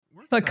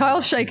Like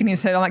Kyle's shaking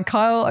his head. I'm like,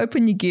 Kyle,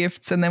 open your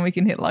gifts and then we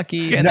can hit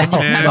lucky. And then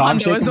I'm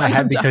shaking my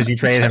head because you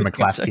traded him a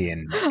Klefki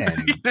and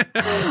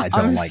I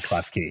don't like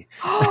Klefki.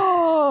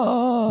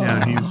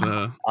 Yeah, he's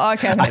I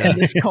can't hear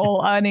this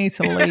call. I need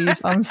to leave.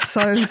 I'm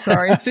so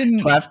sorry. It's been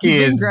Klefki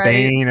is great.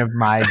 Bane of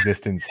my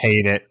existence.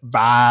 Hate it.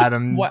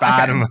 Bottom of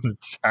the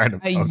chart.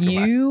 Of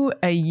Pokemon.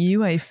 Are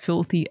you a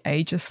filthy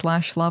Aegis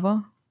 /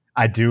 lover?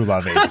 I do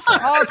love Aegis.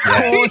 Of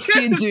course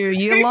you do.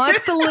 You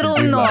like the little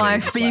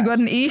knife, but you got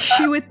an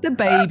issue with the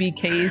baby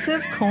keys.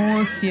 Of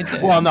course you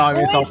do. Well, no, I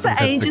mean, it's always also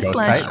the Aegis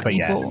 / people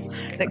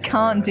yes. that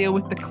can't deal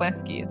with the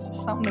Klefki. It's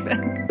just something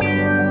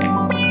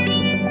about.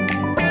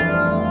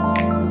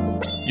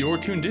 You're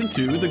tuned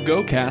into the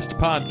GoCast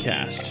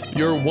podcast,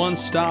 your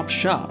one-stop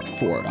shop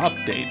for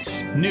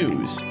updates,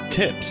 news,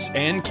 tips,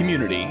 and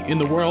community in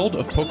the world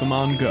of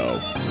Pokemon Go.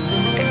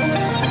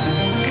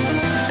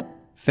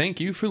 Thank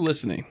you for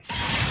listening.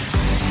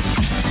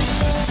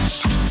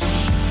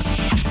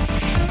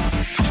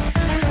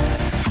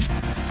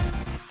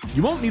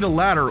 You won't need a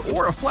ladder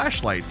or a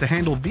flashlight to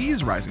handle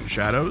these rising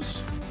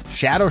shadows.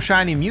 Shadow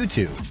Shiny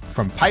Mewtwo,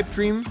 from pipe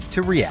dream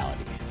to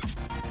reality.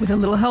 With a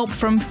little help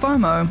from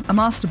FOMO, a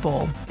Master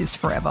Ball is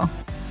forever.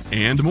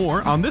 And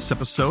more on this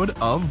episode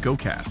of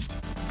GoCast.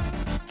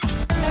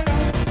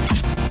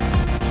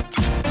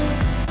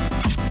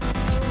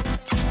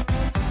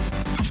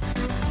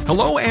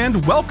 Hello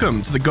and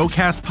welcome to the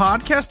GoCast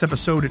podcast,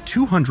 episode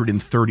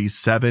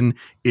 237.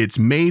 It's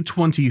May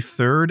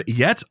 23rd,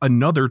 yet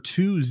another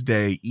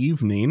Tuesday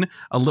evening.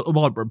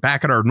 We're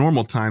back at our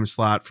normal time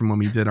slot from when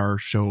we did our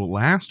show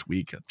last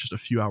week, just a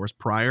few hours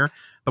prior.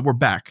 But we're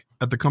back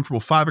at the comfortable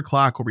 5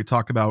 o'clock where we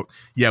talk about,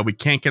 we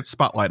can't get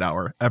Spotlight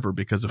Hour ever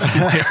because of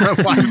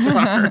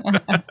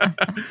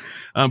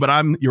but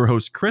I'm your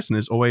host, Chris, and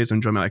as always,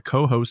 I'm joined by my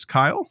co-host,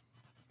 Kyle.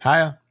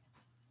 Hiya.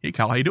 Hey,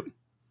 Kyle, how you doing?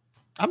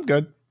 I'm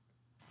good.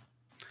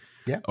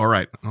 Yeah. All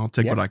right. I'll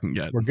take what I can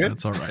get. We're good.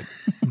 That's all right.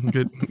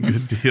 Good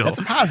deal. That's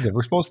a positive.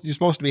 You're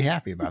supposed to be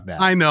happy about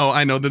that. I know.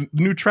 The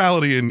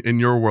neutrality in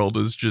your world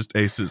is just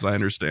aces. I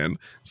understand.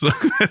 So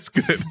that's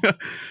good.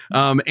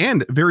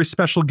 And very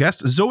special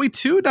guest,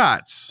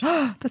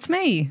 ZoëTwoDots. That's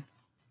me.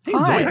 Hey,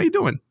 Hi. Zoe, how you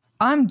doing?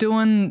 I'm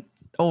doing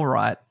all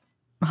right.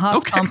 My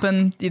heart's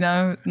pumping,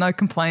 no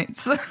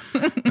complaints.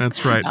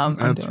 That's right.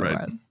 That's right.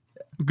 Right.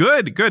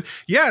 Good.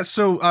 Yeah,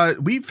 so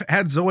we've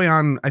had Zoe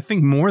on, I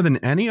think, more than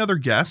any other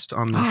guest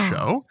on the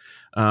show.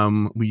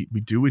 We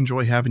do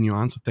enjoy having you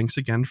on, so thanks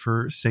again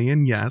for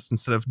saying yes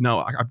instead of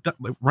no.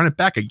 Run it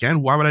back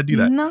again. Why would I do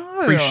that? No.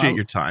 Appreciate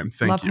your time.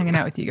 Thank you. Love hanging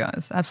out with you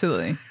guys.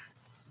 Absolutely.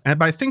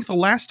 But I think the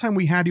last time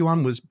we had you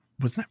on wasn't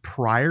that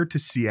prior to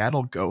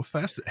Seattle Go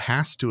Fest? It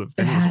has to have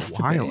been. It was a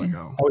while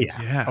ago. Oh,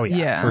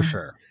 yeah. For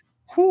sure.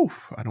 Whew.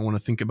 I don't want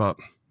to think about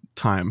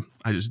time.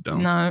 I just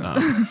don't. No.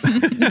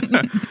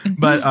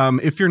 But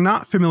if you're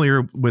not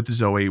familiar with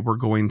Zoe, we're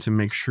going to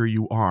make sure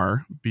you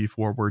are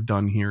before we're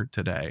done here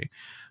today.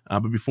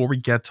 But before we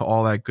get to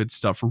all that good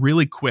stuff,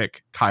 really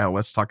quick, Kyle,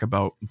 let's talk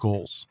about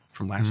goals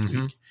from last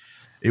week.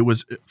 It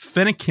was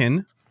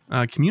Fennekin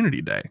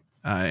Community Day,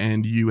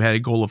 and you had a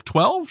goal of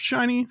 12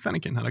 shiny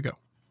Fennekin. How'd it go?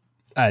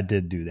 I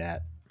did do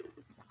that.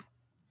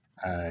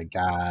 I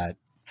got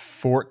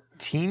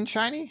 14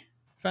 shiny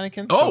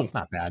Fennekin. So it's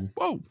not bad.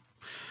 Whoa.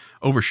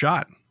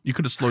 Overshot. You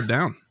could have slowed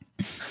down.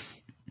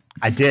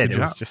 I did. It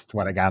was just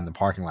what I got in the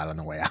parking lot on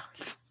the way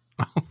out.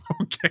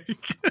 Okay.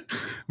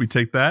 We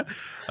take that.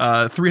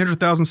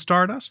 300,000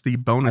 Stardust. The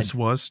bonus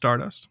was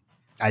Stardust.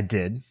 I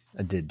did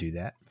do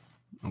that.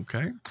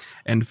 Okay.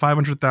 And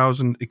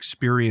 500,000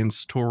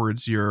 experience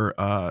towards your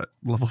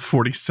level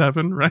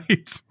 47,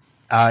 right?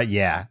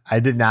 Yeah.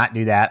 I did not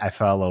do that. I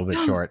fell a little bit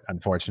short,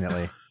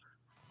 unfortunately.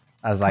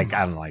 I was like,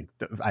 I don't know,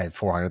 I had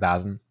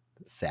 400,000.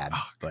 Sad,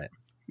 but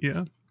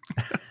yeah.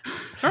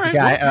 All right.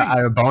 Yeah, I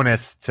have a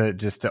bonus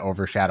to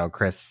overshadow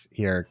Chris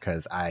here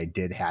because I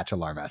did hatch a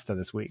Larvesta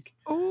this week.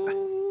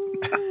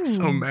 I'm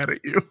so mad at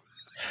you.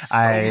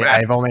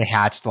 I've only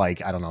hatched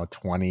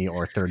 20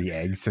 or 30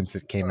 eggs since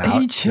it came out.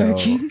 Are you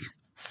joking?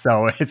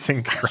 So it's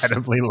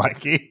incredibly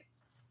lucky.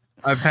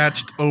 I've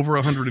hatched over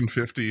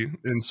 150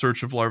 in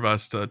search of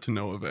Larvesta to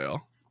no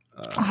avail.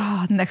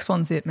 Next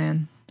one's it,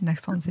 man.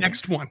 Next one.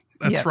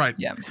 That's right.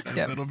 Yeah.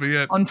 That'll be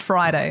it. On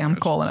Friday, I'm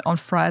calling it. On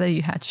Friday,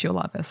 you hatch your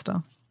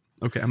Larvesta.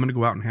 Okay, I'm going to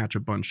go out and hatch a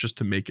bunch just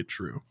to make it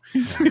true.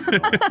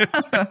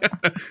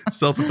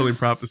 Self-fulfilling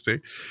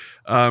prophecy.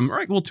 All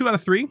right, well, 2 out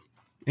of 3.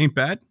 Ain't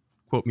bad.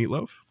 Quote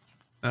Meatloaf.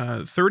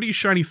 30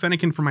 shiny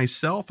Fennekin for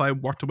myself. I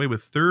walked away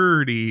with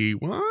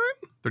 31.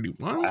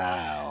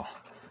 Wow.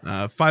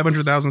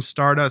 500,000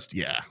 Stardust.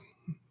 Yeah,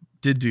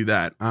 did do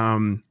that.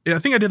 I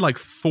think I did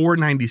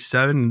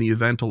 497 in the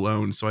event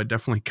alone, so I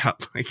definitely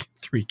got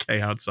 3K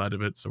outside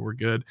of it, so we're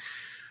good.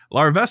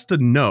 Larvesta,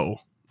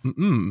 no.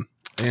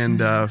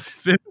 And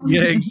 50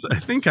 eggs. I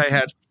think I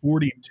had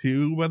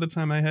 42 by the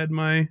time I had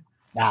my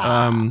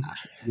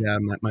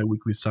my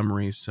weekly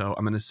summary. So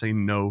I'm going to say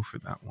no for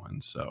that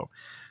one. So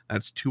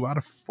that's 2 out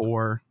of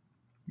 4.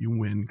 You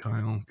win,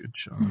 Kyle. Good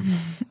job.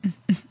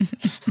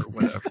 Or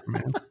whatever,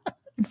 man.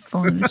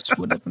 Fun,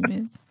 whatever,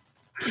 man.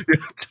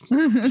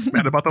 Just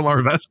mad about the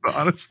Larvesta,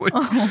 honestly.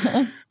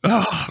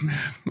 Oh,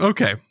 man.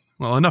 Okay.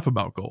 Well, enough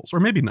about goals. Or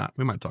maybe not.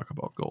 We might talk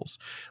about goals.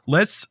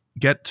 Let's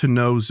get to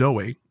know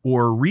Zoe,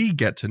 or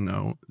re-get to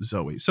know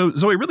Zoe. So,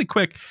 Zoe, really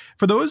quick,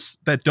 for those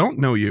that don't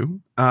know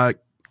you,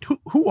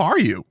 who are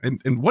you?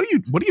 And what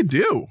do you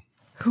do?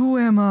 Who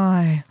am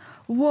I?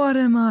 What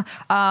am I?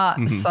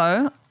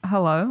 So,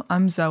 hello,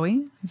 I'm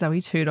Zoe.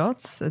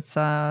 ZoëTwoDots. It's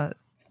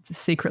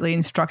secretly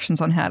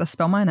instructions on how to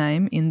spell my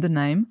name in the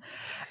name.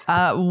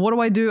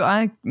 What do?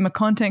 I'm a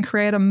content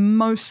creator,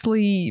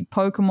 mostly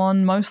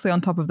Pokemon, mostly on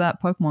top of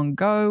that, Pokemon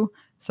Go.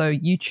 So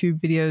YouTube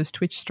videos,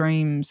 Twitch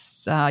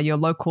streams, your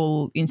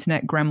local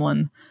internet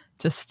gremlin,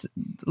 just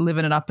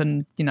living it up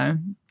and,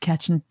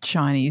 catching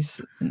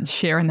shinies and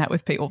sharing that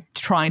with people,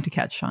 trying to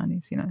catch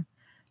shinies, and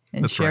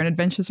That's sharing right.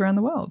 adventures around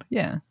the world.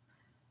 Yeah.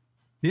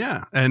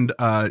 Yeah. And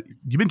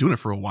you've been doing it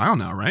for a while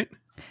now, right?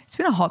 It's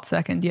been a hot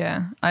second,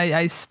 yeah.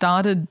 I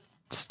started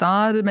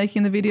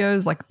making the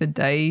videos like the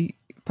day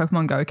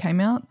Pokemon Go came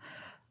out.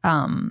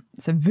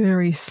 So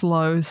very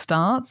slow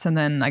starts, and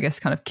then I guess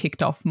kind of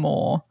kicked off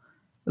more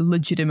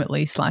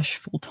legitimately /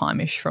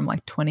 full-time-ish from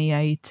like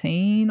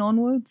 2018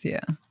 onwards.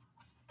 Yeah.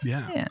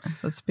 Yeah.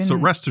 So it's been. So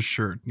rest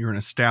assured, you're an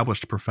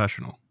established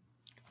professional.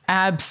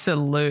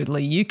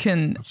 Absolutely. You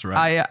can. That's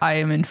right. I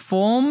am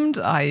informed.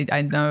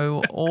 I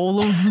know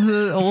all of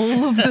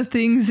the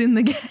things in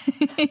the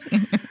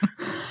game.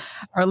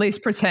 Or at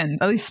least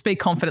speak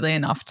confidently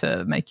enough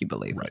to make you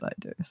believe that I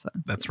do. So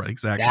that's right,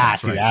 exactly.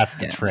 That's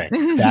the trick.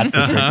 That's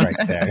the trick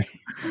right there.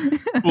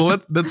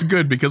 Well, that's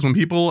good, because when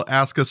people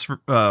ask us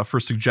for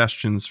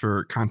suggestions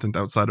for content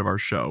outside of our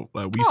show,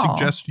 we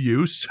suggest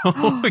you. So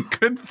a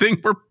good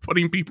thing we're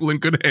putting people in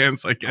good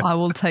hands, I guess. I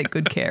will take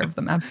good care of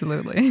them.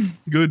 Absolutely.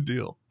 Good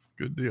deal.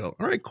 All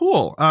right,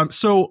 cool.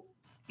 So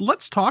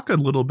let's talk a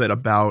little bit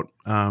about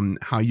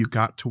how you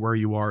got to where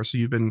you are. So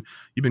you've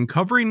been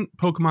covering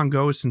Pokemon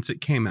Go since it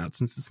came out,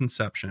 since its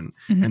inception,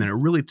 and then it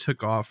really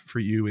took off for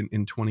you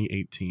in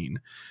 2018.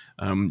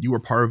 You were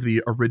part of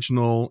the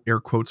original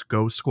air quotes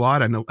Go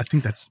squad. I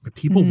think that's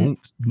people won't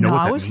know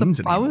what that means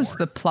anymore. I was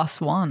the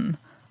 +1.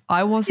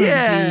 I wasn't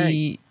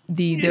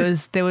there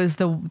was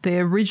the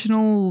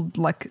original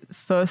like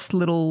first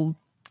little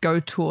Go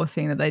tour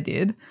thing that they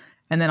did.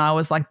 And then I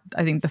was like,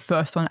 I think the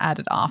first one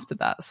added after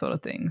that sort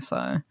of thing.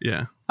 So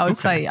yeah, I would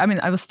say, I mean,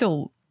 I was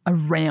still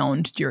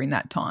around during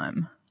that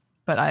time,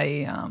 but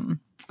I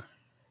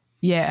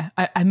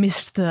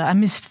missed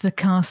the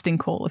casting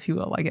call, if you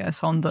will, I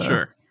guess, on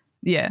the,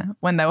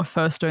 when they were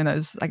first doing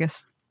those, I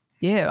guess,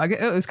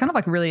 it was kind of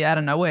like really out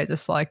of nowhere,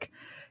 just like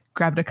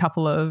grabbed a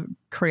couple of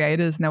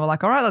creators and they were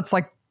like, all right, let's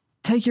like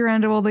take you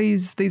around to all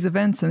these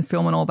events and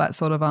film and all that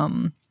sort of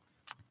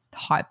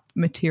hype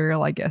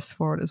material, I guess,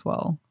 for it as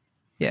well.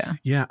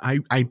 Yeah,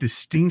 I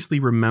distinctly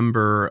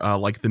remember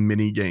like the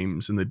mini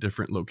games in the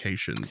different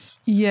locations.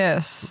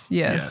 Yes.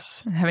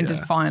 Having to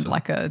find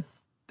like a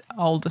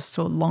oldest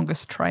or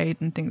longest trade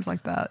and things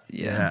like that.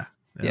 Yeah,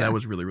 that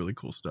was really, really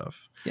cool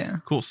stuff. Yeah,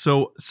 cool.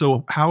 So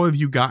how have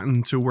you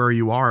gotten to where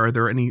you are? Are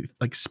there any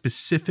like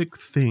specific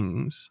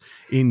things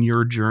in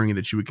your journey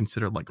that you would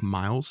consider like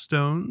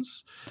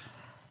milestones?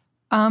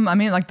 I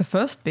mean, like the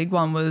first big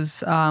one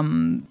was,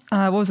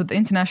 what was it? The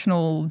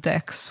International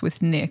Dex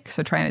with Nick,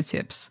 so Trainer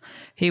Tips.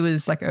 He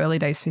was like early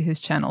days for his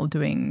channel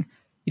doing,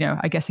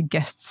 I guess a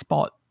guest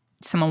spot.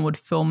 Someone would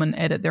film and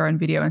edit their own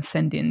video and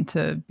send in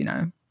to,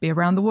 be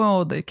around the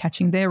world,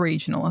 catching their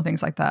regional and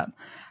things like that.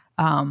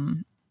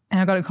 And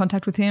I got in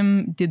contact with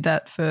him, did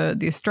that for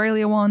the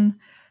Australia one.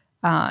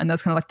 And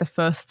that's kind of like the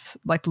first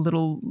like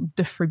little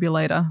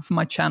defibrillator for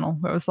my channel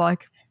where it was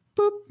like,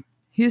 boop.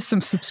 Here's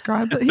some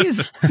subscribers.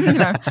 Here's,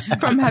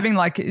 from having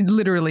like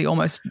literally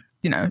almost,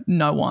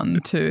 no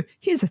one to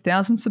here's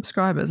 1,000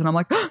 subscribers. And I'm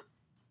like, oh,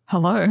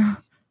 hello.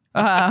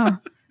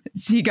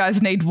 Do you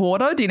guys need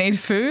water? Do you need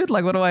food?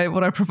 Like, what do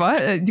I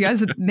provide? Do you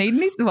guys need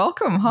me?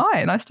 Welcome.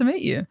 Hi. Nice to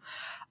meet you.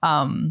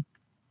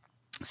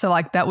 So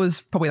like that was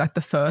probably like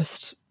the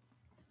first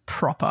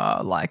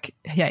proper like,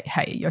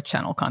 hey, your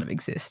channel kind of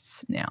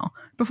exists now.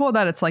 Before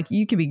that, it's like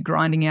you could be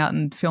grinding out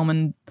and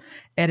filming,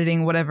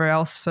 editing, whatever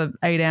else for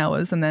 8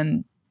 hours and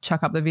then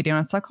chuck up the video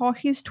and it's like, oh,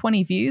 here's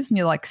 20 views and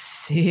you're like,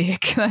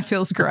 sick. That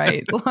feels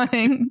great.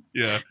 Like,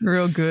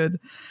 real good.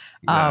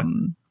 Yeah.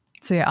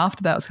 So yeah,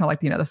 after that, it was kind of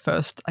like, the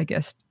first, I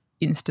guess,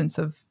 instance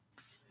of,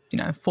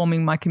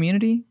 forming my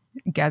community,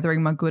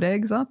 gathering my good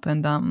eggs up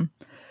and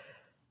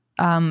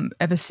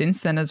ever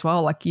since then as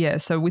well, like,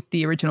 so with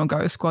the original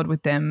Go squad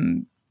with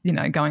them,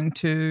 going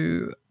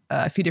to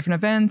a few different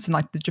events and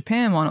like the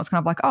Japan one, it was kind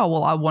of like, oh,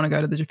 well, I want to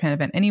go to the Japan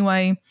event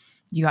anyway.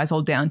 You guys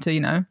all down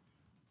to,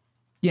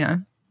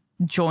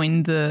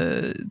 join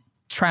the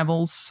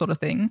travels sort of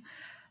thing.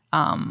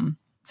 So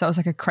it was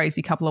like a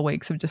crazy couple of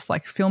weeks of just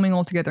like filming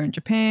all together in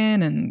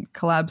Japan and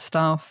collab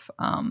stuff,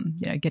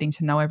 getting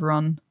to know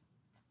everyone.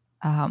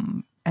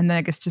 And then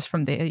I guess just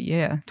from there,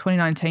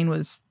 2019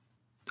 was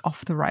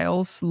off the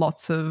rails.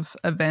 Lots of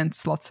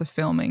events, lots of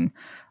filming,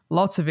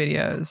 lots of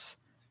videos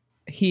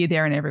here,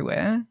 there and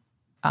everywhere.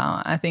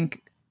 I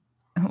think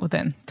well,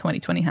 then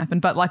 2020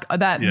 happened, but like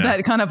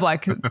that kind of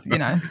like, you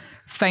know,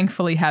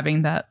 thankfully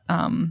having that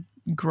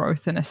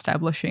growth and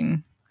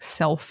establishing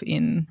self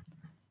in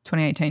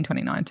 2018,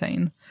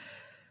 2019.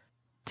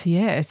 So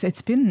yeah,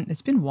 it's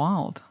been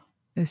wild.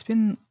 It's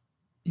been,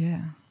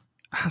 yeah.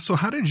 So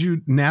how did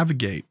you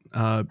navigate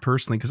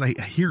personally? Because I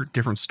hear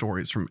different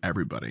stories from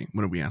everybody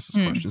when we ask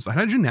this question. So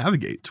how did you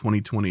navigate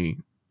 2020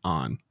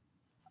 on?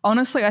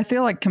 Honestly, I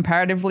feel like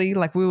comparatively,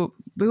 like we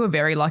were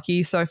very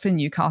lucky. So for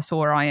Newcastle,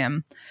 where I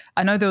am,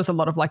 I know there was a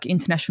lot of like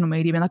international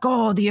media being like,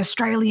 oh, the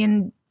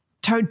Australian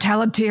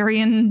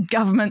totalitarian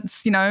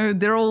governments, you know,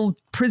 they're all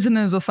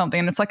prisoners or something.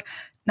 And it's like,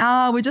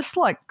 nah, we're just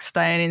like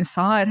staying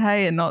inside,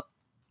 hey, and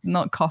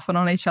not coughing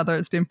on each other.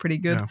 It's been pretty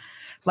good. Yeah.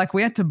 Like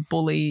we had to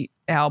bully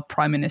our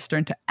prime minister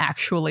into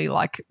actually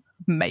like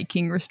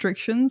making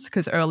restrictions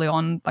because early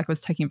on, like it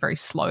was taking very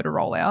slow to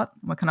roll out.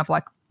 We're kind of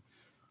like,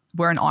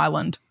 we're an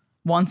island.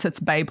 Once it's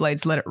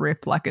Beyblades, let it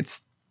rip. Like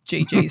it's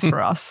GG's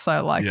for us.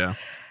 So like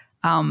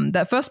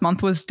that first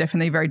month was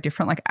definitely very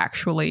different. Like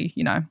actually,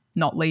 you know,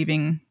 not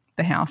leaving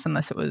the house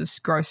unless it was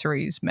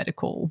groceries,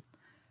 medical.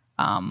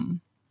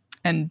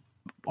 And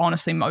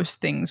honestly, most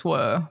things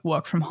were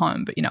work from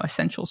home, but, you know,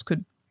 essentials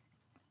could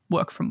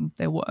work from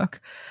their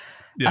work.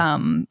 Yeah.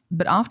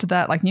 But after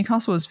that, like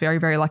Newcastle was very,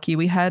 very lucky.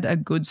 We had a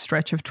good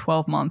stretch of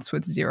 12 months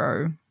with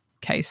 0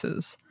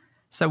 cases.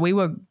 So we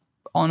were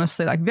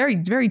honestly like very,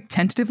 very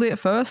tentatively at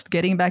first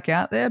getting back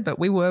out there, but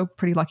we were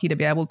pretty lucky to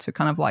be able to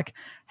kind of like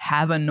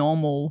have a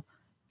normal,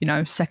 you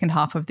know, second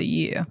half of the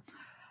year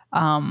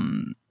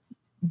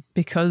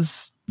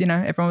because, you know,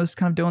 everyone was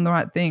kind of doing the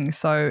right thing.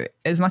 So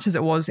as much as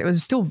it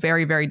was still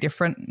very, very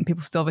different and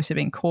people still obviously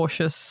being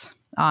cautious.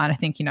 And I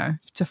think, you know,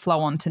 to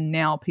flow on to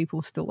now,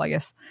 people still, I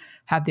guess,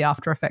 have the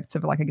after effects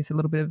of like, I guess, a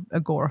little bit of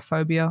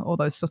agoraphobia or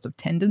those sorts of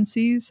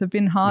tendencies have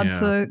been hard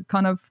to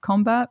kind of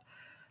combat.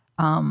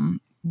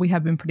 We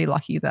have been pretty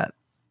lucky that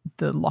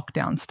the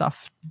lockdown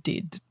stuff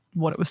did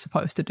what it was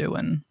supposed to do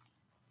and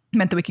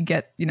meant that we could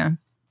get, you know,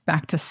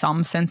 back to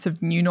some sense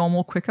of new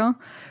normal quicker.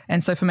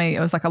 And so for me,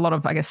 it was like a lot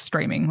of, I guess,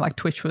 streaming. Like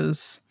Twitch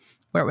was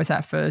where it was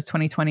at for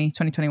 2020,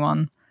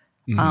 2021.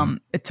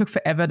 It took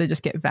forever to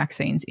just get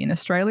vaccines in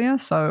Australia.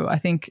 So I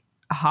think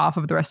half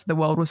of the rest of the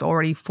world was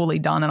already fully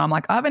done. And I'm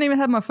like, I haven't even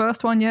had my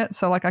first one yet.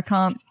 So like I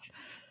can't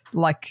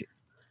like,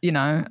 you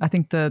know, I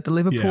think the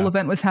Liverpool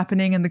event was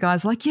happening and the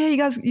guys like, yeah,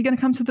 you're going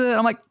to come to the,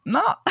 I'm like,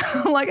 no,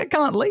 like I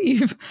can't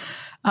leave.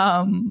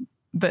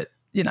 But,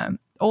 you know,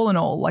 all in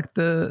all, like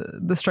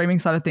the streaming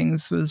side of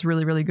things was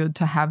really, really good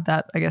to have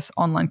that, I guess,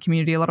 online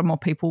community. A lot of more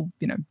people,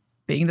 you know,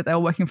 being that they were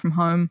working from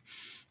home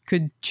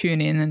could tune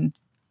in and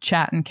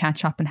chat and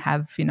catch up and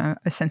have, you know,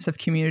 a sense of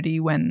community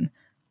when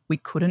we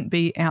couldn't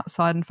be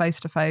outside and face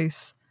to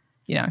face.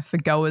 You know, for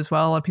Go as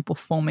well, a lot of people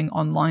forming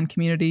online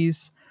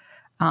communities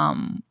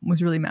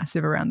was really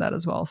massive around that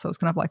as well. So it's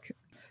kind of like,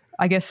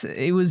 I guess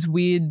it was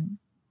weird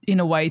in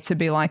a way to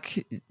be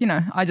like, you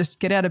know, I just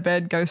get out of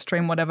bed, go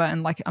stream, whatever,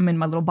 and like I'm in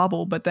my little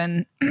bubble. But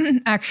then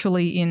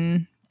actually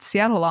in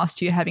Seattle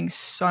last year, having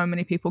so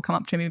many people come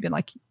up to me and be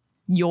like,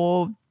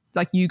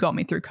 you got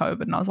me through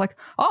COVID. And I was like,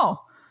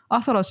 oh, I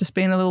thought I was just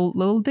being a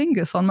little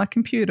dingus on my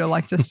computer,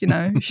 like just, you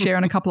know,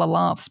 sharing a couple of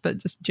laughs, but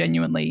just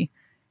genuinely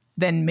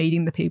then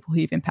meeting the people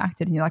who you've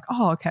impacted and you're like,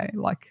 oh, okay,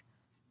 like,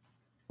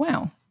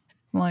 wow.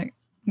 Like,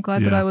 I'm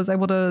glad that I was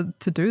able to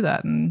do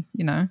that and,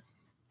 you know,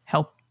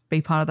 help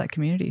be part of that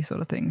community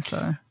sort of thing.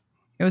 So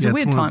it was a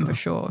weird time for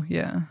sure.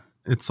 Yeah.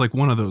 It's like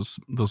one of those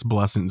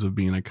blessings of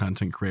being a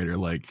content creator.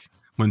 Like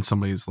when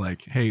somebody's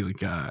like, hey,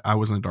 like I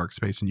was in a dark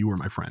space and you were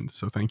my friend.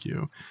 So thank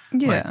you.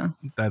 Yeah.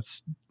 Like,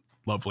 that's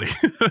lovely.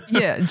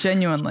 Yeah,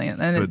 genuinely.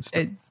 And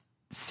it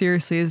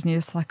seriously is. And you're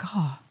just like,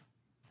 oh,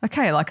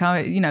 okay. Like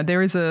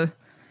there is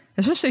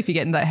especially if you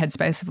get in that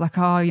headspace of like,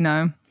 oh, you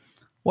know,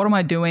 what am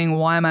I doing?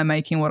 Why am I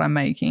making what I'm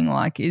making?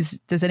 Like,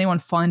 does anyone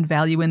find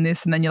value in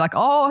this? And then you're like,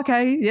 oh,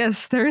 okay,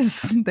 yes, there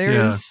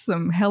is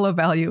some hella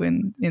value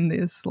in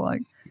this.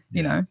 Like,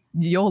 you know,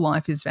 your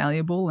life is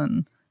valuable,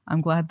 and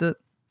I'm glad that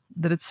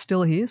it's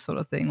still here, sort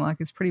of thing. Like,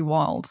 it's pretty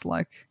wild.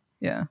 Like,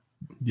 yeah.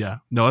 Yeah,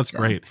 no, that's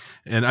great.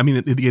 And I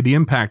mean, the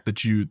impact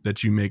that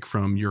you make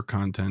from your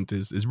content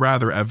is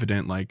rather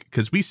evident, like,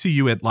 because we see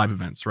you at live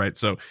events, right?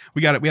 So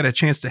we had a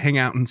chance to hang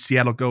out in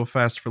Seattle Go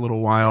Fest for a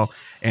little while,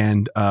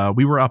 and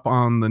we were up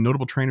on the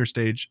Notable Trainer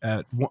stage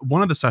at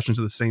one of the sessions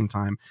at the same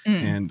time,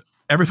 and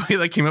everybody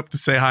that came up to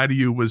say hi to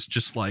you was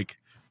just like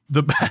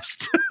the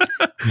best.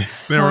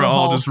 They were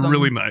all wholesome. Just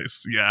really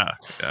nice. Yeah.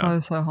 So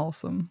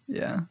wholesome.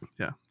 Yeah.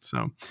 Yeah.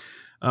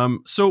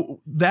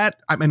 So that,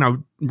 I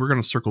mean, we're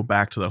going to circle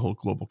back to the whole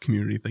global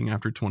community thing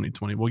after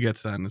 2020. We'll get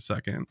to that in a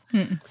second.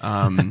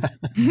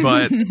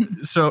 But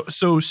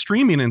so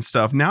streaming and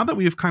stuff, now that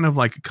we've kind of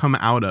like come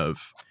out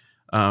of,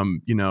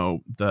 you know,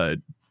 the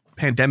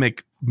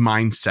pandemic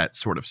mindset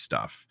sort of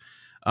stuff,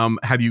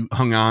 have you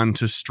hung on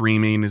to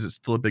streaming? Is it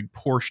still a big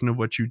portion of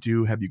what you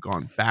do? Have you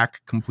gone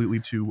back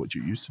completely to what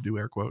you used to do,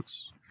 air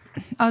quotes?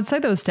 I would say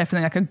there was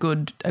definitely like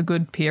a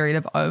good period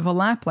of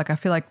overlap. Like I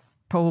feel like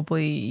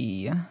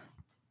probably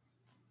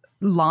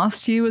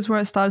last year was where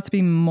it started to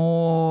be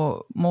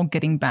more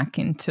getting back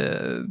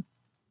into,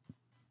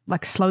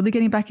 like slowly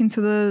getting back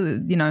into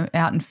the, you know,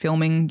 out and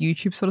filming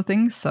YouTube sort of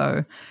things.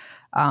 So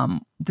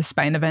the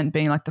Spain event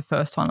being like the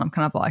first one, I'm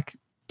kind of like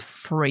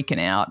freaking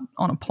out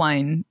on a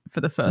plane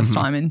for the first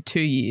time in 2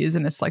 years,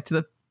 and it's like to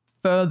the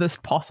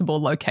furthest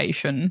possible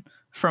location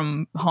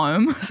from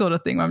home sort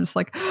of thing. I'm just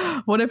like,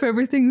 what if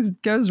everything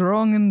goes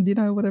wrong and, you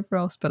know, whatever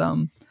else. But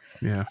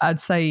I'd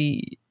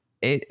say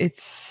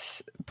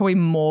it's probably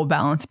more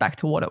balanced back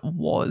to what it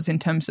was in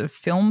terms of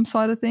film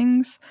side of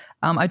things.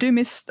 I do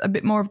miss a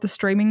bit more of the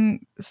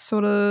streaming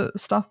sort of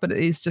stuff, but it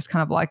is just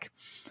kind of like,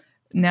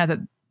 now that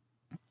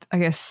I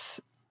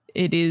guess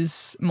it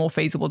is more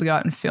feasible to go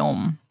out and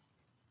film,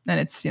 and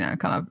it's, you know,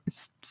 kind of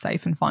it's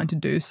safe and fine to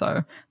do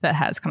so, that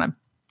has kind of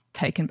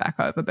taken back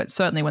over. But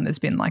certainly when there's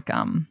been like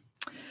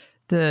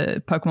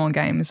the Pokemon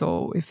games,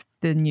 or if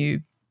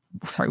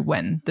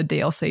when the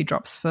DLC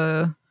drops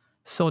for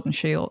Sword and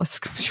Shield,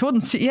 for Sword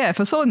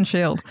and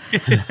Shield,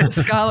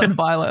 Scarlet and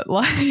Violet,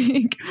 like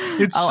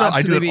it's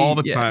I do it all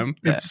the time.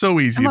 Yeah. It's so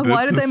easy. I'm like,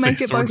 why did they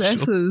make it both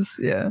S's?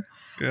 Yeah.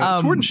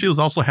 Sword and Shield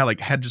also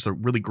had just a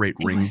really great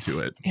ring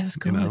to it. It was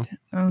good. You know?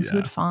 It was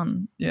good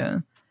fun. Yeah.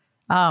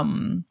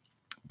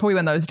 Probably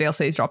when those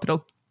DLCs drop,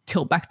 it'll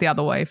tilt back the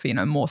other way for, you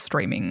know, more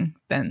streaming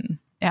than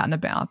out and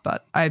about.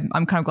 But I'm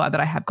kind of glad that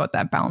I have got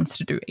that balance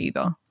to do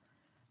either.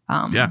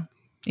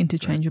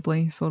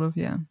 Interchangeably, sort of.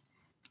 Yeah.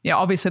 Yeah.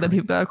 Obviously, the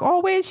people are like,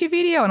 "Oh, where's your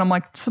video?" And I'm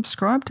like,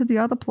 "Subscribe to the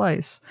other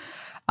place."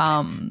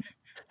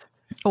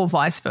 Or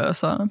vice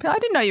versa. I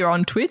didn't know you were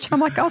on Twitch. And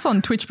I'm like, I was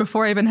on Twitch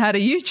before I even had a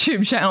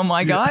YouTube channel,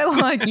 my guy.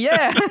 Like,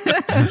 yeah.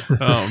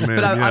 Oh, man.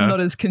 But I'm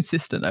not as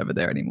consistent over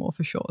there anymore,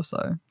 for sure.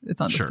 So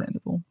it's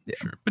understandable. Sure. Yeah.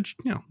 Sure. But,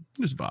 you know,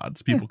 there's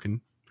VODs. People can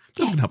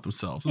help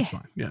themselves. That's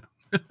fine. Yeah.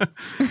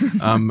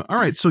 All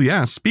right. So,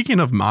 yeah, speaking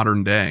of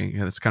modern day,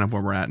 that's kind of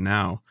where we're at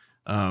now.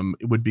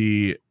 It would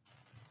be,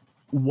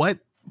 what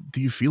do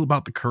you feel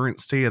about the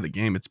current state of the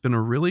game? It's been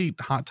a really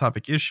hot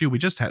topic issue. We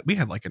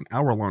had like an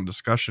hour-long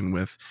discussion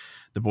with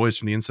the boys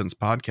from the Incense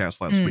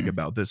podcast last week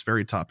about this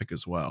very topic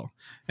as well.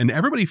 And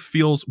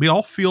we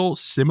all feel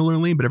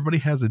similarly, but everybody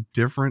has a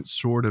different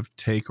sort of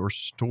take or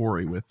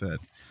story with it.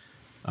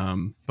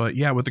 But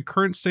yeah, with the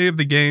current state of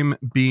the game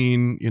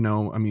being, you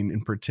know, I mean,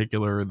 in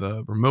particular,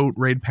 the remote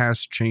raid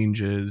pass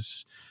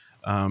changes,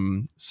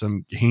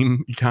 some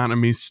game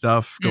economy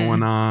stuff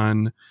going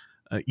on.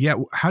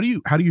 How do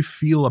you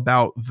feel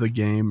about the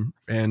game?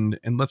 And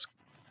let's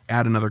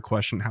add another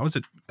question. How has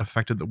it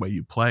affected the way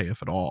you play,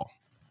 if at all?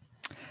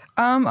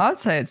 I'd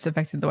say it's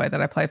affected the way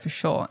that I play for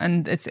sure.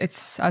 And I'd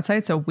say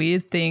it's a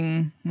weird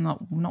thing. Not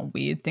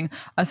weird thing.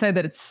 I'd say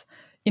that it's,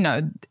 you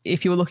know,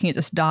 if you were looking at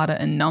just data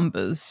and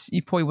numbers,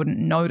 you probably wouldn't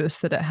notice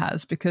that it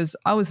has, because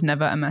I was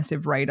never a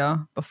massive raider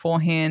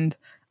beforehand.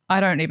 I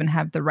don't even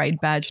have the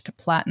raid badge to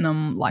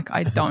platinum. Like,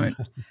 I don't.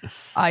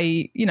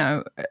 You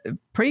know,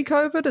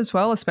 pre-COVID as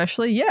well,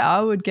 especially,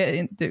 I would get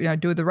in, you know,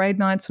 do the raid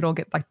nights. We'd all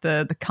get like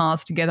the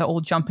cars together, all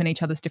jump in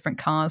each other's different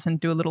cars and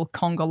do a little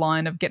conga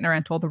line of getting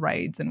around to all the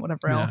raids and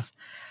whatever else.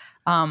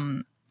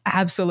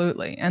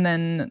 Absolutely. And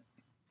then,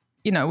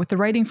 you know, with the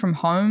raiding from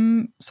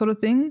home sort of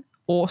thing,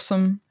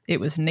 awesome. It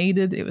was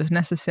needed. It was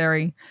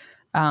necessary.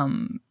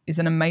 Is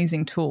an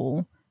amazing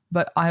tool.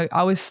 But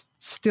I was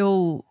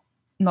still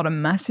not a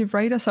massive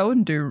raider, so I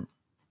wouldn't do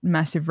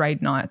massive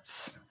raid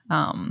nights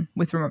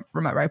with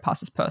remote raid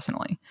passes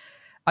personally.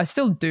 I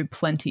still do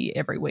plenty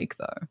every week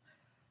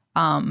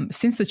though.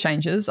 Since the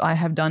changes, I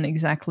have done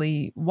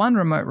exactly one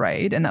remote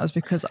raid, and that was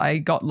because I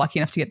got lucky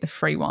enough to get the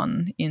free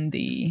one in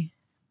the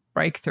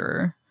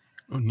breakthrough.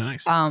 Oh,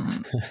 nice.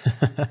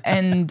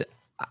 And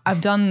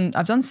I've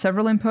done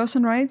several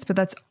in-person raids, but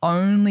that's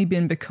only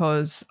been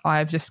because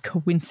I've just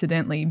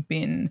coincidentally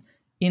been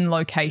in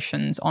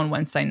locations on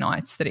Wednesday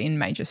nights that are in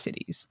major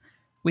cities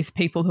with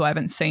people who I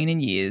haven't seen in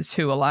years,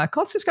 who are like,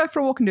 let's just go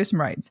for a walk and do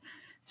some raids.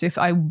 So if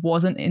I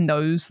wasn't in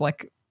those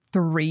like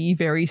 3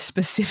 very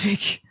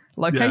specific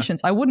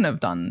locations, I wouldn't have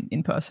done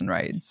in-person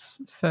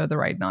raids for the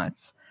raid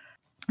nights.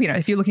 You know,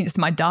 if you're looking just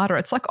at my data,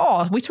 it's like,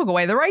 oh, we took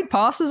away the raid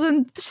passes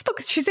and just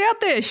look, she's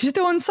out there. She's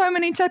doing so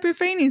many Tapu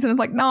Finis. And it's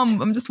like, no,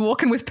 I'm just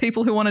walking with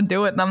people who want to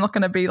do it. And I'm not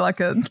going to be like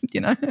no,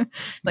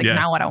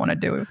 I don't want to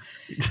do it,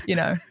 you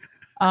know.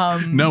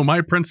 No,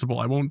 my principle,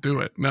 I won't do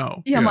it.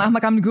 No. Yeah, I'm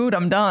like, I'm good.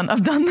 I'm done.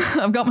 I've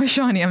got my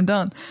shiny. I'm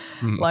done.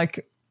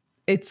 Like,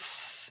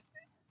 it's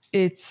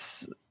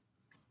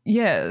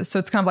yeah. So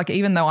it's kind of like,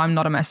 even though I'm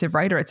not a massive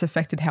raider, it's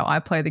affected how I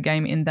play the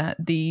game, in that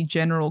the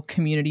general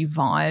community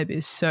vibe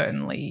is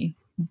certainly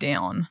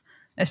down,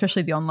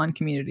 especially the online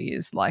community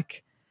is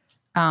like,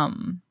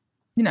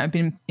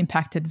 been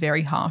impacted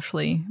very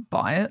harshly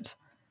by it.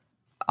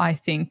 I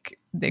think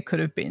there could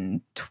have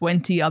been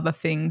 20 other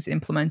things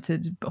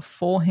implemented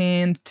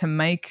beforehand to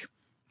make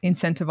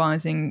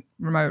incentivizing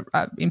remote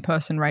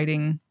in-person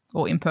raiding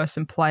or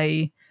in-person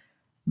play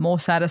more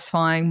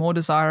satisfying, more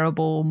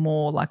desirable,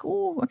 more like,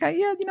 oh, okay,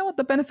 yeah, you know what,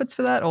 the benefits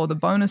for that or the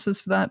bonuses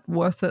for that,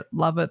 worth it,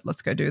 love it,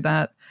 let's go do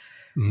that.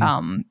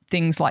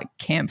 Things like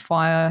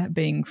Campfire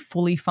being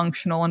fully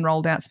functional and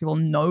rolled out so people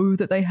know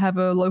that they have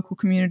a local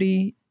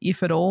community,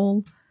 if at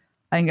all.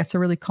 I think that's a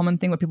really common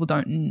thing where people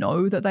don't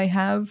know that they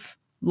have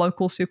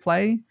locals who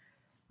play,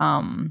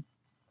 and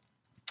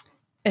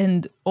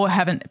or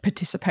haven't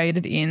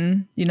participated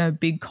in,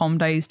 big comm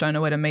days, don't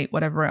know where to meet,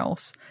 whatever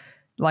else.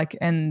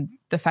 And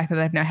the fact that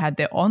they've now had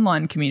their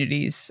online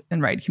communities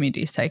and raid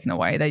communities taken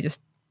away, they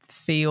just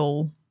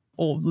feel,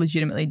 or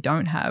legitimately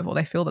don't have, or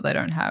they feel that they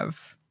don't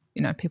have,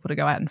 people to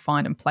go out and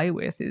find and play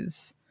with,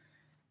 is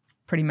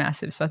pretty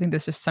massive. So I think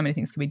there's just so many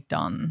things can be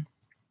done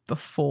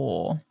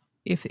before.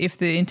 If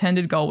the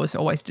intended goal was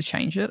always to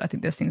change it, I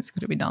think there's things that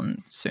could have been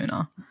done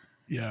sooner.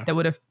 Yeah, that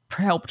would have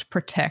helped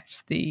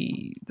protect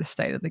the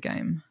state of the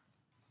game.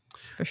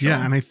 For sure.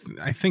 Yeah, and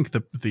I think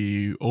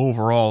the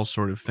overall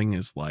sort of thing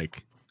is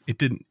like it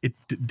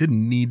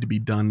didn't need to be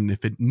done.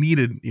 If it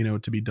needed,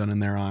 to be done in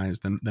their eyes,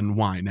 then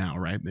why now,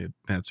 right?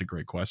 That's a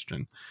great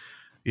question.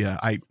 Yeah,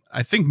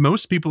 I think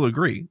most people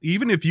agree.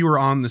 Even if you are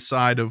on the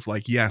side of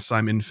like, yes,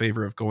 I'm in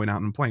favor of going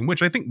out and playing,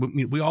 which I think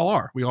we all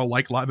are. We all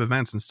like live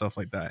events and stuff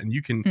like that. And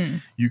you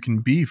can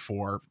be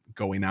for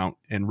going out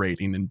and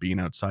raiding and being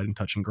outside and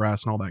touching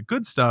grass and all that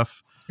good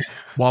stuff,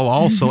 while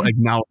also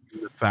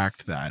acknowledging the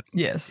fact that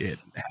yes, it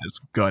has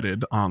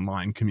gutted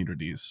online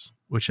communities,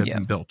 which have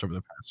been built over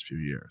the past few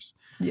years.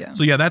 Yeah.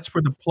 So yeah, that's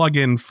where the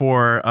plugin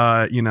for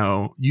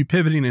you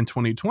pivoting in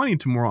 2020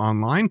 to more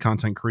online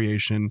content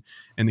creation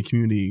and the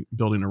community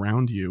building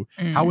around you.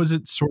 How has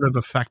it sort of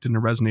affected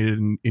and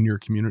resonated in your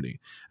community?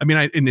 I mean,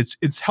 and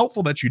it's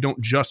helpful that you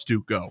don't just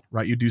do Go,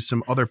 right? You do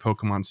some other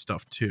Pokemon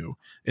stuff too.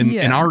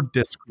 In our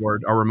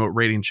Discord, our remote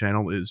raiding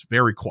channel is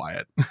very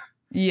quiet.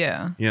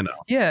 Yeah.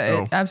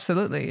 So.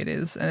 Absolutely it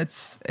is. And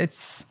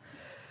it's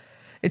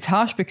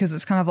harsh because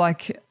it's kind of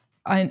like,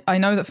 I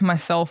know that for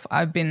myself,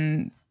 I've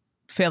been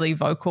fairly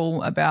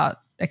vocal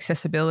about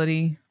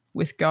accessibility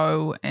with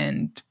Go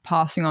and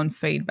passing on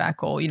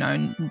feedback, or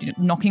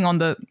knocking on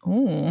the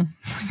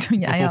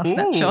doing AR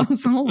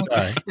snapshots.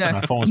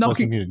 My phone was supposed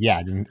to be muted. Yeah,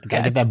 I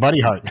gotta get that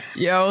buddy heart.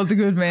 Yeah, all the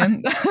good,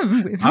 man.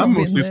 I'm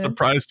mostly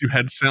surprised you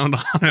had sound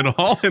on at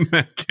all in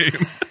that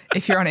game.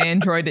 If you're on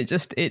Android, it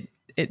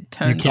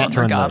turns on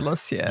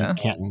regardless. You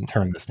can't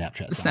turn the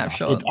snapshot.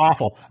 Snapshot. It's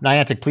awful.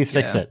 Niantic, please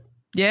fix it.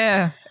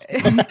 Yeah,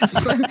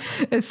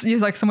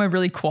 it's like somewhere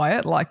really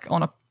quiet, like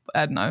on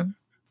I don't know,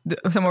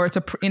 somewhere it's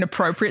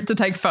inappropriate to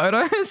take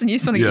photos, and you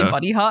just want to get your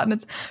buddy heart, and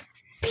it's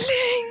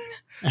bling.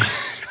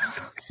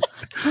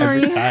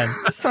 Sorry.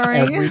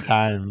 Every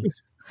time.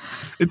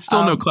 It's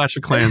still no Clash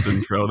of Clans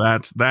intro.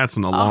 That's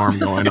an alarm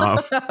going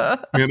off.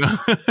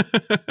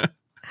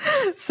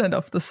 Send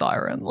off the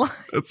siren.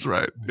 That's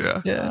right.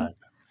 Yeah.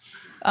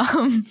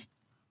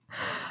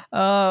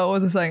 What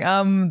was I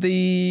saying?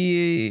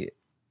 The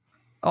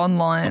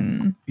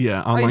online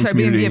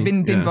community.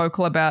 Been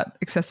vocal about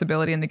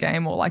accessibility in the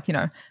game, or like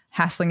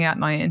hassling out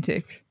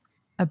Niantic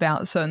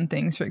about certain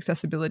things for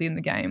accessibility in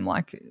the game,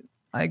 like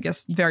I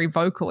guess very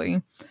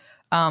vocally.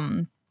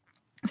 So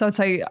I'd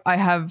say I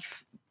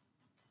have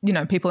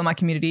people in my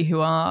community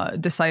who are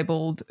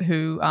disabled,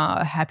 who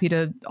are happy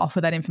to offer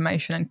that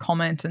information and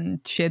comment and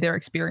share their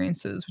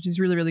experiences, which is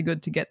really, really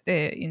good to get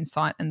their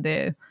insight and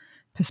their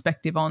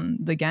perspective on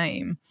the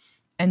game.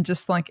 And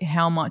just like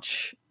how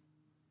much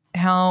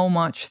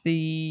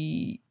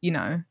the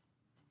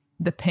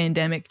the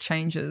pandemic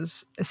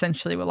changes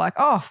essentially were like,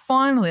 oh,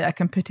 finally I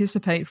can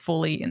participate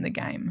fully in the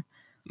game.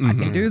 I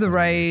can do the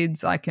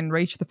raids, I can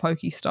reach the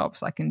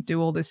Pokestops, I can do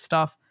all this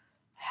stuff.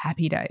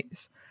 Happy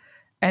days.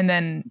 And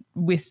then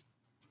with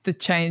the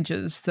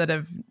changes that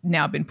have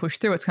now been pushed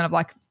through, it's kind of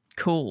like,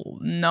 cool,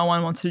 no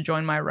one wants to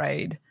join my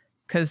raid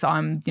because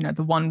I'm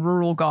the one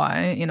rural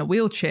guy in a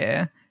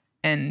wheelchair.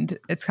 And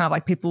it's kind of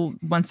like people,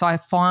 once I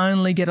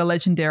finally get a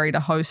legendary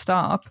to host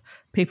up,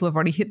 people have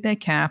already hit their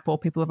cap, or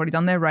people have already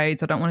done their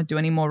raids. I don't want to do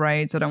any more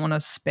raids. I don't want to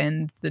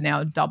spend the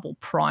now double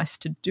price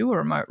to do a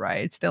remote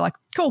raid. So they're like,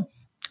 cool,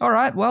 all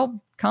right,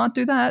 well, can't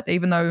do that.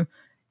 Even though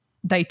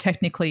they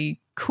technically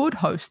could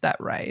host that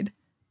raid,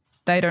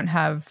 they don't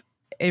have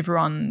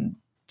everyone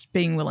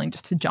being willing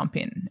just to jump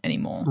in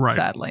anymore,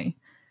 sadly.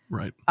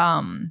 Right.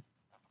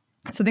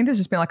 So I think there's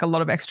just been like a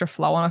lot of extra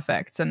flow-on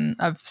effects, and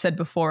I've said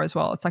before as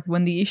well, it's like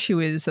when the issue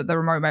is that the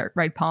remote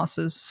raid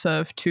passes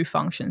serve two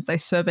functions. They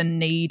serve a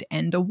need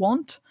and a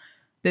want.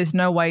 There's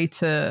no way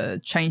to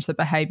change the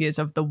behaviors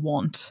of the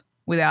want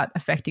without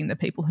affecting the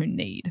people who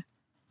need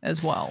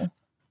as well.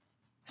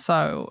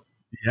 So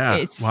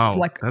it's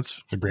like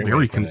that's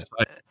very concise.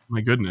 My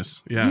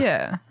goodness. Yeah.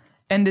 Yeah.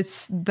 And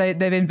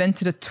they've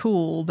invented a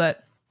tool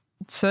that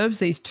serves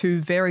these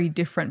two very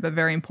different but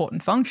very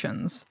important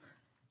functions.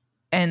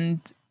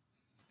 And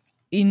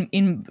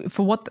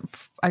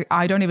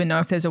I don't even know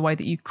if there's a way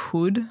that you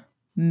could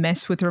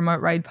mess with remote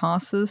raid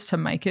passes to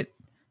make it,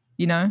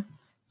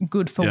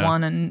 good for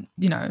one, and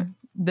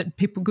good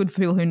for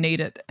people who need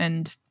it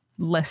and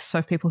less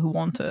so people who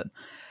want it,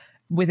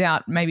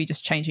 without maybe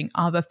just changing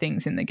other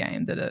things in the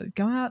game that are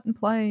go out and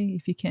play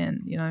if you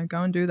can,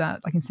 go and do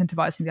that, like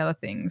incentivizing the other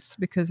things,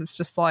 because it's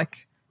just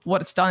like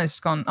what it's done is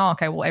just gone, oh,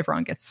 okay, well,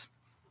 everyone gets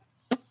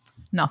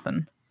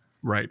nothing.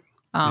 Right.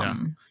 Yeah.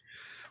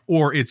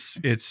 Or it's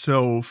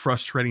so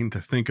frustrating to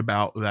think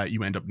about that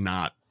you end up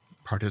not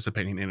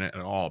participating in it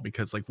at all,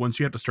 because like once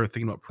you have to start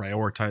thinking about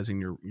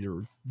prioritizing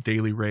your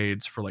daily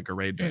raids for like a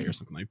raid day or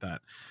something like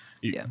that,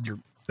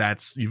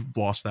 you've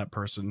lost that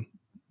person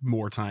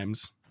more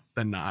times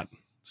than not.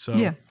 So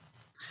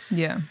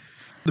yeah,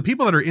 the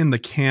people that are in the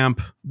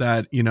camp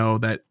that, you know,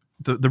 that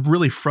the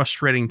really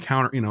frustrating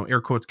counter, you know,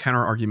 air quotes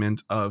counter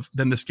argument of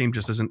then this game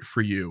just isn't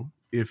for you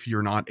if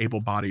you're not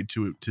able-bodied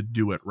to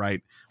do it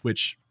right,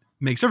 which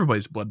makes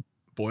everybody's blood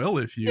boil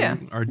if you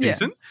are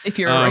decent. If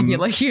you're a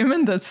regular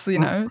human that's, you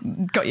know,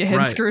 got your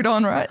head screwed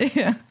on, right?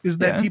 Is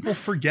that people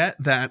forget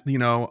that, you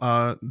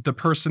know, the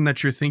person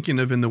that you're thinking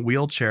of in the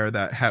wheelchair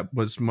that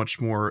was much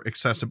more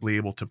accessibly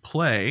able to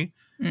play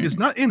is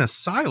not in a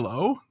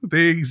silo.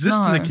 They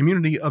exist in a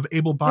community of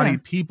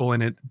able-bodied people,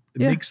 and it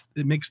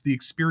makes the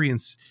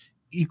experience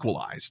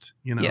equalized,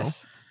 you know?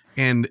 Yes.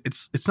 And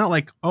it's not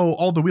like, oh,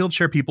 all the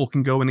wheelchair people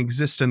can go and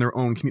exist in their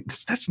own community.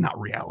 That's not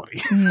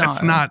reality. No.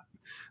 That's not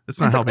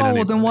helping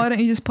anybody. Then why don't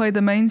you just play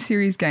the main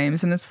series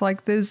games? And it's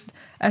like there's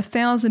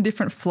 1,000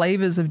 different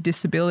flavors of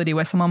disability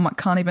where someone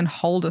can't even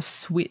hold a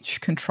Switch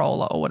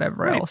controller or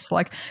whatever else.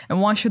 Like,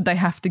 and why should they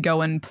have to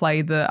go and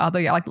play the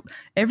other? Like,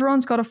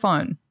 everyone's got a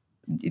phone.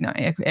 You know,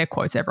 air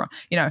quotes, everyone.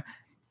 You know,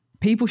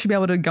 people should be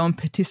able to go and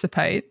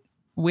participate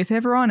with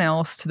everyone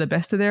else to the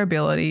best of their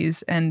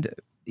abilities. And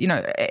you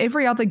know,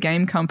 every other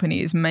game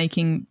company is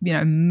making, you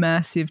know,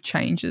 massive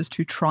changes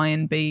to try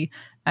and be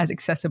as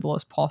accessible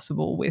as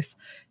possible with,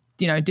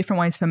 you know, different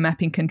ways for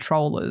mapping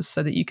controllers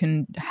so that you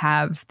can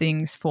have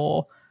things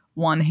for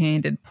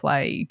one-handed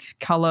play,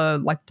 color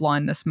like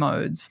blindness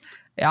modes.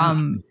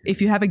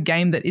 If you have a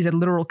game that is a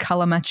literal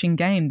color matching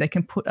game, they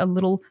can put a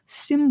little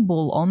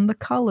symbol on the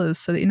colors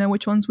so that you know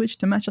which one's which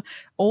to match.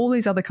 All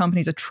these other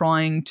companies are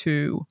trying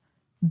to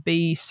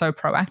be so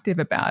proactive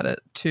about it,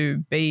 to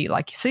be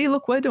like, see,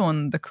 look, we're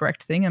doing the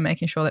correct thing and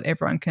making sure that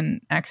everyone can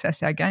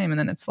access our game. And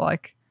then it's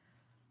like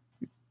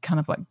kind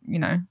of like, you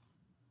know,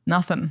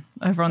 nothing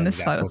over on this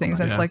side of things.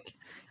 And it's like,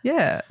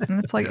 and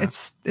it's like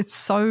it's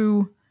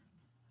so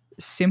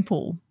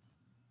simple.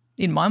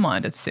 In my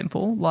mind, it's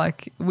simple.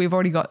 Like, we've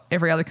already got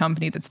every other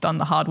company that's done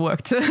the hard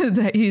work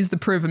to here's the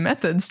proven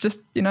methods. Just,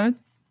 you know,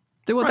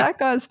 do what that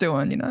guy's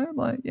doing, you know,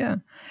 like,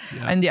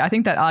 And I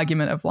think that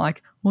argument of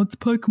like, well, it's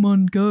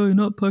Pokemon Go,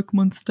 not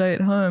Pokemon Stay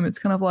at Home. It's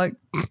kind of like,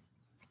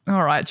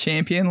 all right,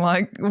 champion,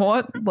 like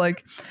what?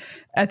 Like,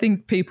 I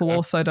think people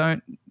also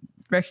don't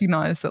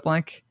recognize that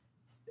like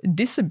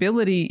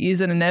disability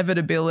is an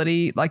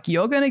inevitability. Like,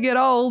 you're going to get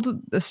old,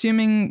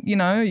 assuming, you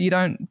know, you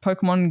don't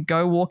Pokemon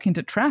Go walk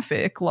into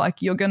traffic.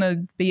 Like, you're going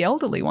to be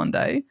elderly one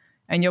day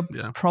and you're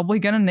probably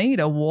going to need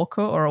a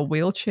walker or a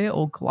wheelchair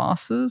or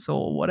glasses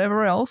or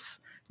whatever else.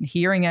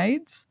 Hearing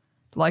aids.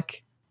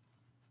 Like,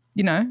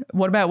 you know,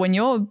 what about when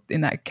you're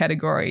in that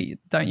category?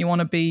 Don't you want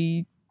to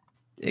be,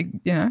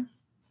 you know,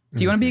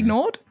 do you want to be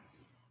ignored?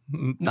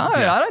 No,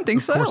 I don't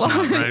think so.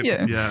 Not, right?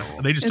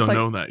 They just don't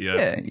know that yet.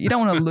 Yeah, you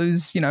don't want to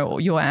lose, you know,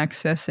 your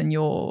access and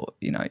your,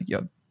 you know,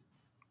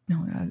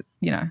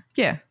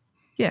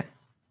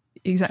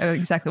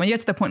 exactly. When you get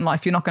to the point in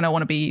life, you're not going to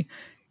want to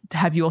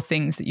have your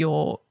things that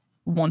you're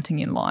wanting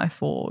in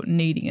life or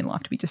needing in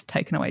life to be just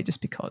taken away just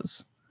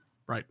because,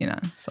 right? You know,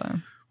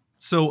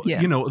 So,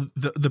 you know,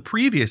 the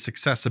previous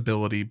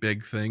accessibility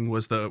big thing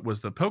was the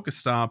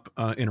Pokestop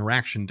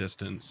interaction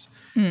distance.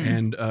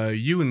 And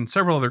you and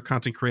several other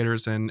content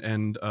creators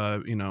and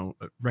you know,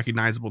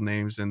 recognizable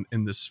names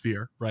in this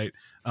sphere, right?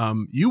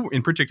 You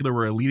in particular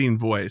were a leading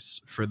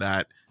voice for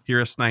that.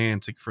 Here's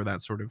Niantic for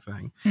that sort of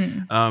thing.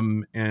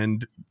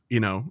 And, you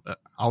know,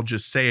 I'll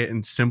just say it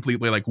and simply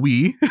like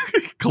we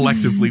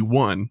collectively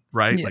won,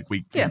 right? Like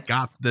we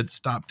got the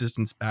stop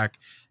distance back.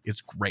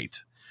 It's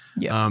great.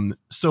 Yeah.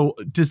 So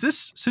does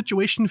this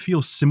situation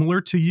feel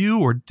similar to you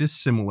or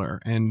dissimilar?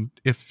 And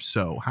if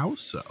so, how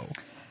so?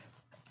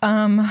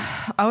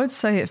 I would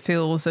say it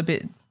feels a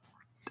bit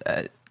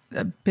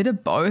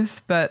of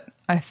both, but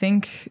I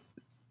think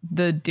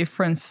the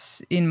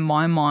difference in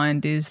my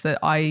mind is that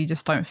I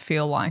just don't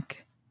feel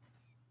like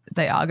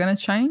they are going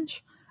to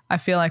change. I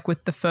feel like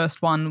with the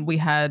first one, we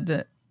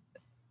had,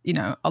 you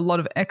know, a lot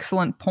of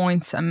excellent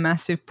points, a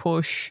massive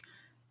push,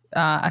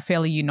 a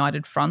fairly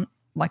united front.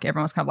 Like,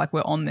 everyone's kind of like,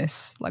 we're on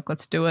this, like,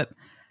 let's do it.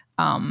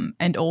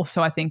 And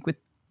also I think with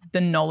the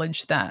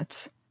knowledge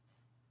that,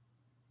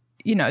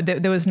 you know,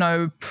 there was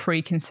no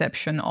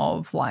preconception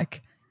of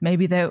like,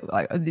 maybe they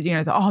like, you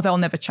know, they'll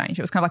never change.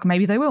 It was kind of like,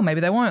 maybe they will,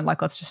 maybe they won't.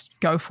 Like, let's just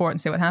go for it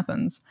and see what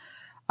happens.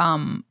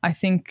 I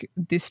think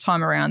this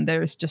time around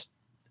there is just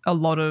a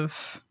lot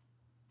of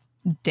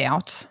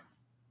doubt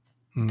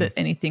that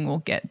anything will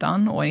get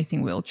done or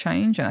anything will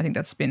change. And I think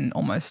that's been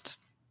almost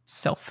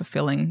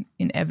self-fulfilling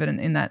and evident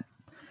in that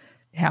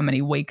how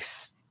many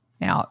weeks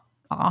out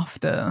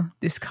after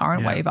this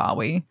current wave are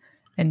we,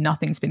 and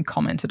nothing's been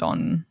commented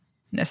on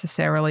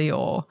necessarily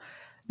or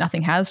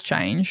nothing has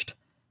changed.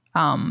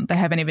 They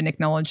haven't even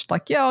acknowledged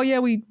like,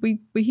 we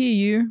hear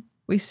you,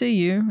 we see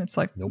you. It's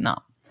like, nah.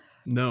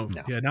 No.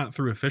 Yeah, not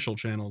through official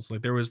channels.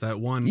 Like there was that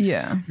one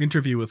Yeah.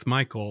 interview with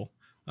Michael.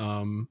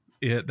 That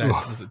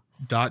was it.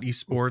 Dot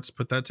Esports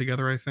put that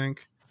together, I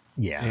think.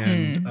 Yeah.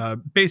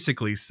 And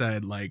basically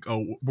said like,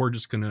 oh, we're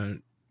just gonna,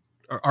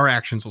 our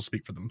actions will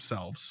speak for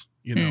themselves.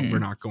 You know, we're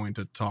not going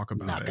to talk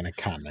about Not it. going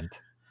to comment.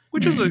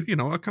 Which is a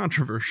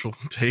controversial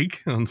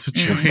take on the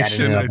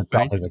situation. That in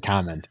itself is a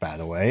comment, by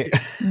the way.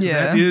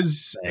 Yeah. That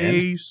is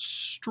a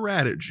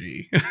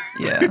strategy.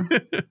 Yeah.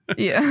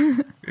 Yeah.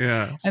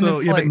 Yeah. And So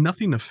it's but like-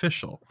 nothing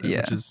official,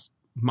 Yeah. which is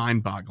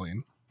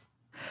mind-boggling.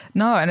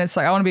 No, and it's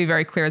like, I want to be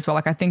very clear as well.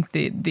 Like, I think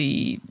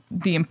the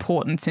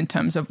importance in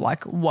terms of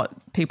like what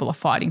people are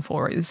fighting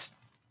for is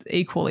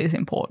equally as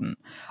important.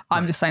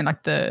 I'm just saying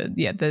like the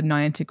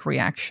Niantic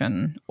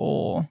reaction,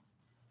 or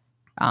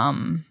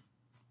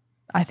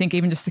I think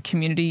even just the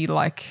community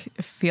like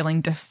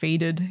feeling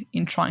defeated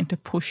in trying to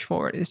push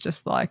for it is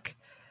just like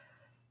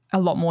a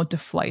lot more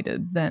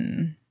deflated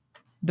than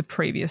the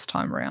previous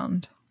time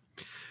around.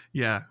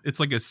 Yeah. It's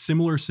like a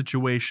similar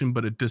situation,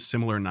 but a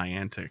dissimilar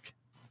Niantic.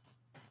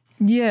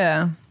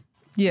 Yeah.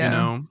 Yeah. You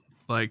know,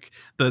 like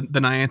the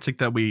Niantic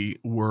that we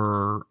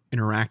were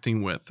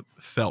interacting with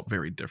felt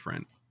very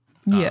different.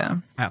 Yeah.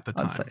 At the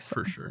time, I'd say so.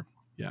 for sure.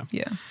 Yeah.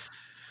 Yeah.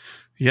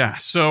 Yeah.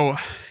 So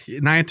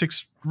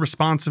Niantic's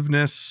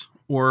responsiveness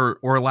or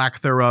lack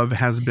thereof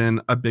has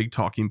been a big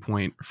talking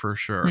point for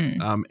sure.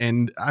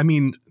 And I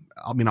mean,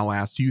 I'll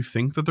ask, do you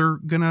think that they're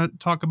going to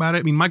talk about it?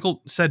 I mean,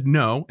 Michael said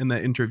no in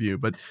that interview,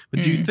 but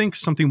do you think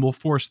something will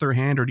force their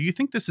hand, or do you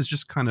think this is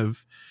just kind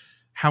of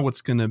how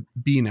it's going to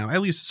be now, at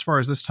least as far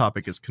as this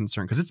topic is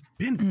concerned? Because it's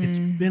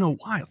been a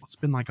while. It's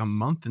been like a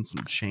month and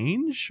some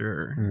change,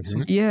 or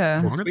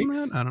Yeah. longer than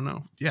that. I don't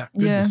know. Yeah.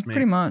 Yeah, Goodness me.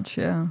 pretty much.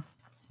 Yeah.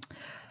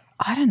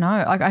 I don't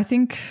know. Like, I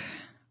think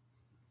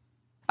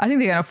they're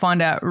going to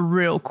find out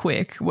real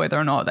quick whether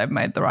or not they've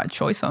made the right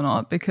choice or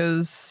not,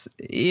 because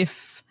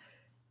if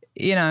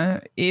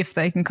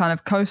they can kind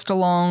of coast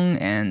along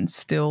and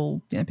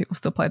still, people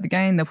still play the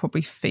game, they'll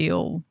probably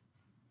feel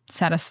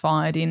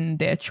satisfied in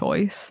their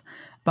choice.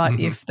 But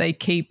if they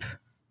keep,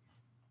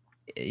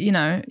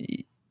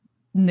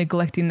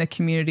 neglecting the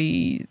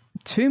community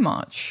too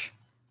much,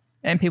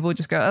 and people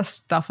just go,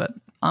 stuff it,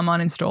 I'm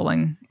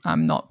uninstalling,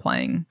 I'm not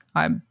playing,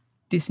 I'm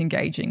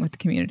disengaging with the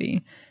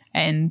community,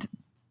 and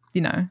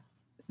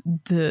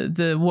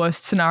the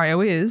worst scenario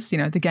is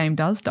the game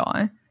does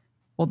die,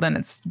 well then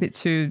it's a bit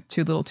too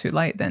little too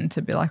late then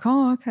to be like,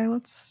 oh okay,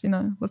 let's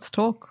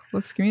talk,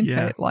 let's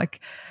communicate. Like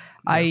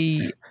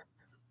I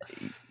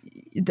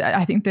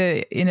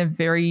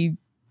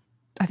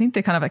think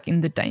they're kind of like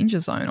in the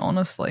danger zone,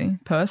 honestly,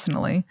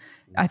 personally.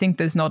 I think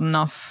there's not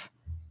enough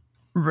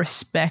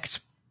respect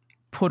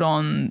put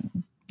on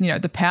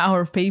the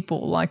power of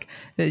people, like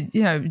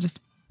just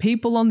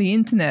people on the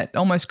internet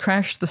almost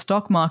crashed the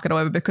stock market or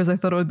whatever because they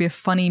thought it would be a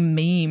funny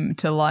meme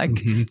to like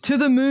to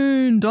the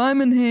moon,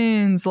 diamond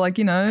hands, like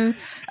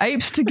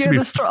apes together,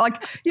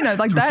 like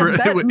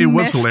that it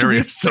was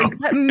hilarious. So.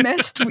 That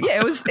messed.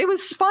 Yeah, it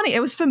was funny.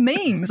 It was for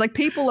memes. Like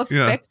people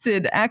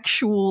affected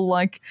actual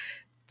like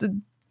the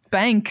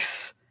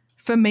banks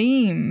for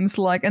memes,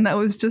 like, and that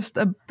was just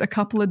a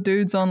couple of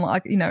dudes on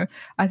like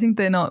I think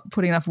they're not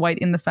putting enough weight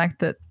in the fact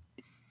that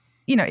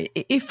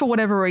if for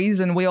whatever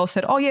reason we all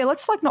said, oh yeah,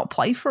 let's like not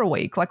play for a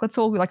week, like let's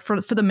all like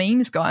for the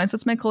memes guys,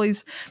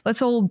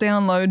 let's all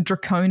download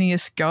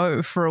Draconius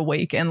Go for a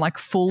week and like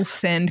full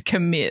send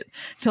commit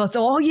till it's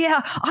oh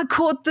yeah, I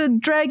caught the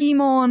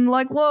Dragimon,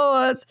 like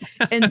whoa,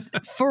 and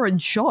for a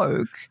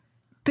joke,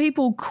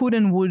 people could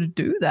and would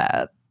do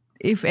that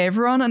if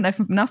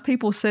enough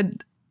people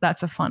said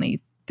that's a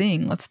funny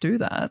thing, let's do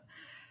that.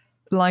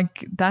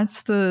 Like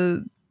that's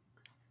I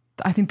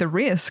think the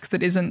risk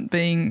that isn't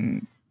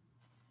being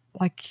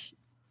like,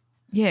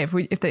 yeah,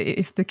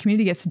 if the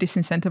community gets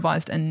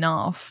disincentivized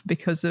enough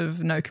because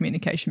of no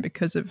communication,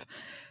 because of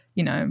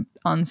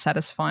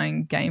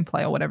unsatisfying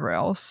gameplay or whatever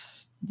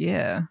else,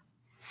 yeah,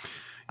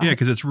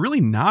 because it's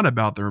really not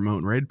about the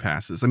remote raid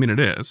passes. I mean, it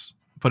is,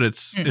 but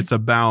it's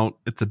about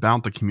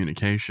the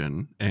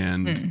communication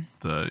and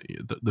the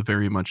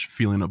very much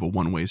feeling of a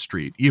one-way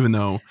street. Even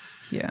though,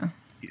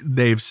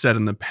 they've said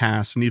in the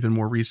past and even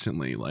more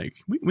recently, like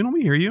we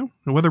hear you,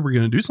 whether we're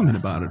going to do something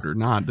about it or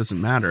not doesn't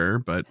matter.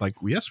 But like,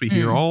 yes, we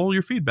hear all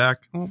your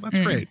feedback. Well, that's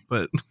great,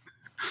 but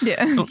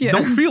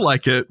don't feel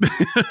like it.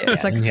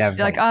 It's like you're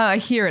like, oh, I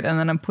hear it, and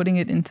then I'm putting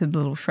it into the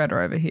little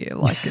shredder over here.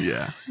 Like,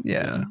 it's,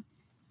 yeah.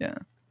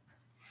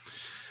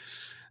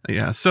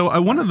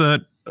 So one of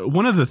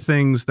the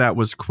things that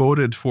was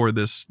quoted for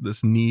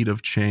this need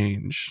of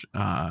change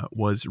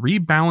was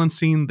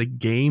rebalancing the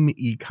game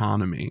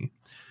economy,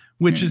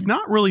 which is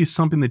not really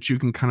something that you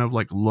can kind of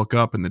like look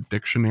up in the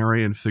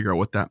dictionary and figure out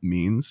what that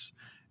means.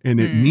 And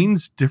it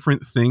means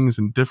different things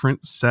in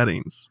different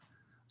settings.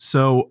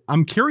 So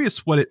I'm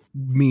curious what it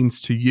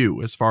means to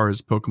you as far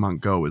as Pokemon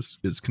Go is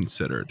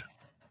considered.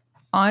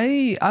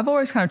 I've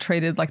always kind of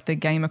treated like the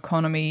game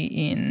economy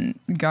in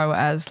Go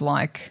as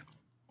like,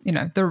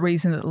 the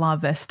reason that La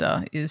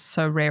Vesta is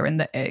so rare in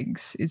the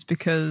eggs is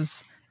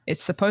because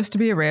it's supposed to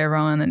be a rare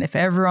run, and if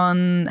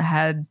everyone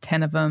had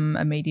 10 of them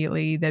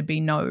immediately, there'd be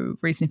no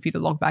reason for you to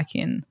log back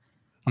in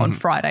on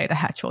Friday to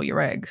hatch all your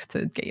eggs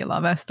to get your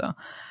Larvesta.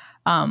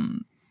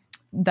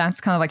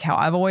 That's kind of like how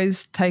I've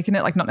always taken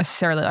it, like not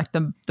necessarily like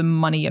the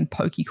money and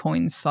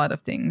Pokecoins side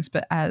of things,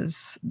 but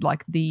as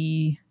like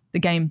the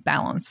game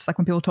balance. Like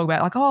when people talk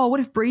about like, oh, what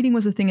if breeding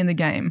was a thing in the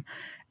game?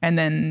 And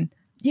then,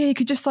 yeah, you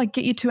could just like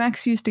get your 2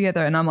 Axios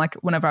together. And I'm like,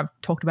 whenever I've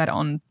talked about it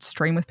on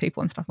stream with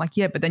people and stuff, I'm like,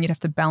 yeah, but then you'd have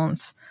to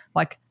balance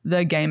like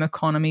the game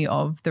economy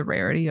of the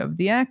rarity of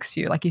the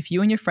Axio. Like if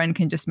you and your friend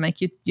can just make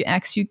your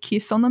Axio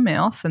kiss on the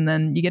mouth and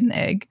then you get an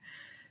egg,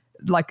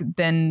 like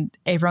then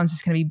everyone's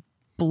just going to be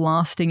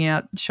blasting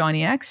out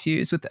shiny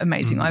Axios with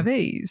amazing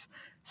IVs.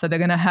 So they're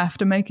going to have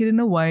to make it in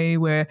a way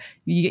where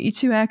you get your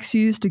 2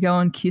 Axios to go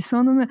and kiss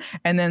on them,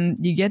 and then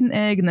you get an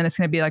egg, and then it's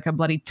going to be like a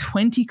bloody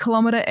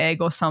 20-kilometer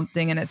egg or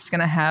something, and it's going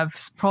to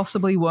have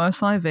possibly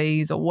worse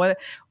IVs or what,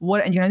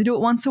 and you're going to do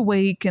it once a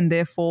week, and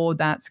therefore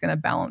that's going to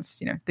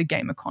balance, the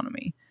game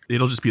economy.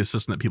 It'll just be a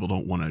system that people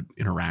don't want to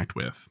interact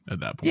with at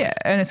that point. Yeah,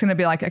 and it's going to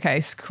be like,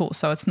 okay, cool.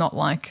 So it's not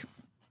like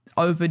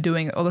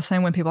overdoing it, or the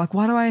same when people are like,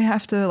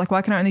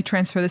 why can I only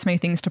transfer this many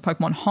things to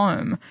Pokemon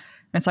Home?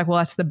 And it's like, well,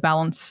 that's the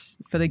balance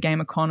for the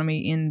game economy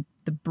in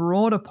the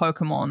broader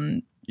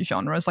Pokemon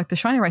genres. Like the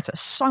shiny rates are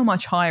so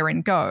much higher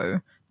in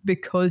Go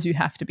because you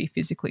have to be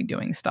physically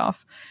doing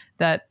stuff,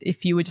 that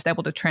if you were just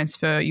able to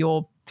transfer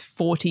your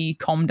 40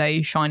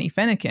 Comday shiny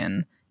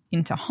Fennekin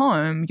into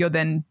Home, you're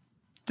then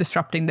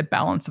disrupting the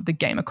balance of the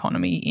game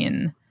economy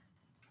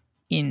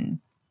in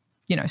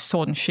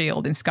Sword and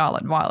Shield, in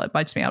Scarlet and Violet,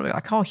 by just being able to be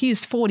like, oh,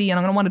 here's 40 and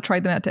I'm going to want to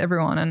trade them out to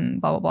everyone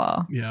and blah, blah,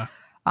 blah. Yeah.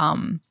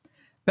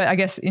 But I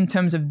guess in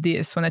terms of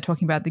this, when they're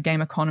talking about the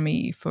game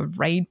economy for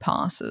raid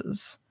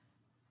passes,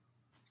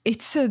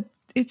 it's a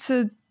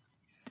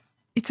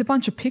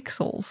bunch of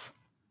pixels.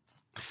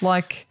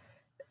 Like,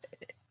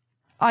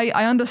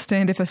 I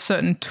understand if a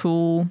certain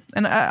tool,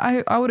 and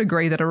I would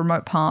agree that a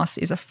remote raid pass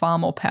is a far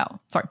more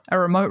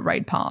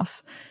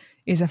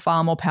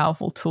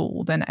powerful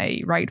tool than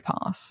a raid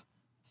pass.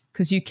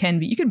 Because you can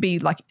be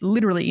like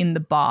literally in the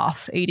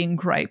bath eating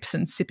grapes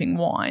and sipping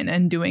wine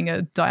and doing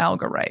a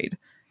Dialga raid,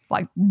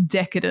 like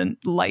decadent,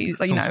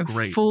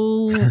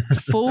 full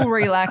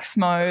relax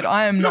mode.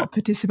 I am not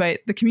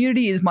participate. The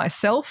community is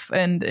myself,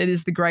 and it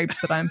is the grapes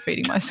that I am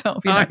feeding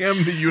myself. I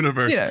am the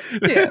universe. Yeah,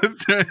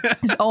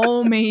 it's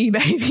all me,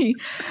 baby.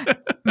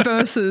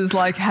 Versus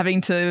like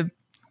having to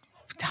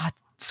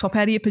swap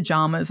out of your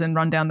pajamas and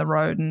run down the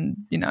road and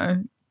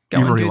go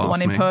and do the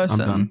one in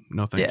person. I'm done.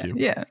 No, thank you.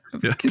 Yeah.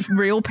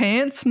 Real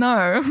pants?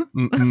 No.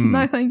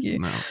 No, thank you.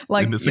 No.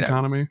 Like in this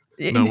economy?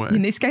 No way.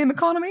 In this game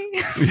economy?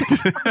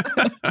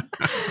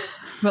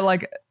 But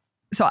like,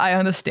 so I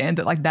understand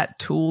that like that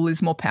tool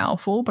is more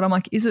powerful, but I'm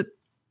like, is it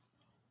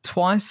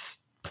twice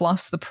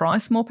plus the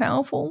price more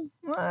powerful?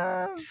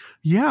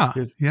 Yeah.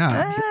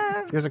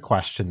 Here's a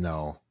question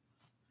though.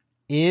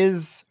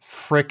 Is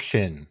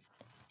friction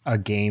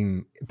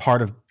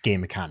part of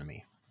game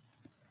economy?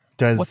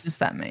 What does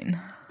that mean?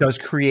 Does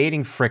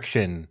creating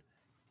friction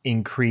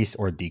increase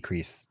or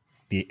decrease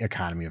the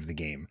economy of the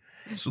game?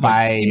 So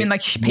you mean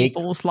like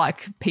people's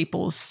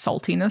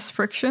saltiness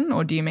friction,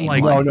 or do you mean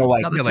like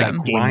game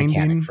grinding?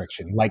 Mechanic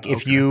friction? Like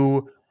if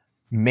you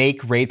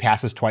make raid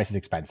passes twice as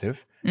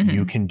expensive,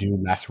 you can do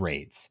less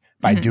raids.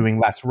 By doing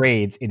less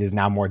raids, it is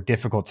now more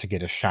difficult to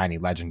get a shiny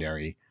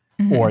legendary,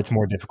 or it's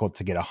more difficult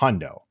to get a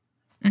hundo.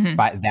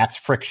 But that's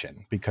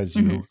friction because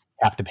you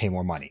have to pay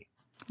more money.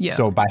 Yeah.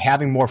 So by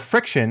having more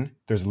friction,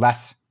 there's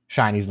less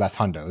shinies, less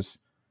hundos,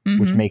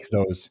 which makes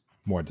those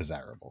more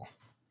desirable.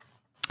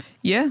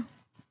 Yeah.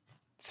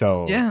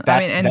 So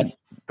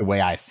that's the way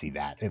I see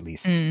that, at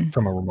least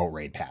from a remote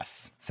raid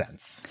pass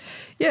sense.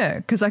 Yeah,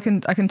 because I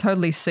can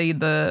totally see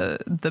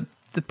the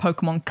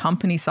Pokemon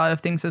company side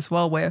of things as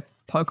well, where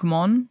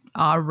Pokemon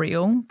are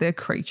real, they're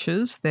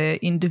creatures, they're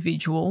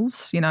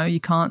individuals. You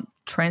can't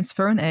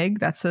transfer an egg.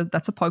 That's a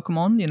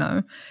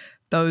Pokemon.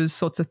 Those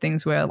sorts of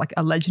things where like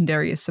a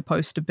legendary is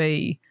supposed to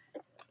be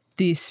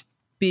this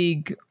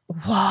big,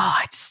 wow,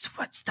 it's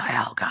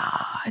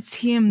Dialga, it's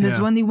him. There's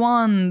only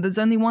one. There's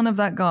only one of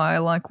that guy.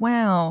 Like,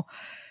 wow.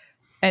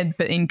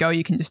 But in Go,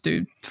 you can just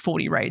do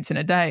 40 raids in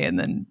a day and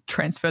then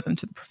transfer them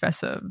to the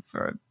professor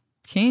for a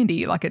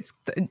candy. Like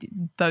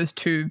those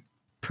two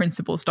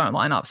principles don't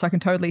line up. So I can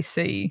totally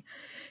see,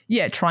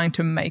 trying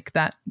to make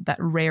that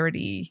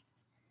rarity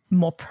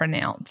more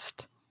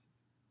pronounced.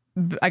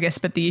 I guess,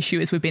 but the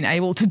issue is we've been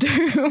able to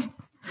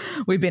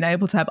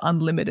have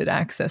unlimited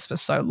access for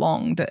so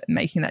long that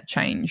making that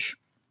change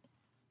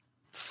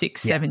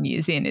 6-7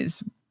 years in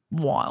is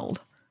wild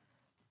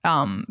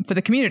for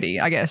the community,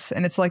 I guess.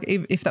 And it's like,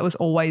 if that was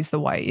always the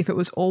way, if it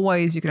was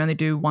always you could only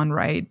do one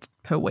raid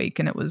per week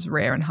and it was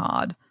rare and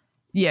hard,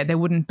 there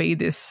wouldn't be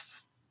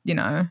this,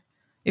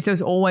 if there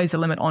was always a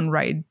limit on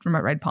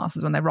remote raid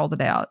passes when they rolled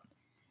it out,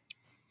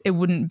 it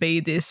wouldn't be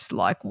this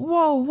like,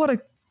 whoa, what a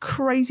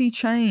crazy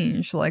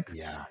change,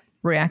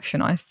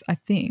 reaction. I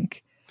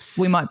think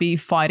we might be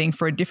fighting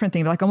for a different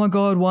thing, like, oh my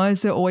god, why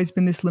has there always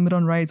been this limit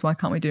on raids, why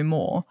can't we do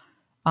more?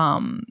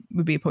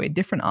 would be probably a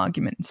different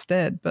argument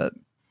instead. But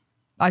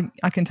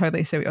I can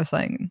totally see what you're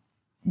saying.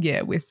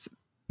 Yeah, with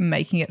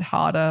making it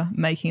harder,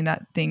 making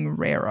that thing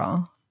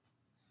rarer,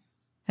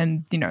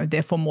 and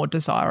therefore more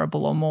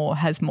desirable or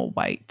has more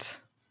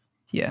weight.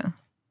 Yeah.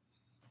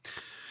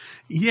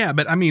 Yeah,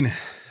 but I mean,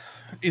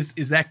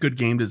 is that good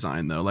game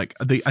design though? Like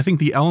I think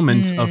the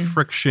element of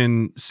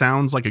friction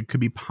sounds like it could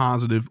be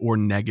positive or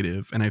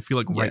negative, and I feel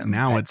like right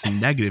now it's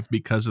negative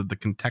because of the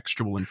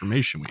contextual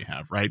information we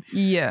have, right?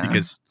 Yeah.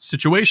 Because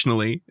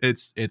situationally,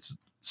 it's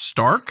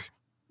stark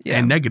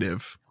and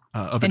negative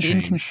of and a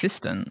change.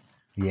 Inconsistent.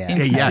 Yeah.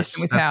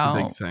 Inconsistent with that's how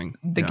the big thing.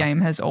 The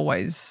game has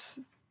always,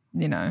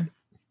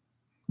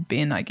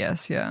 been, I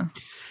guess. Yeah.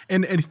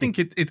 And I think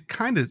it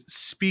kind of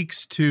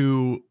speaks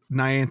to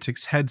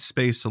Niantic's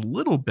headspace a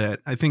little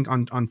bit, I think,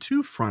 on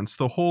two fronts.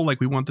 The whole,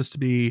 like, we want this to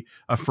be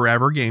a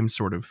forever game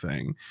sort of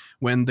thing.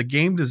 When the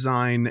game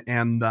design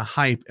and the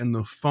hype and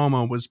the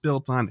FOMO was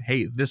built on,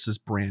 hey, this is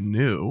brand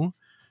new,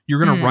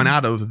 you're going to run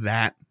out of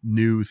that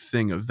new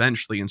thing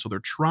eventually. And so they're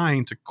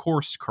trying to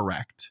course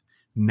correct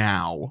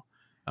now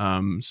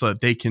so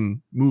that they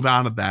can move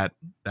out of that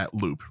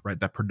loop, right?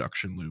 That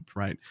production loop,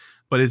 right?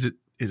 But is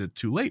it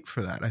too late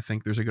for that? I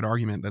think there's a good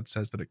argument that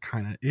says that it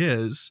kind of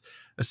is,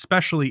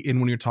 especially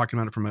when you're talking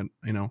about it from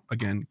a,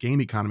 again,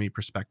 game economy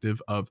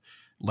perspective of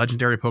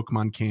legendary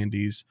Pokemon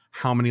candies.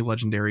 How many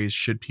legendaries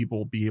should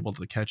people be able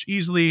to catch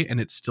easily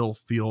and it still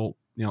feel,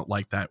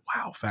 like that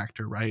wow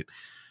factor, right?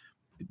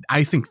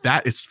 I think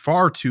that it's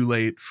far too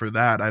late for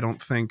that. I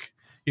don't think,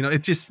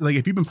 it just, like,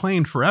 if you've been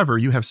playing forever,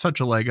 you have such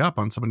a leg up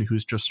on somebody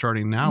who's just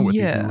starting now with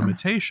these new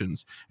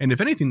limitations. And if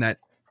anything, that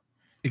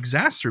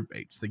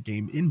exacerbates the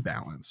game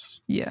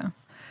imbalance. Yeah.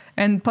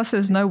 And plus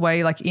there's no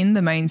way, like, in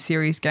the main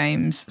series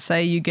games,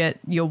 say you get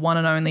your one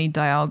and only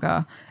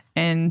Dialga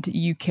and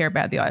you care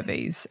about the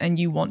IVs and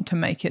you want to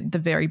make it the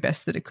very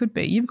best that it could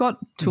be. You've got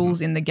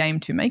tools in the game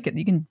to make it.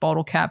 You can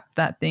bottle cap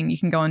that thing. You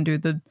can go and do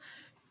the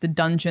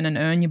dungeon and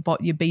earn your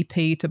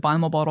BP to buy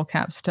more bottle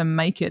caps to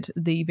make it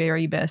the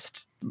very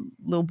best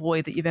little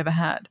boy that you've ever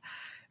had.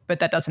 But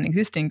that doesn't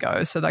exist in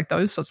Go. So, like,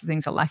 those sorts of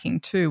things are lacking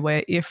too,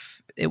 where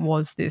if it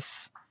was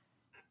this,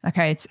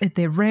 okay,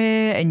 they're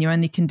rare and you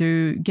only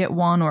can get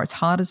one, or it's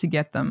harder to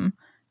get them,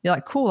 you're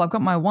like, cool, I've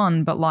got my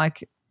one, but,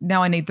 like,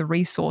 now I need the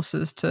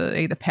resources to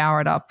either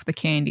power it up, the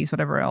candies,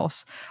 whatever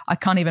else. I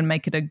can't even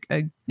make it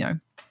a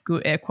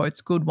good, air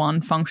quotes, good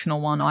one, functional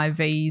one,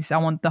 IVs. I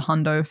want the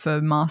hundo for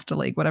Master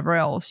League, whatever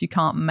else. You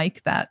can't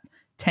make that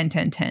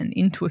 10-10-10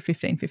 into a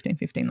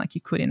 15-15-15 like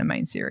you could in a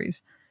main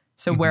series.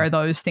 So where are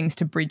those things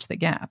to bridge the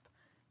gap?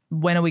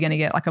 When are we going to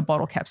get, like, a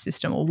bottle cap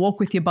system, or walk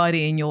with your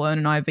buddy and you'll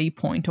earn an IV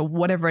point, or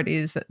whatever it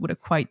is that would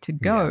equate to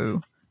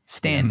Go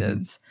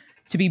standards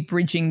to be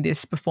bridging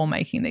this before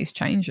making these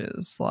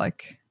changes?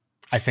 Like,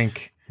 I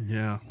think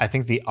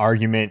the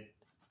argument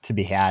to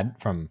be had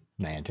from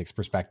Niantic's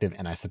perspective,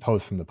 and I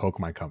suppose from the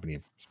Pokemon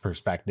Company's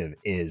perspective,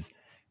 is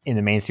in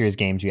the main series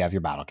games you have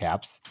your battle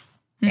caps,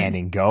 and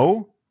in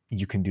Go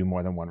you can do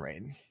more than one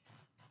raid.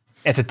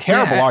 It's a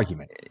terrible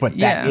argument, but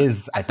that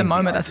is, I think, at the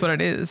moment, that's what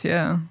it is.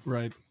 Yeah.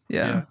 Right.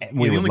 Yeah.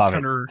 We would love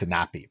it to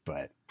not be,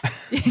 but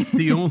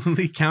the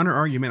only counter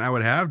argument I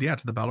would have,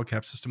 to the battle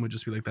cap system would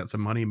just be like, that's a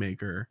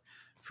moneymaker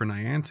for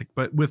Niantic.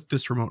 But with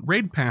this remote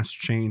raid pass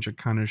change, it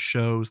kind of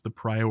shows the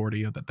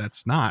priority of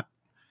that's not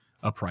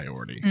a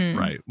priority,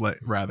 right?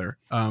 Rather,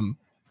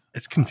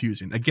 it's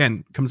confusing.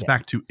 Again, comes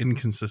back to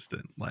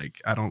inconsistent.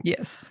 Like, I don't.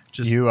 Yes.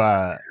 Just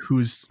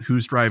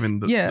who's driving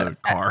the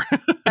car?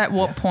 At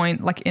what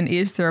point? Like, and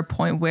is there a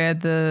point where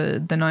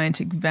the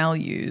Niantic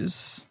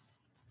values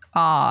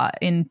are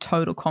in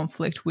total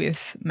conflict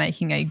with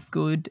making a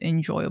good,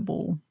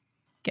 enjoyable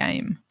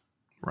game?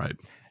 Right.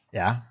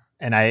 Yeah,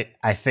 and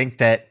I think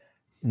that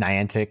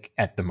Niantic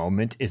at the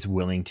moment is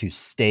willing to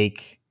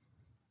stake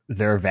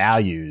their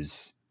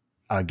values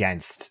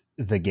against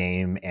the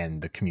game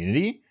and the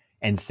community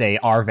and say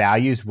our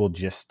values will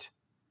just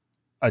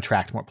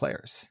attract more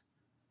players.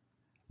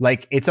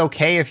 Like, it's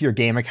okay if your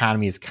game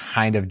economy is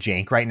kind of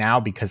jank right now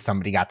because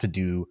somebody got to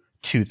do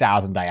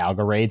 2,000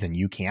 Dialga raids and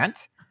you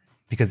can't,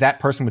 because that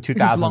person with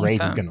 2,000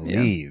 raids is going to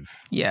leave.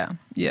 Yeah.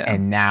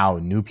 And now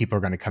new people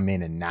are going to come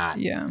in and not,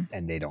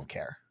 and they don't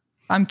care.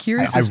 I'm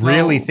curious. I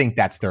really think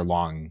that's their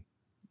long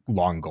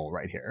goal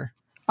right here.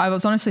 I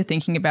was honestly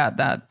thinking about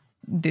that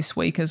this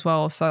week as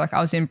well. So, like,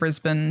 I was in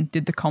Brisbane,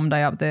 did the Com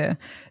Day up there.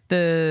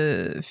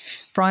 The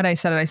Friday,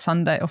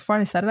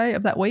 Saturday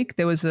of that week,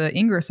 there was an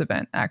Ingress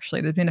event,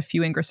 actually. There's been a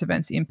few Ingress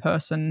events in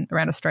person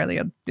around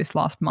Australia this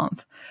last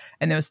month.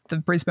 And there was the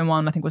Brisbane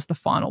one, I think, was the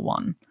final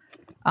one.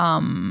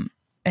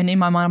 And in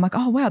my mind, I'm like,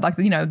 oh, wow, like,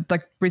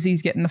 like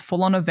Brizzy's getting a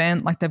full-on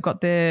event. Like, they've got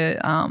their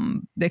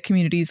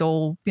communities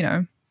all,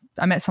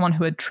 I met someone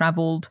who had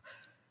travelled,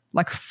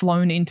 like,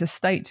 flown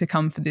interstate to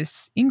come for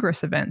this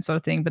Ingress event sort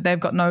of thing, but they've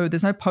got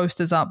there's no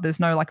posters up, there's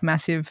no, like,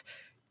 massive,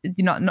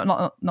 not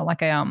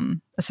like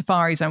a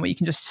safari zone where you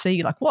can just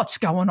see, like, what's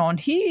going on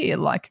here.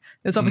 Like,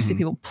 there's obviously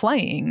people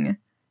playing,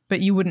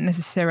 but you wouldn't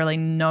necessarily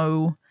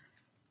know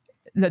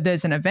that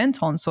there's an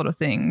event on sort of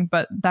thing.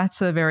 But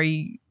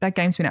that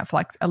game's been out for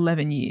like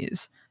 11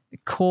 years.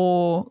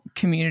 Core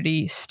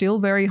community, still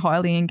very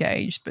highly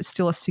engaged, but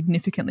still a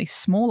significantly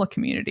smaller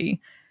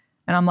community.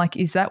 And I'm like,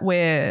 is that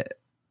where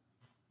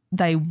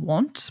they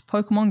want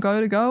Pokemon Go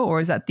to go? Or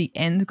is that the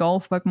end goal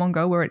for Pokemon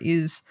Go where it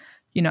is,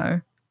 you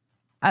know,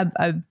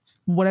 a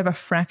whatever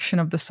fraction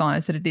of the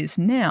size that it is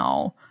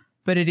now,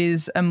 but it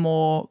is a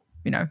more,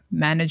 you know,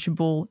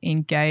 manageable,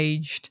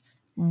 engaged,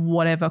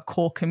 whatever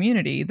core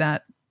community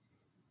that,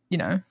 you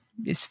know,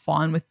 is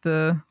fine with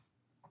the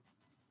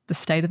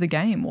state of the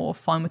game or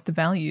fine with the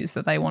values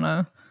that they want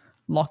to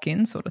lock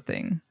in sort of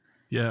thing.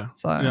 Yeah.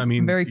 So I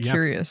mean, I'm very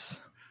curious.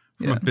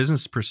 From a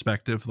business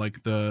perspective,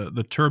 like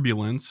the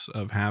turbulence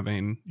of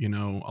having, you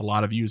know, a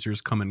lot of users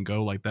come and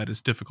go like that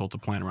is difficult to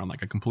plan around.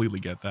 Like I completely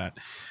get that.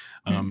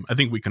 I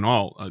think we can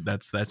all,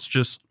 that's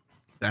just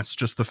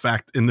the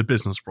fact in the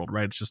business world,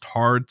 right? It's just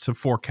hard to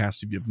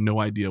forecast if you have no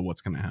idea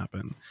what's going to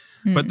happen.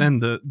 But then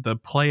the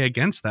play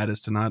against that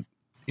is to not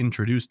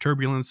introduce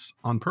turbulence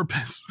on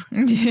purpose.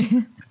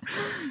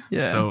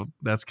 Yeah. So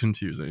that's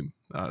confusing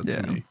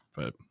to me,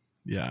 but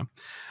yeah.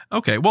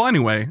 Okay. Well,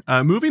 anyway,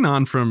 moving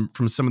on from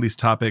some of these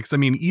topics. I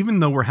mean, even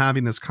though we're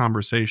having this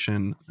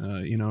conversation,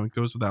 you know, it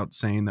goes without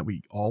saying that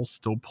we all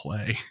still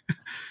play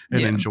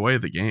and enjoy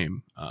the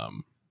game.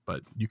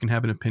 But you can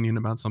have an opinion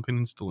about something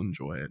and still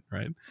enjoy it,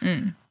 right?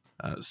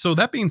 So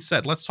that being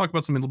said, let's talk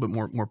about something a little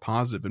bit more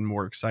positive and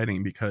more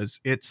exciting, because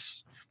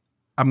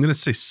I'm going to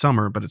say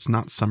summer, but it's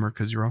not summer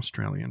because you're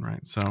Australian,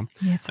 right? So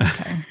yeah, it's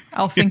okay.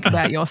 I'll think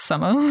about your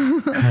summer.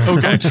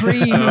 Okay. I'll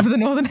dream of the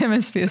Northern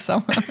Hemisphere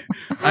summer.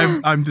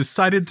 I'm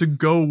decided to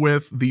go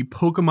with the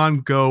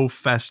Pokemon Go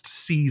Fest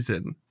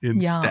season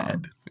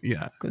instead.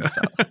 Yeah. Good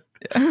stuff.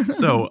 Yeah.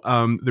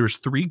 So there's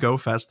 3 Go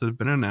Fests that have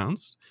been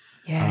announced.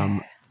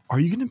 Yeah. Are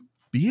you going to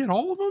be at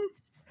all of them?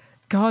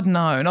 God,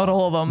 no, not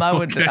all of them.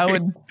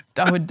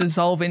 I would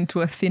dissolve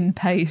into a thin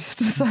paste.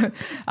 So,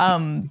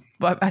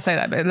 but I say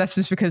that, but that's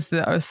just because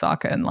the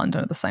Osaka and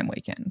London are the same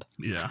weekend.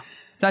 Yeah.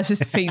 So that's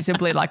just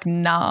feasibly like,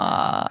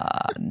 nah,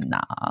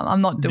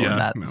 I'm not doing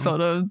that sort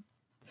of,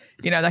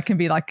 you know, that can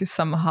be like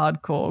some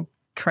hardcore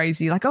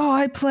crazy, like, oh,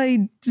 I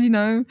played, you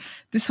know,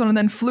 this one and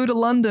then flew to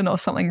London or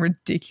something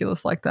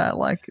ridiculous like that.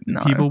 Like,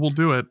 no. People will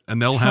do it,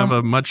 and they'll have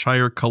a much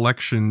higher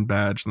collection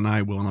badge than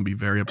I will, and I'll be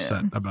very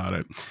upset about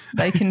it.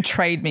 They can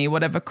trade me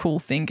whatever cool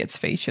thing gets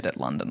featured at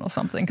London or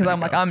something, because I'm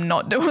like, I'm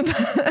not doing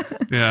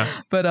that. Yeah.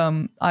 But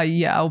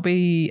I'll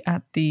be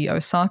at the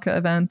Osaka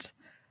event.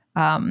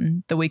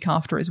 The week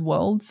after is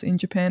Worlds in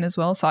Japan as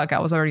well. So I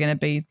was already going to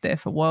be there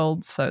for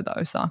Worlds, so the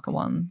Osaka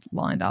one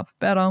lined up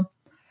better.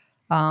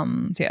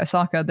 So yeah,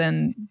 Osaka,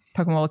 then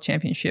Pokemon World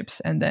Championships,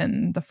 and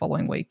then the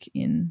following week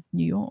in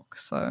New York.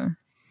 So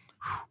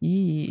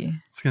yeah,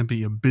 it's going to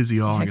be a busy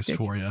August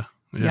hectic for you.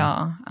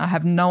 Yeah, I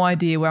have no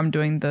idea where I'm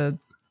doing the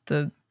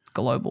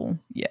global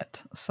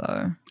yet.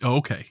 So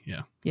okay,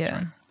 yeah.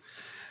 Right.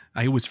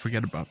 I always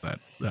forget about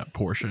that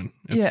portion.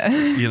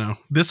 It's, you know,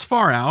 this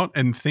far out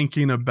and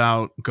thinking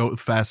about Go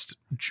Fest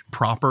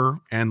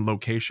proper and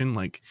location,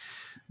 like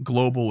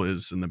global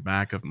is in the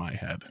back of my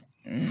head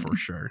for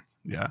sure.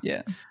 Yeah.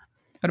 Yeah.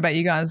 What about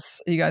you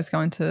guys? Are you guys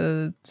going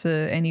to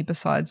any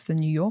besides the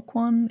New York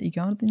one? Are you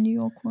going to the New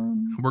York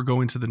one? We're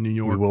going to the New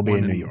York. We will be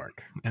in New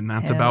York, and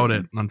that's about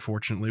it.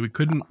 Unfortunately, we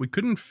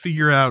couldn't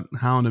figure out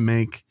how to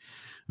make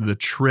the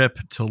trip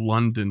to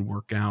London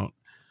work out.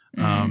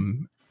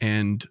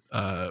 And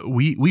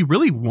we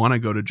really want to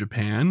go to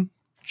Japan.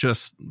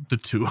 Just the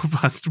two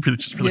of us really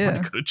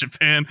want to go to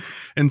Japan,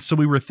 and so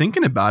we were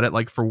thinking about it.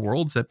 Like for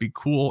Worlds, that'd be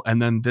cool.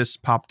 And then this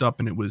popped up,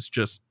 and it was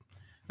just.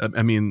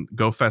 I mean,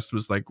 Go Fest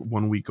was like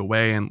 1 week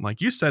away. And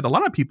like you said, a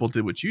lot of people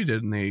did what you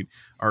did, and they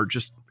are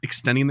just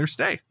extending their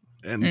stay.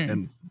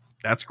 And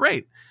that's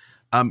great.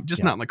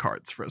 Just not in the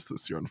cards for us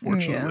this year,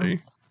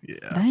 unfortunately.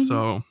 Yeah.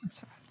 So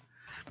that's right.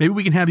 Maybe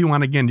we can have you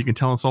on again. You can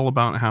tell us all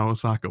about how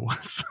Osaka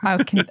was.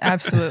 I can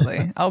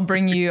absolutely. I'll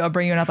bring you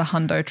another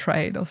hundo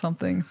trade or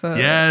something for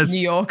New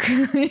York.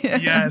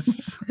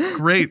 Yes.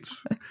 Great.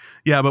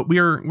 Yeah, but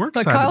we're excited.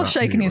 But Kyle's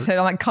shaking his head.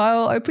 I'm like,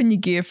 Kyle, open your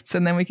gifts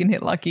and then we can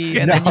hit lucky.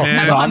 And then you can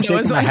have I'm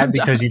shaking my head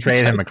because you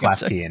traded him a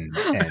Klefki and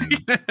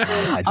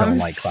I don't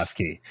like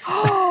Klefki.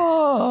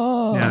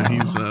 Yeah,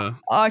 he's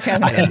I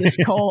can't handle this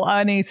call.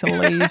 I need to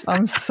leave.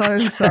 I'm so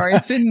sorry.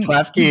 It's been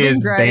Klefki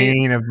is great.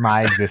 Bane of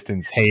my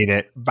existence. Hate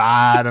it.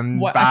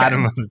 Bottom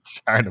of the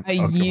chart of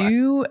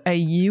Pokemon. Are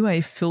you a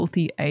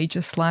filthy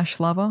Aegislash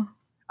lover?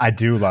 I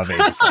do love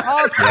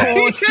Aegislash. Of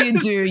course you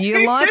do.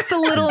 You like the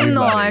little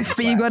knife,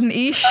 but you've got an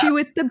issue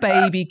with the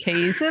baby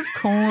keys. Of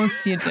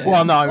course you do.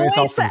 Well, no, I mean, it's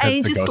also the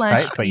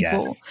Aegislash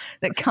people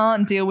that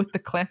can't deal with the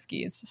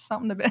Klefki. It's just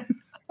something about.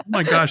 Oh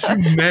my gosh,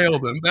 you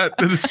nailed him. That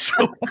is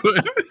so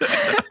good.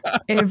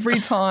 Every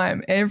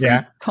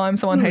time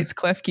someone hates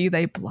Klefki,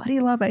 they bloody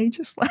love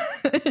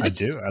Aegislash. I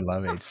do. I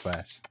love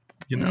Aegislash.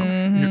 You know,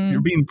 you're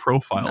being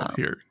profiled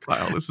here,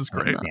 Kyle. This is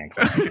great.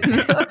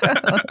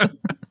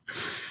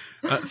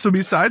 So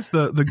besides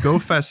the Go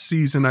Fest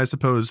season, I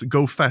suppose,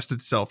 Go Fest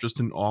itself, just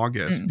in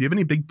August, do you have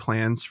any big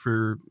plans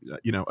for,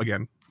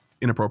 again,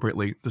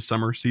 inappropriately, the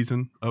summer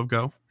season of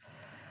Go?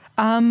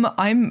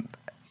 I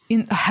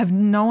have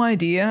no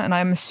idea, and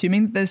I'm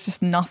assuming that there's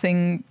just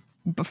nothing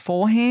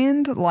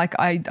beforehand. Like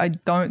I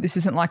don't. This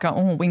isn't like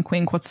a wink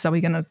wink. Are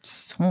we gonna?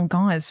 Oh,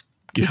 guys,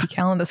 keep your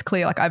calendars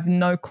clear. Like I have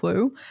no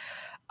clue.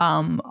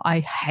 I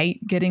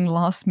hate getting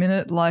last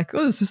minute like,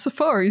 oh, there's a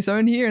safari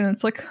zone here, and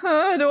it's like,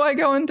 do I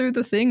go and do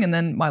the thing? And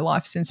then my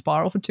life's in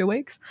spiral for 2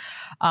 weeks.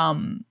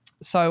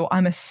 So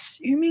I'm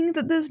assuming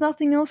that there's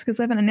nothing else because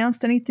they haven't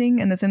announced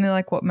anything, and there's only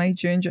like May,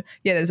 June.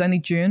 Yeah, there's only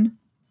June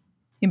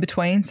in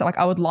between. So like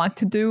I would like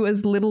to do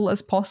as little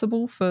as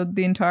possible for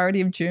the entirety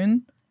of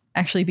June.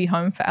 Actually be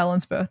home for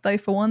Alan's birthday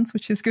for once,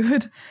 which is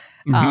good.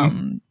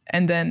 And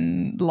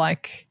then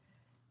like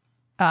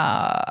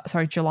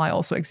July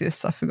also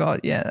exists. I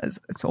forgot. Yeah,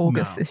 it's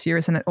August this year,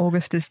 isn't it?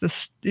 August is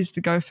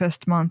the Go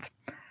Fest month.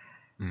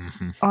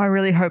 I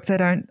really hope they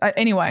don't.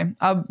 Anyway,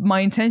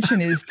 my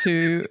intention is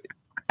to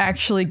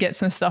actually get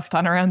some stuff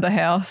done around the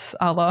house,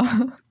 a la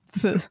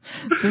the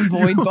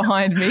void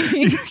behind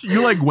me.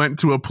 You like went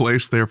to a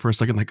place there for a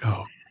second, like,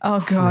 oh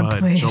God,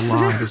 please.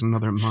 July is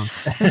another month.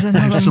 There's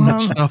another There's so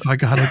month. much stuff I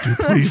gotta do.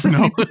 Please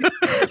no.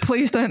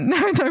 Please don't.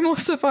 No more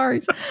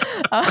safaris.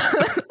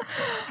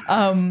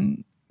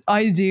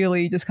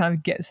 Ideally, just kind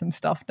of get some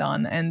stuff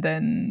done, and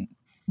then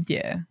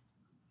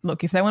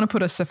look, if they want to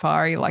put a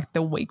safari like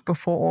the week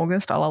before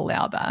August, I'll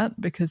allow that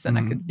because then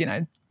I could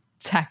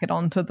tack it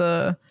onto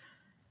the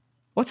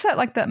what's that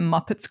like that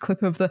Muppets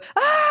clip of the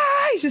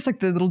he's just like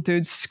the little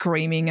dude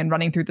screaming and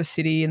running through the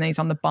city, and then he's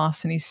on the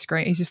bus and he's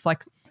just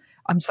like,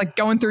 I'm just like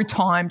going through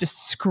time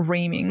just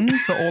screaming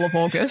for all of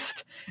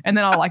August, and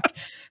then I'll like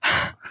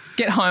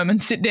get home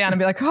and sit down and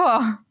be like,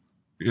 all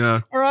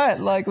right,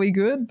 like we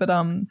good. But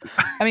I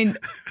mean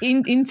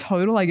in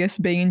total, I guess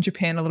being in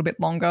Japan a little bit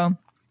longer,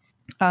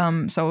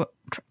 so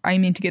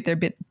aiming to get there a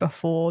bit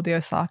before the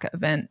Osaka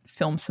event,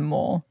 film some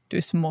more,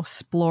 do some more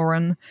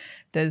exploring.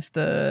 There's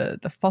the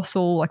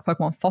fossil, like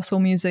Pokemon Fossil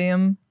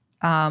Museum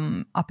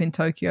up in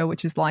Tokyo,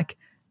 which is like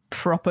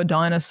proper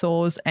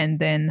dinosaurs and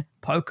then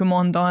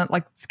Pokemon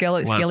like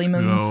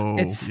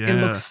Skellimans. It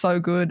looks so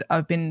good.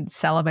 I've been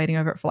salivating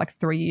over it for like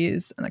 3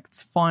 years, and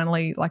it's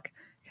finally like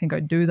I can go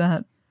do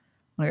that.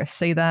 I go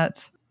see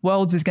that.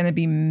 Worlds is going to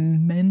be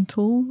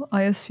mental,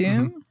 I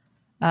assume.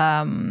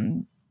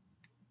 New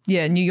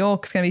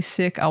York's going to be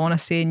sick. I want to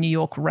see a New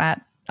York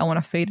rat. I want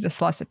to feed it a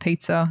slice of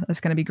pizza. That's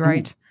going to be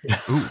great.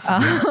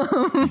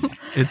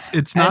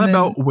 It's not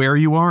about where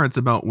you are. It's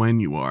about when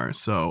you are.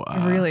 So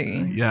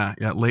really,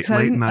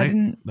 late night.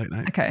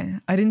 Okay,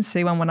 I didn't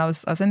see one when I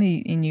was only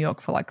in New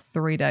York for like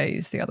 3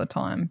 days the other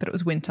time, but it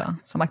was winter,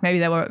 so I'm like maybe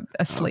they were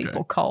asleep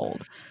or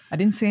cold. I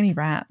didn't see any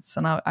rats,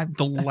 and I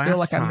feel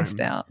like I missed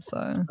out.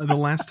 So the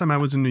last time I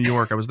was in New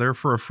York, I was there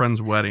for a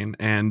friend's wedding,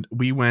 and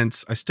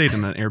I stayed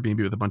in an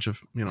Airbnb with a bunch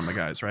of my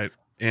guys, right?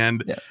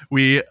 And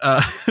we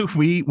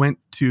went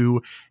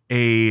to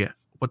a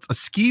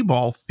skee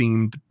ball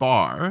themed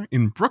bar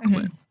in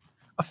Brooklyn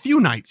a few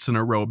nights in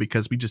a row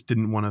because we just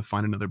didn't want to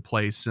find another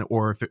place,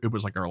 or if it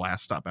was like our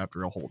last stop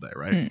after a whole day,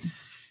 right?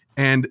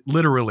 And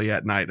literally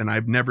at night, and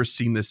I've never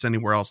seen this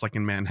anywhere else, like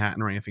in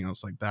Manhattan or anything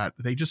else like that,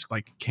 they just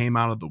like came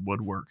out of the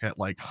woodwork at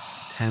like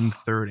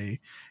 10:30. It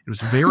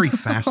was very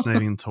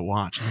fascinating to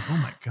watch. I'm like, oh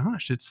my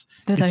gosh, it's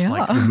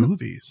like the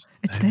movies.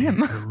 It's them.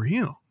 They're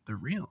real. They're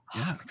real.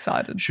 Yeah. I'm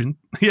excited.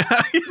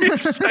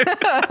 Excited.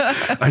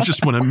 I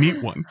just want to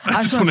meet one.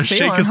 I just want to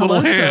shake his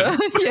little hand.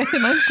 Yeah,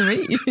 nice to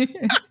meet you.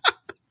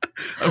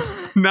 I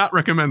would not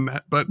recommend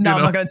that, but no,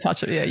 I'm not going to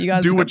touch it. Yeah, you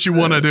guys do what you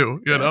want to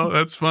do.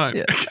 That's fine.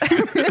 Yeah.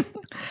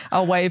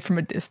 I'll wave from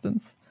a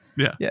distance.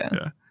 Yeah.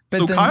 But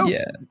so then, Kyle's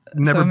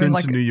never been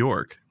like, to New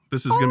York.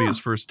 This is going to be his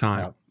first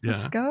time.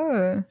 Let's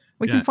go.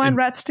 We can find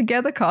rats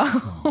together, Kyle.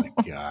 Oh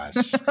my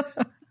gosh.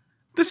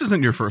 This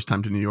isn't your first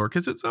time to New York,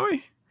 is it,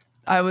 Zoe?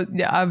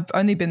 I've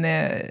only been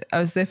there. I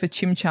was there for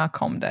Chimchar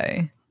Com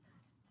Day,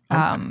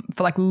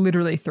 for like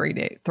literally 3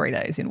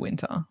 days in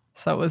winter.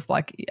 So it was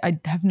like I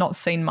have not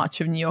seen much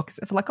of New York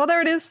except for like, oh,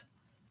 there it is.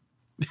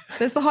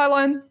 There's the High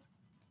Line.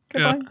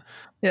 Goodbye.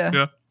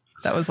 Yeah.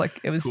 That was like,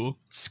 it was cool.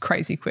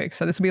 Crazy quick.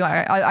 So this would be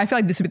like, I feel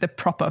like this would be the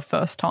proper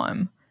first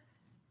time,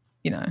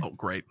 Oh,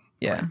 great.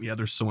 Yeah. Right. Yeah,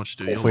 there's so much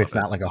to do. Hopefully it's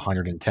not like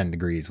 110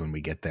 degrees when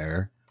we get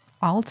there.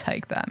 I'll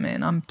take that,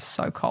 man. I'm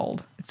so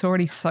cold. It's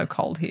already so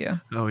cold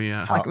here. Oh,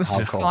 yeah. Like it was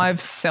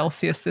 5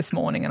 Celsius this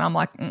morning, and I'm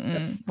like,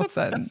 what's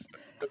that?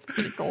 That's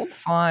pretty cold.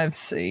 5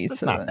 C.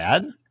 That's not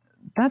bad.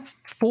 That's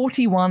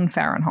 41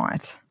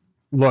 Fahrenheit.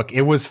 Look,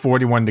 it was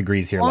 41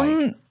 degrees here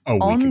like a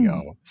week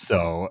ago.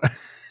 So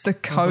the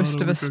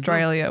coast of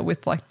Australia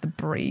with like the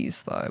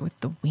breeze though, with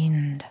the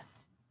wind.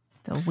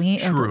 The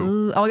wind.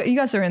 True. You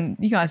guys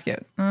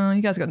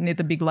got near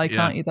the big lake,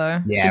 aren't you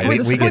though? Yeah, so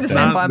we get the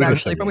same vibe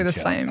actually. the Probably the wind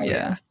chill. same.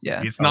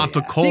 Yeah. It's not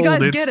the cold, So you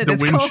guys it's get it. the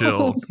It's wind cold.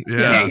 chill.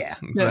 Yeah.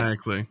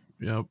 Exactly.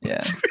 Yep.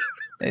 Yeah.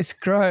 It's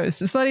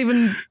gross. It's not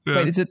even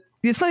wait, is it?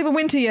 It's not even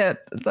winter yet.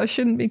 So it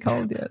shouldn't be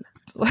cold yet.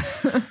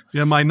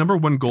 Yeah, my number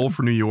one goal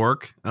for New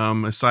York,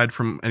 aside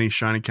from any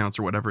shiny counts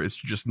or whatever, is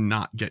to just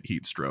not get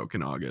heat stroke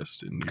in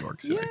August in New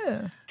York City.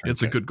 Yeah.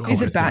 It's a good goal.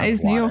 Is it bad?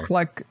 Is New York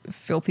like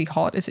filthy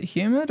hot? Is it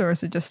humid or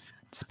is it just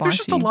spicy? There's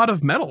just a lot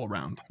of metal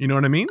around. You know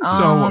what I mean?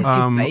 So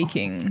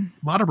baking.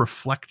 A lot of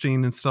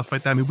reflecting and stuff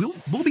like that. I mean,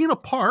 we'll be in a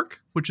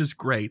park, which is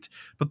great,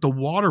 but the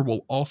water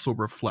will also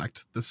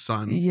reflect the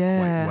sun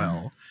quite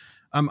well.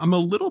 I'm a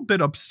little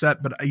bit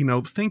upset, but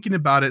thinking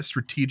about it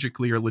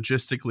strategically or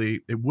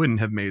logistically, it wouldn't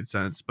have made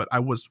sense. But I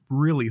was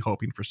really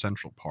hoping for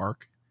Central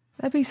Park.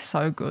 That'd be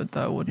so good,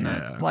 though, wouldn't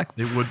it? Like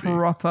it would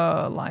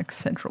proper, like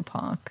Central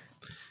Park.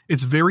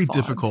 It's very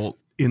difficult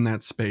in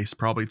that space,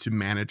 probably, to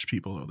manage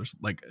people. Though there's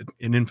like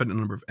an infinite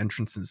number of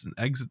entrances and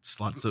exits,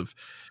 lots of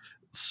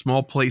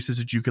small places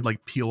that you could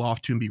like peel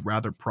off to and be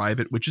rather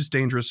private, which is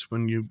dangerous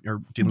when you are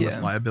dealing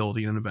with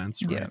liability and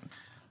events, right?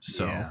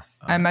 So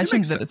I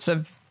imagine that it's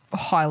a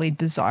highly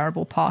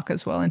desirable park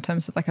as well in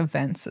terms of like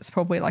events. It's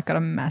probably like got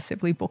a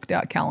massively booked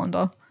out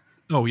calendar.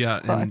 Oh yeah,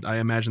 and I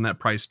imagine that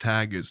price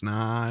tag is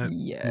not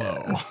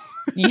low.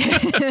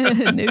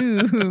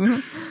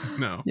 No.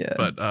 Yeah.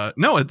 But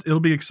no, it'll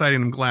be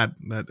exciting. I'm glad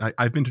that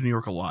I've been to New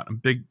York a lot. I'm a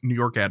big New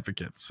York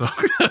advocate, so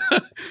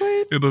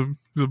sweet. It'll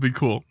be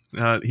cool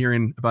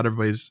hearing about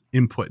everybody's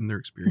input and their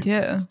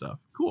experiences and stuff.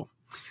 Cool.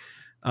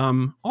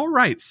 All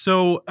right.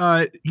 So,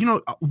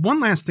 one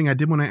last thing I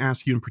did want to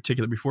ask you in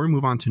particular before we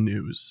move on to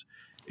news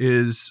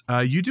is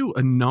you do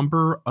a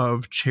number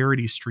of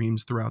charity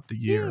streams throughout the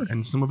year,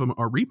 and some of them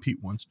are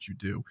repeat ones that you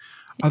do.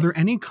 Are there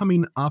any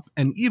coming up?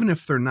 And even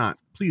if they're not,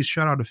 please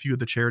shout out a few of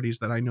the charities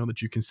that I know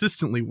that you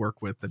consistently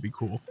work with. That'd be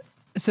cool.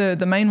 So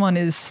the main one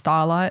is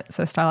Starlight.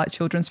 So Starlight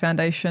Children's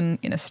Foundation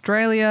in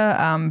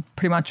Australia.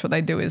 Pretty much what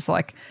they do is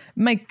like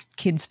make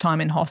kids' time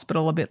in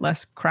hospital a bit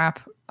less crap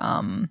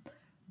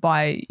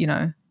by,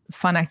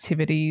 fun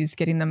activities,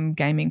 getting them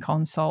gaming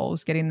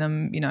consoles, getting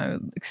them,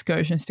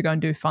 excursions to go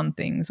and do fun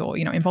things, or,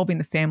 involving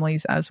the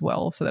families as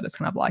well, so that it's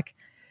kind of like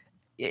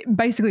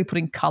basically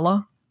putting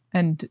color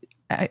and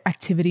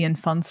activity and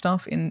fun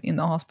stuff in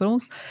the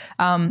hospitals.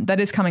 That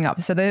is coming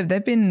up. So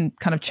they've been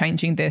kind of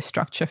changing their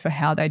structure for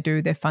how they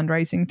do their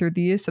fundraising through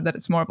the years, so that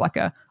it's more of like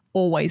a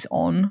always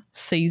on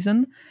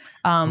season.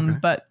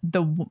 But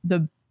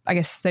the I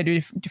guess they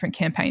do different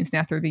campaigns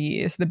now through the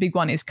years. So the big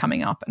one is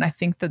coming up, and I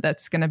think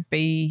it's going to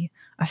be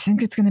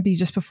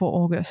just before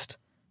August,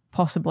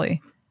 possibly.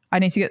 I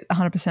need to get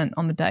 100%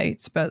 on the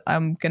dates, but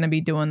I'm going to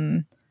be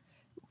doing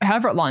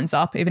however it lines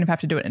up. Even if I have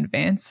to do it in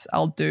advance,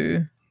 I'll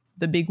do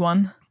the big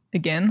one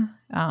again.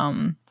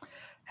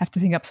 Have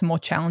to think up some more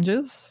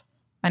challenges.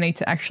 I need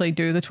to actually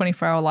do the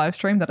 24-hour live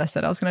stream that I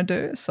said I was going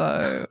to do.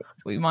 So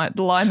we might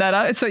line that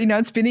up. So,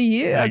 it's been a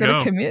year. I got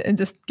to commit and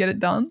just get it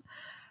done.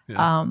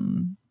 Yeah.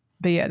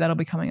 But yeah, that'll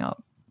be coming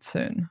up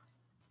soon.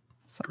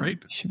 So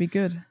great. Should be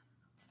good.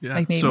 Yeah.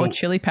 Like need more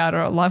chili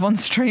powder live on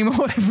stream or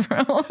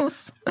whatever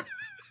else.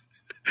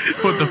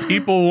 What the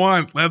people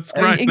want. That's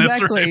great. Exactly.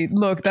 That's right.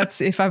 Look,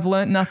 that's if I've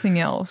learned nothing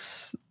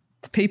else.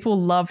 People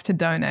love to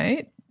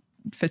donate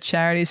for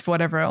charities, for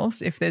whatever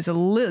else, if there's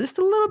just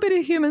a little bit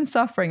of human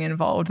suffering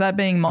involved, that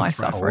being my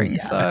suffering.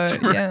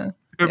 Right.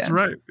 That's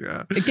right.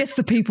 Yeah. It gets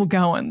the people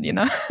going, They're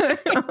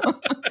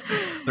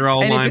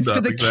all and lined up. And if it's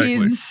for the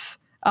kids,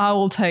 I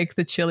will take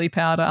the chili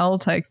powder. I'll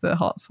take the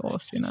hot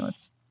sauce.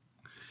 It's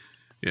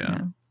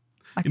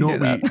I can do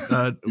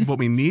that. What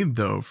we need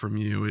though from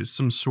you is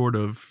some sort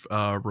of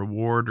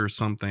reward or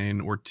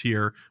something, or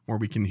tier where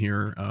we can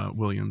hear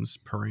Williams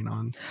purring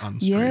on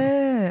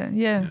screen.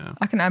 Yeah.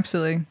 I can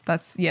absolutely.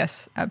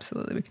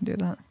 Absolutely, we can do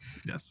that.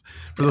 Yes.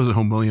 For those at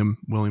home,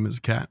 William is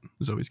a cat.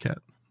 Zoe's cat.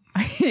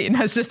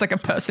 It's just like a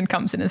person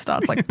comes in and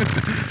starts like.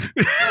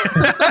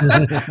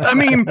 I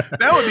mean,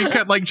 that would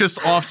be like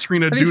just off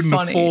screen. A dude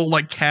funny. In a full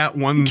like cat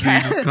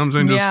onesie just comes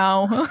in.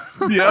 Meow.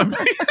 Yeah.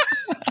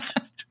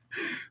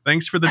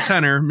 Thanks for the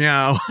tenor.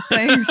 Meow.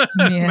 Thanks.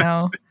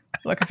 Meow.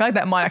 Look, I feel like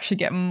that might actually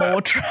get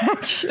more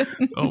traction.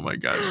 Oh my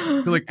gosh.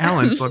 You're like,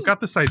 Alan, so I've got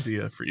this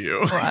idea for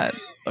you. Right.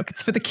 Look,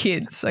 it's for the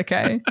kids.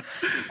 Okay.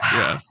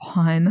 Yeah.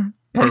 Fine.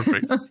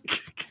 Perfect.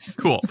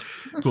 Cool.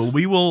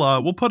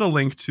 We'll put a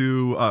link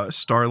to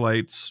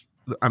Starlight's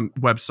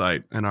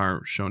website in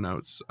our show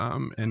notes.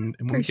 And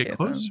when we get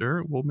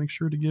closer, we'll make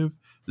sure to give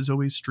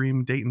Zoe's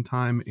stream date and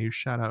time a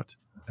shout out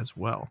as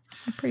well.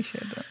 I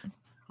appreciate that.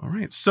 All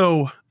right.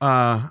 So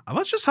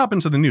let's just hop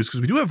into the news,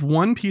 because we do have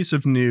one piece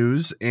of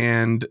news,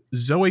 and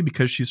Zoe,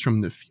 because she's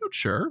from the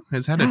future,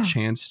 has had a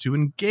chance to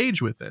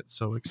engage with it.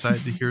 So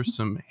excited to hear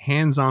some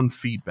hands-on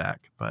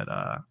feedback. But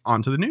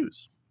on to the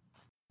news.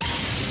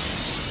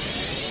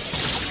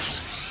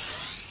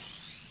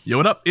 Yo,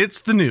 what up?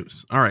 It's the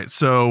news. All right.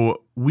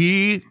 So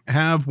we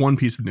have one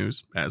piece of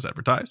news as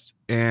advertised,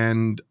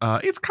 and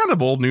it's kind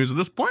of old news at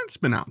this point. It's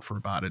been out for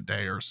about a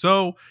day or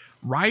so.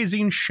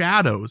 Rising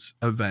Shadows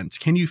event.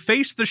 Can you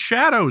face the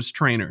shadows,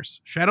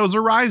 trainers? Shadows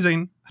are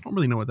rising. I don't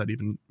really know what that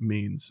even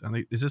means.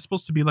 Is this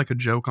supposed to be like a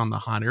joke on the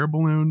hot air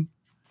balloon?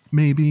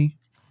 Maybe.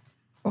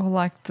 Or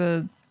like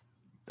oh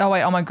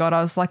my God.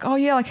 I was like, oh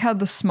yeah, like how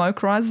the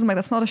smoke rises. I'm like,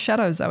 that's not a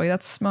shadow, Zoe.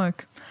 That's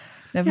smoke.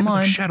 Never It's like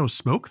mind. shadow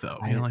smoke, though.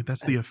 Like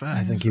that's the effect.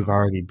 I think you've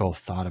already both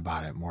thought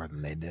about it more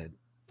than they did.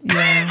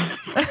 Yeah.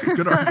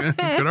 Good argument.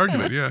 Good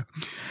argument. Yeah.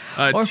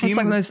 Or if it's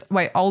like those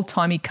old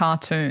timey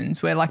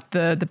cartoons where like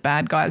the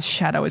bad guy's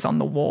shadow is on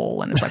the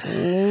wall and it's like,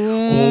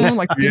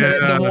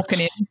 they're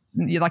walking in.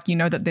 You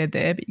know that they're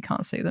there, but you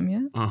can't see them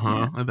yet.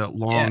 Like that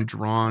long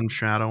drawn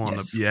shadow on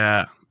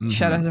the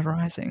Shadows are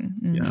rising.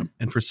 Yeah,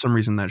 and for some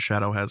reason that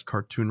shadow has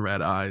cartoon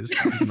red eyes,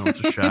 even though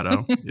it's a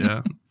shadow.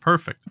 Yeah,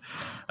 perfect.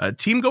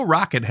 Team Go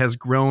Rocket has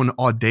grown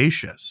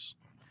audacious.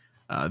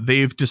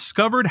 They've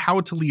discovered how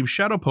to leave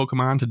shadow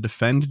Pokemon to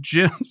defend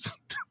gyms.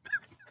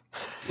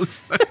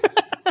 Looks like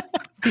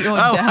the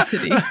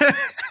audacity.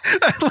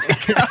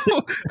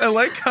 I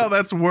like how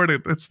that's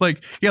worded. It's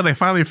like, they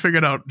finally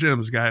figured out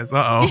gyms, guys.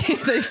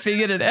 They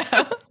figured it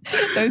out.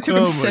 It took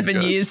them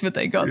 7 years, but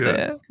they got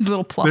there. There's a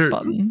little plus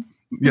button.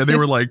 They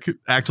were like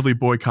actively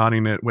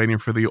boycotting it, waiting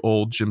for the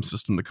old gym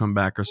system to come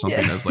back or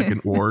something as like an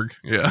org.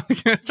 Yeah.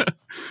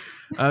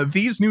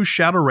 These new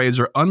Shadow Raids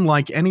are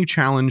unlike any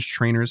challenge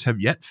trainers have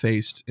yet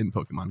faced in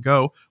Pokemon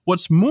Go.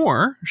 What's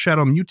more,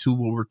 Shadow Mewtwo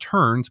will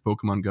return to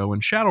Pokemon Go in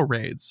Shadow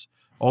Raids.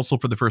 Also,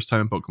 for the first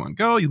time in Pokemon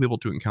Go, you'll be able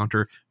to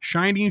encounter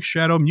Shiny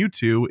Shadow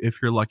Mewtwo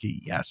if you're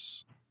lucky.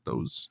 Yes,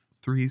 those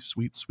 3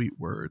 sweet, sweet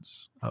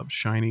words of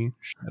Shiny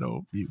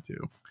Shadow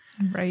Mewtwo.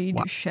 Raid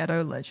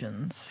Shadow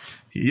Legends.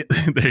 Yeah,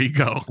 there you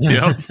go.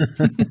 Yep.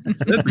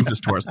 That brings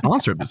us to our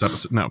sponsor of this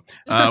episode. No.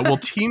 Will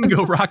Team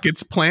Go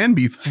Rocket's plan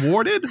be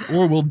thwarted,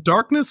 or will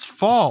darkness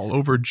fall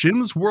over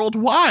gyms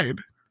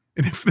worldwide?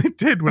 And if they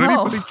did, would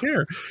anybody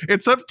care?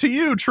 It's up to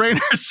you,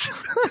 trainers.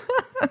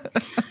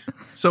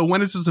 So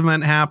when is this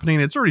event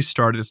happening? It's already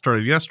started. It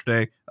started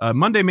yesterday.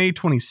 Monday, May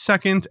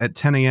 22nd at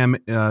 10 a.m.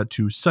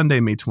 To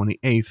Sunday, May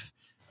 28th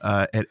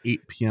at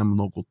 8 p.m.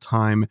 local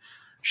time.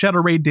 Shadow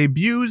Raid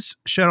debuts.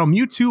 Shadow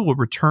Mewtwo will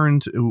return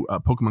to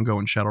Pokemon Go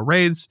and Shadow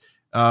Raids.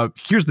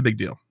 Here's the big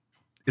deal.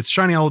 It's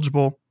shiny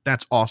eligible.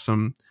 That's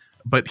awesome.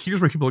 But here's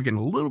where people are getting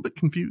a little bit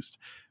confused.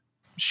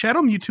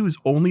 Shadow Mewtwo is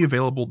only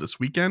available this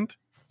weekend,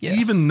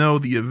 even though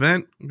the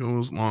event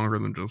goes longer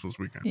than just this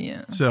weekend.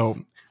 Yeah. So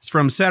it's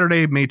from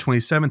Saturday, May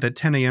 27th at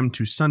 10 a.m.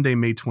 to Sunday,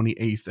 May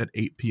 28th at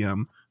 8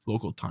 p.m.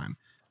 local time.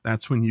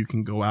 That's when you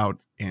can go out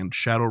and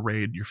Shadow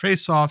Raid your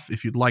face off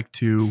if you'd like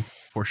to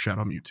for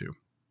Shadow Mewtwo.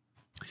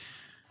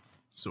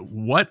 So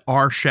what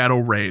are Shadow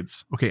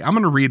Raids? Okay, I'm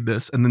going to read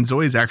this, and then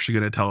Zoe's actually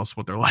going to tell us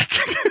what they're like.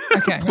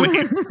 Okay.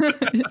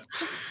 The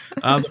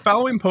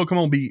following Pokemon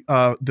will be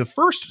the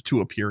first to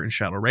appear in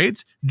Shadow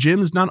Raids.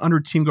 Gyms not under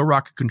Team Go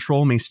Rocket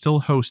control may still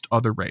host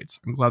other raids.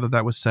 I'm glad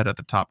that was said at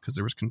the top because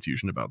there was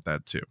confusion about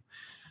that too.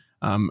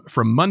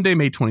 From Monday,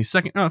 May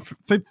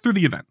 22nd, through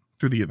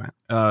the event.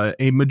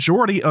 A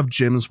majority of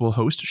gyms will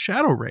host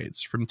Shadow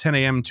Raids from 10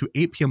 a.m. to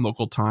 8 p.m.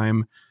 local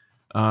time.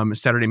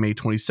 Saturday, May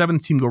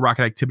 27th, Team Go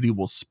Rocket activity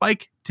will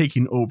spike,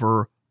 taking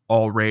over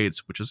all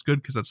raids, which is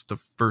good because that's the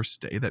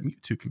first day that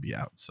Mewtwo can be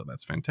out. So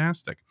that's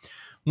fantastic.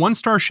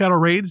 1-star Shadow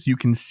Raids, you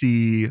can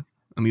see,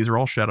 and these are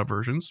all Shadow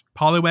versions,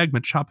 Poliwag,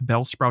 Machop,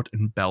 Bellsprout,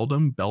 and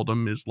Beldum.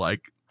 Beldum is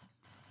like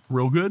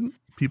real good.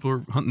 People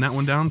are hunting that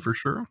one down for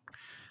sure.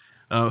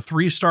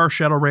 3-star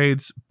Shadow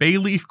Raids,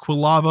 Bayleaf,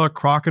 Quilava,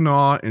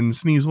 Croconaw, and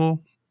Sneasel.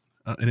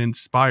 An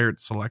inspired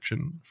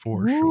selection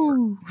for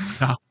sure.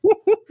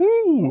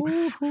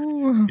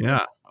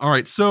 Yeah. All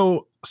right.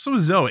 So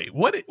Zoe,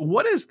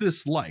 what is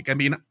this like? I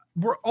mean,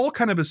 we're all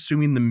kind of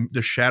assuming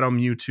the Shadow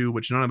Mewtwo,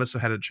 which none of us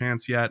have had a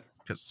chance yet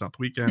because it's not the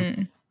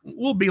weekend,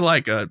 will be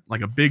like a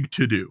big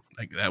to do.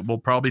 Like that will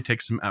probably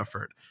take some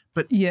effort.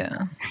 But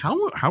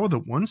how are the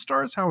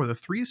 1-stars? How are the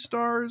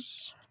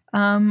 3-stars?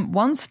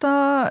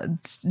 1-star,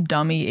 it's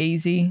dummy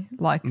easy,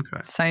 like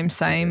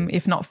same,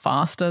 if not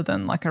faster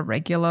than like a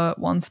regular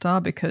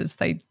 1-star because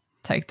they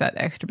take that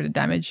extra bit of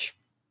damage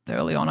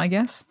early on, I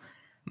guess.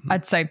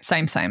 I'd say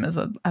same as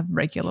a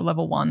regular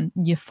level 1,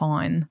 you're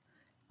fine.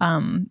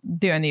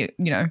 The only,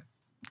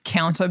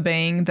 counter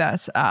being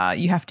that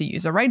you have to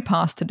use a raid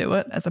pass to do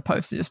it as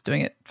opposed to just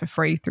doing it for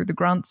free through the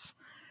grunts.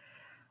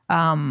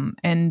 And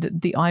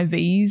the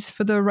IVs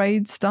for the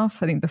raid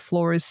stuff, I think the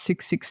floor is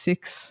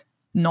 666,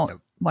 not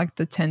like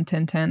the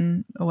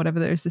 10-10-10 or whatever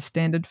there is the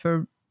standard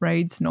for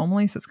raids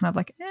normally. So it's kind of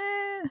like,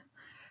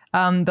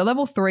 The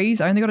level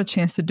 3s, I only got a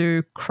chance to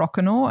do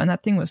Croconaw, and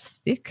that thing was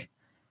thick.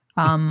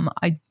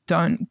 I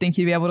don't think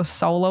you'd be able to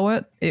solo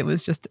it. It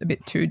was just a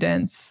bit too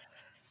dense.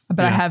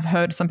 But I have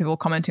heard some people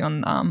commenting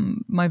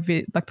on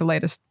the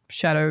latest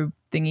Shadow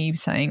thingy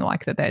saying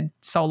like that they'd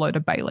soloed a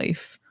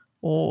Bayleaf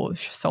or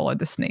soloed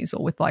the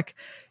Sneasel with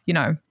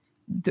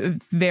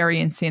the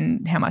variance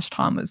in how much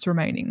time was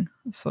remaining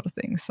sort of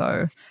thing.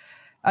 So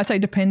I'd say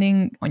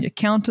depending on your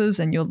counters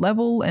and your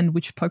level and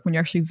which Pokemon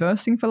you're actually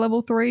versing for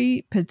level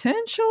 3,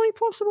 potentially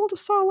possible to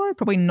solo.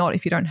 Probably not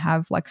if you don't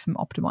have like some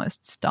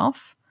optimized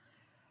stuff.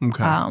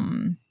 Okay.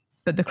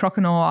 But the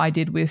Croconaw I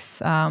did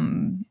with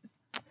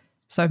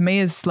so me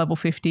is level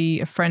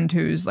 50, a friend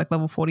who's like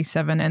level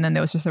 47, and then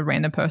there was just a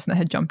random person that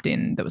had jumped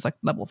in that was like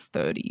level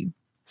 30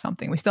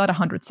 something. We still had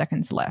 100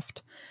 seconds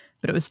left,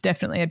 but it was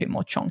definitely a bit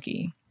more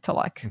chonky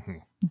to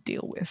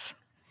deal with.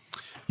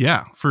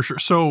 Yeah, for sure.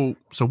 So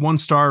 1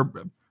 star,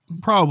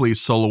 probably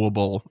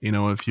soloable,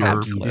 if you're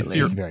Absolutely.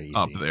 It's very easy.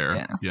 up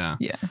there. Yeah.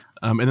 Yeah.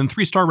 And then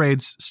 3-star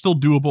raids, still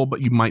doable,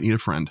 but you might need a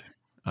friend.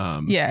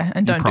 Yeah,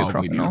 and you don't do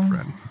probably need a Crocodile.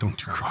 friend. Don't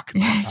do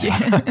Crocodile.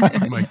 Yeah.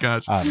 Oh my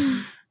gosh.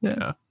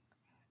 Yeah.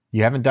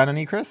 You haven't done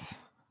any, Chris?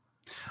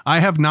 I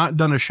have not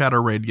done a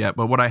shadow raid yet,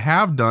 but what I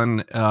have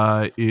done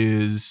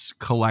is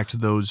collect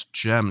those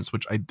gems,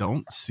 which I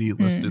don't see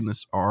listed in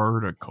this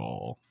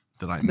article.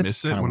 Did I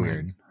miss it? Kind of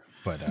weird.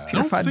 But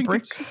Purified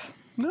bricks.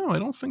 No, I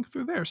don't think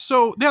they're there.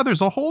 So yeah,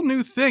 there's a whole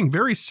new thing,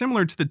 very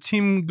similar to the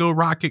Team Go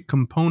Rocket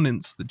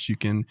components that you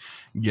can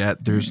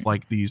get. There's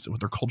like these,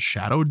 what they're called,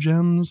 shadow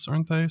gems,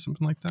 aren't they?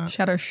 Something like that.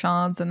 Shadow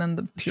shards, and then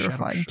the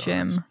purified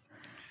gem.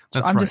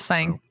 That's I'm right, just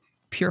saying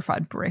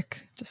purified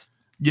brick. Just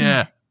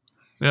yeah.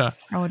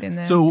 throw it in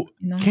there. So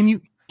can you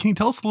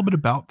tell us a little bit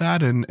about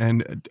that? And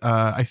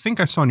I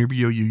think I saw in your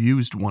video you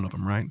used one of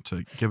them, right,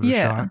 to give it a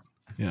shot.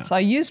 Yeah. So I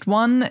used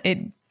one. It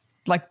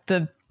like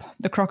the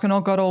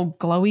crocodile got all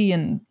glowy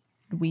and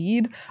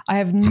weird. I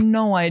have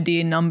no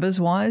idea numbers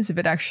wise if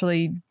it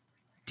actually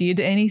did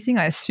anything.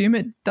 I assume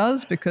it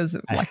does because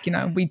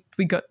we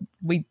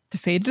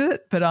defeated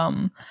it, but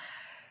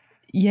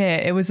yeah,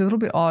 it was a little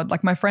bit odd.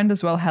 Like my friend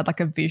as well had like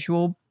a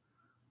visual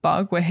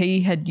bug where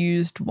he had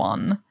used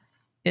one.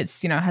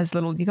 It's has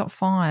little, you got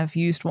 5,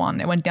 used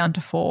 1, it went down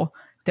to 4,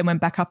 then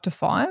went back up to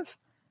 5.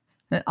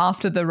 And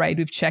after the raid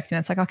we've checked and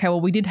it's like, okay,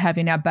 well we did have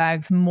in our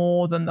bags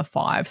more than the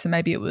 5, so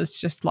maybe it was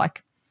just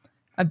like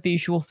a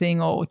visual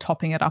thing or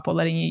topping it up or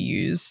letting you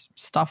use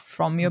stuff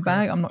from your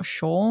bag. I'm not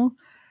sure.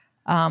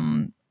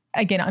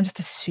 Again, I'm just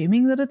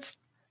assuming that it's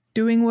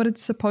doing what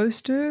it's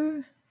supposed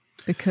to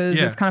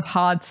because it's kind of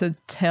hard to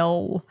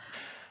tell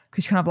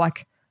because you're kind of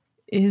like,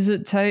 is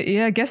it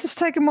I guess it's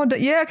taking more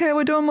okay,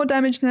 we're doing more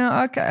damage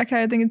now.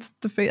 Okay, I think it's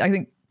defeat. I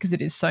think because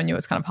it is so new,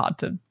 it's kind of hard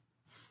to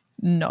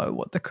know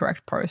what the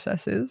correct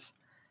process is.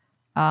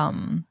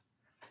 But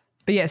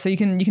yeah, so you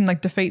can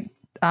like defeat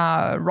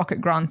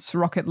rocket grunts,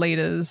 rocket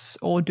leaders,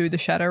 or do the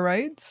shadow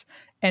raids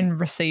and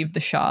receive the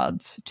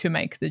shards to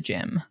make the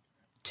gem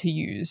to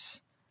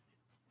use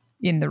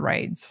in the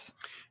raids.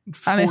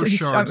 4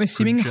 shards I'm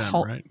assuming per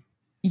gem, right?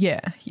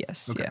 Yeah,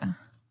 yes, Okay. yeah.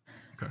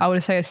 Okay. I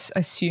would say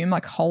assume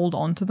like hold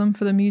on to them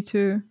for the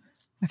Mewtwo.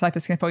 I feel like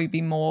that's going to probably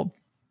be more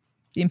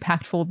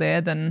impactful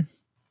there than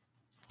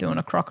doing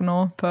a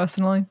Crocodile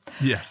personally.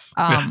 Yes.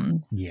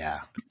 yeah.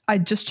 I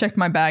just checked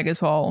my bag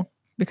as well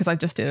because I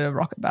just did a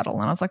rocket battle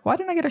and I was like, why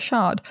didn't I get a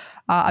shard?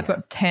 I've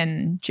got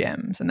 10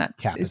 gems and that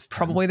cap is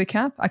probably the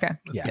cap. Okay.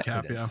 That's the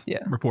cap, yeah.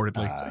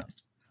 Reportedly.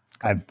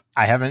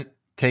 I haven't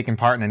taken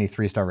part in any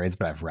 3-star raids,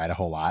 but I've read a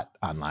whole lot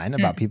online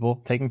about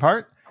people taking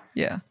part.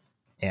 Yeah.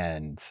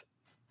 And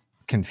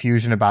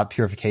confusion about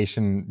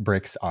purification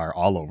bricks are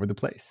all over the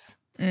place.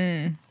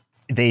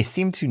 They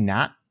seem to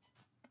not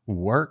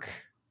work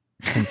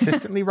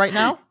consistently right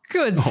now.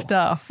 Good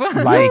stuff.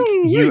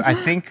 I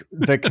think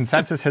the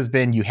consensus has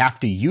been you have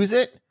to use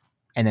it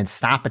and then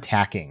stop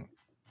attacking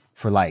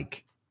for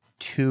like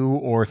 2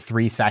 or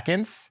 3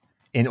 seconds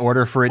in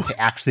order for it to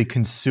actually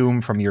consume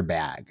from your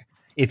bag.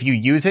 If you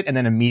use it and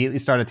then immediately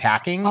start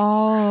attacking,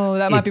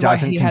 that might be why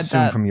he had that. It doesn't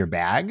consume from your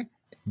bag.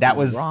 That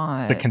was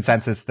the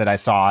consensus that I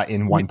saw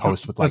in one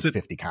post with like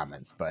 50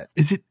 comments. But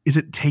is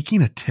it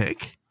taking a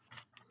tick?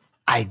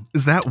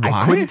 Is that why?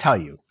 I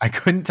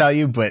couldn't tell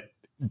you, but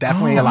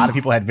definitely a lot of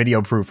people had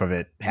video proof of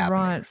it happening.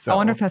 Right. So. I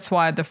wonder if that's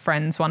why the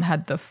friends one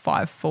had the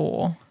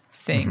 5-4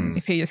 thing.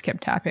 If he just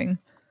kept tapping.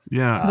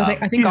 Yeah.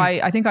 I think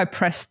I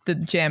pressed the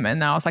gem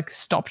and then I was like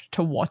stopped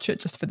to watch it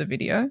just for the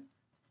video.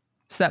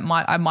 So that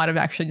I might have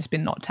actually just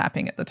been not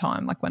tapping at the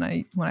time, like when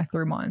I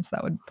threw mine. So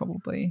that would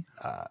probably.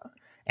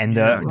 And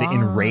the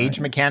enrage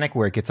mechanic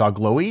where it gets all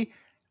glowy,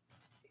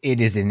 it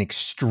is an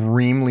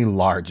extremely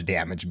large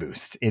damage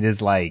boost. It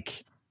is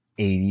like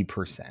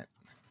 80%.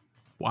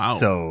 Wow.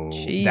 So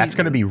that's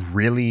going to be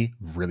really,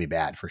 really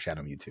bad for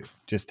Shadow Mewtwo.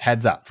 Just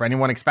heads up for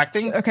anyone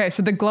expecting.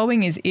 So the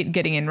glowing is it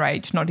getting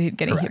enraged, not it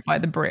getting hit by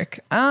the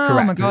brick. Oh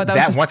Correct. my god,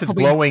 once it's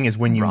glowing is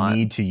when you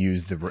need to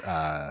use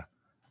the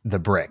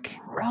brick.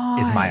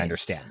 Is my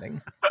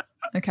understanding.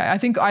 Okay, I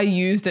think I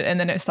used it and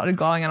then it started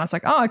glowing and I was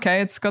like, oh, okay,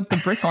 it's got the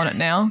brick on it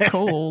now.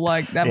 Cool.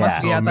 Like that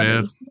must be how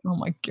that is. Oh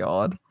my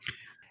god.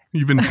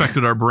 You've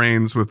infected our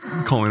brains with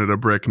calling it a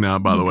brick now,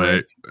 by the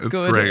way. It's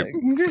great.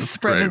 Just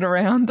spread it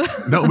around.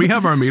 No, we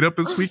have our meetup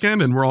this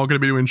weekend and we're all going to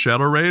be doing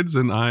shadow raids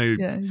and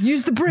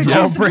use the brick.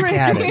 Throw a brick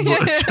at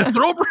it.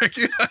 Throw a brick.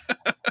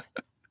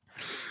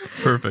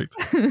 Perfect.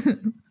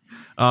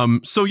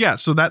 So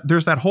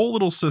there's that whole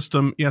little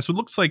system. Yeah. So it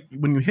looks like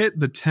when you hit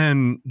the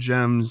 10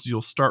 gems,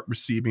 you'll start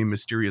receiving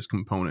mysterious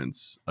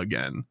components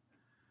again.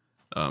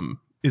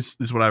 Is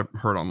what I've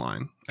heard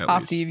online.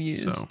 After you've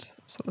used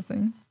sort of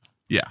thing.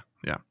 Yeah.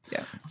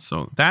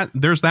 So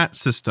there's that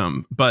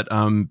system, but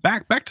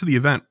back to the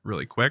event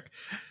really quick.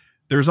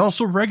 There's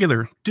also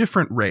regular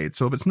different raids.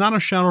 So if it's not a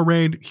shadow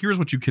raid, here's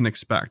what you can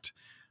expect.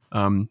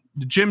 The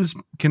gyms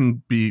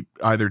can be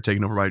either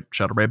taken over by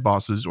shadow raid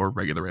bosses or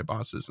regular raid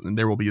bosses, and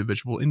there will be a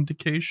visual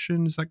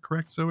indication. Is that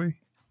correct, Zoe?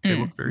 They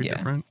look very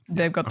different.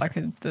 They've got like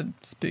the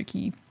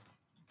spooky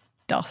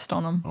dust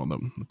on them. Oh,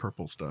 the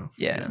purple stuff.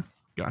 Yeah.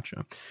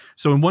 Gotcha.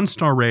 So in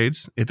 1-star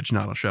raids, if it's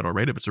not a shadow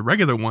raid, if it's a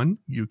regular one,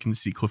 you can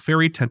see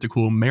Clefairy,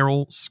 Tentacool,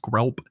 Meryl,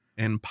 Skrelp,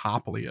 and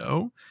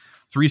Poplio.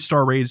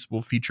 3-star raids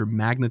will feature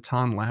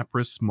Magneton,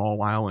 Lapras,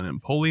 Mawile,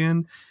 and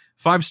Empoleon.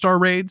 5-star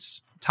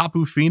raids,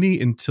 Tapu Fini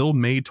until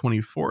May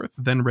 24th,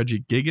 then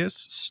Regigigas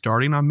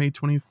starting on May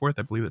 24th.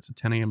 I believe it's a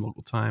 10 a.m.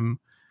 local time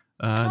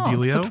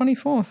dealio. It's the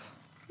 24th.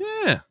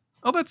 Yeah.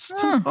 Oh,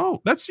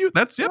 that's you.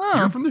 That's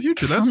you're from the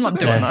future. That's I'm not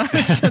doing that.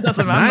 It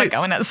doesn't matter. I'm not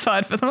going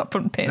outside for them. I'm not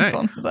putting pants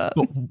on for that.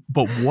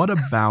 But what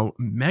about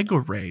Mega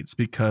Raids?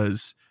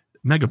 Because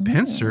Mega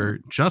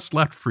Pinsir just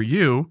left for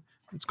you.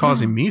 It's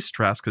causing me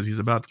stress because he's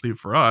about to leave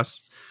for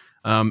us.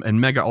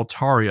 And Mega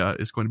Altaria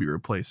is going to be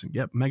replacing.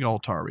 Yep, Mega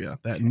Altaria.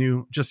 That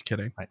new. Just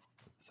kidding.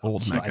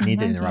 Old Mega. I need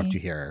to interrupt you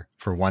here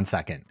for 1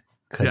 second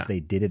because they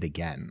did it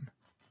again.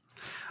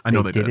 I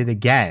know they did it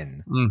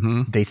again.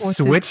 Mm-hmm. They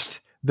switched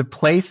the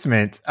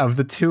placement of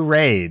the 2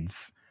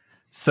 raids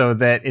so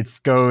that it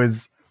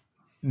goes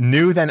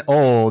new then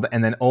old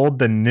and then old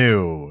then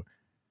new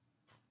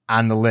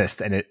on the list,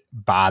 and it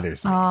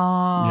bothers me.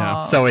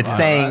 So it's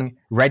saying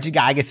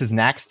Regigigas is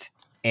next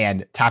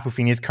and Tapu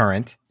Fini is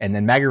current, and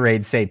then Mega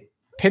Raids say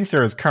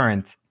Pinsir is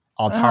current,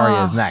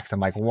 Altaria is next. I'm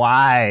like,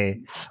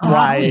 why?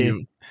 Stop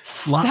it.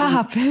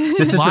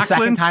 This is the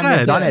second time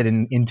they've done it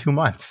in 2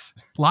 months.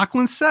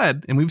 Lachlan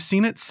said, and we've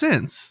seen it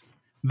since,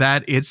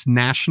 that it's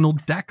national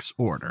dex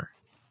order.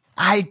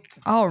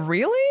 Oh,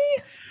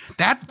 really?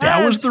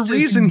 That was the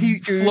reason he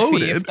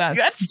floated. If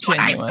that's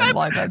genuine. What I said.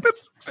 Like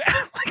that's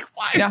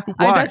why? Yeah,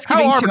 why? that's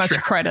giving too much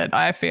credit.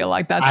 I feel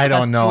like that's. I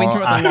don't know. We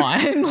draw the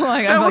line.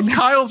 Like, that was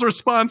Kyle's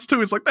response too.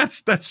 He's like,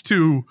 that's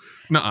too.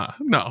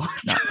 No.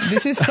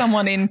 This is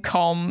someone in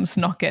comms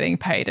not getting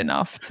paid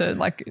enough to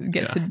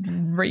get to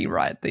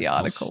rewrite the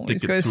article. He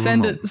goes,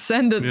 send it.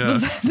 Yeah.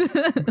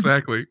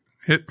 Exactly.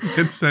 Hit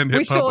send. Hit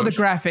we saw the publish.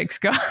 graphics,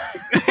 guys.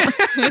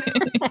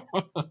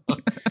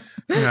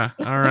 Yeah.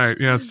 All right.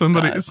 Yeah.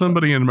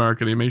 Somebody in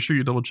marketing, make sure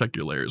you double check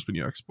your layers when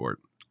you export.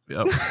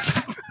 Yep.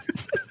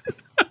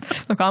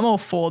 Look, I'm all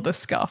for the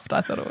scuffed.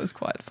 I thought it was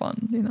quite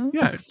fun,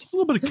 Yeah, it's a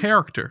little bit of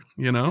character,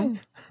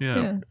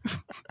 Yeah.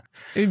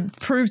 It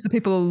proves that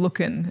people are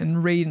looking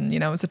and reading,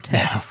 it's a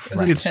test.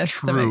 Yeah, it's a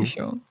test to make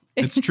sure.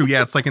 It's true.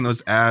 Yeah, it's like in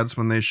those ads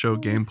when they show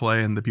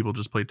gameplay and the people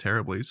just play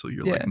terribly, so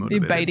you're like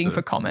motivated. You're baiting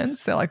for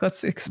comments. They're like,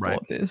 let's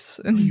export this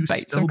and you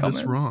bait some comments.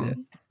 This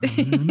wrong.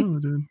 Yeah. No,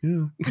 dude.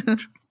 Yeah.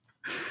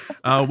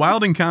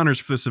 Wild encounters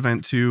for this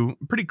event too.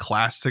 Pretty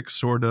classic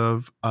sort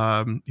of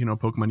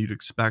Pokemon you'd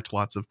expect.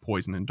 Lots of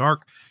poison and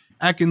dark.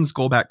 Ekans,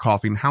 Golbat,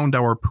 Coughing,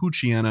 Houndour,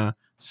 Poochyena,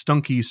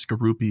 Stunky,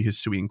 Skorupi,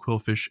 Hisui, and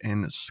Quillfish,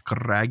 and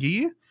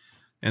Scraggy.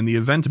 And the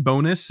event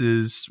bonus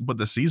is what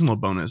the seasonal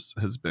bonus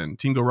has been.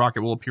 Team Go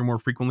Rocket will appear more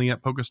frequently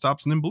at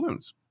Pokestops and in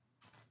balloons.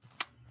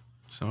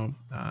 So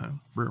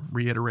we're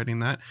reiterating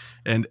that.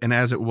 And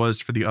as it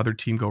was for the other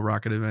Team Go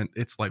Rocket event,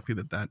 it's likely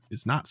that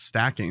is not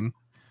stacking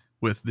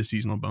with the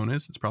seasonal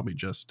bonus. It's probably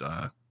just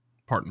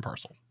part and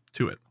parcel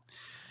to it.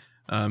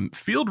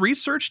 Field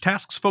research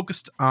tasks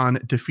focused on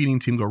defeating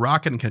Team Go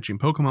Rocket and catching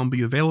Pokemon will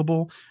be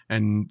available,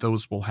 and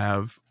those will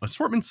have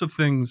assortments of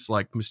things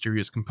like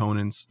mysterious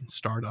components and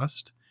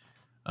Stardust.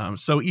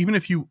 So even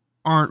if you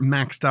aren't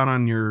maxed out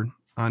on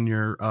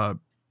your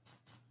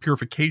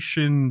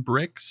purification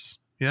bricks,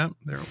 there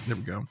we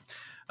go.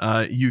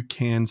 You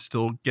can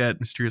still get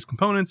mysterious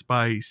components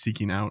by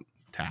seeking out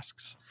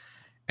tasks.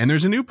 And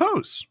there's a new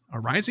pose, a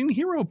Rising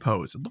Hero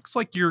pose. It looks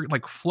like you're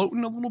like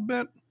floating a little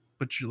bit,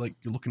 but you're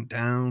looking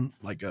down,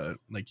 like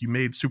you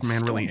made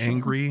Superman really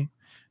angry.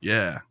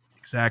 Yeah,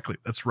 exactly.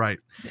 That's right.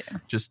 Yeah.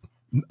 Just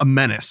a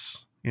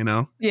menace,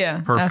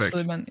 Yeah, perfect.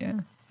 Absolutely. Yeah.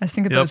 I was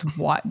thinking of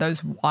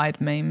those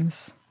wide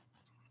memes.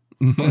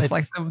 It's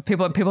like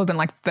people have been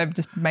like, they've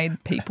just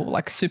made people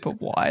like super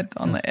wide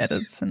on the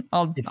edits, and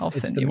I'll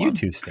send you one.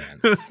 Mewtwo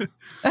stance.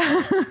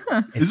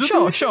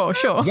 Sure.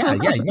 Yeah.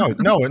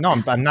 No.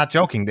 I'm not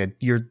joking. That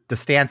the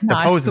stance, the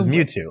pose is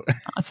Mewtwo.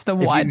 It's the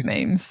wide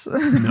memes.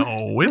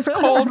 No, it's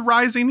called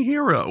Rising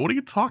Hero. What are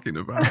you talking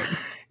about?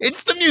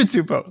 It's the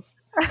Mewtwo pose.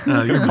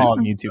 You're gonna call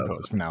it Mewtwo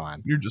pose from now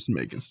on. You're just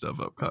making stuff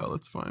up, Kyle.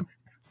 It's fine.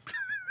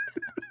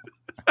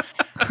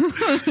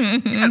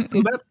 So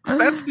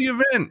that's the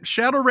event.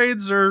 Shadow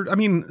raids are,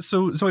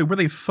 so Zoe, were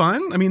they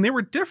fun? They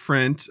were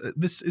different.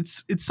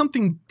 It's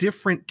something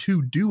different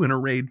to do in a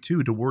raid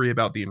too, to worry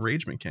about the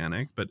enrage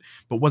mechanic, but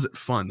was it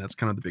fun? That's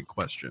kind of the big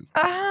question.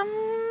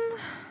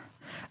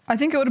 I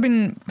think it would have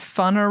been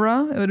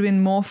funner. It would have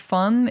been more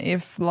fun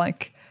if we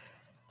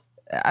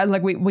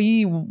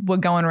were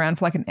going around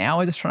for like an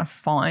hour just trying to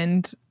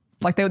find,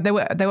 like they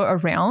were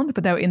around,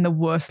 but they were in the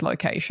worst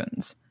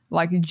locations.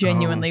 Like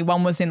genuinely,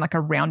 one was in like a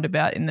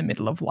roundabout in the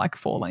middle of like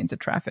 4 lanes of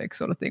traffic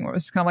sort of thing, where it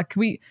was kind of like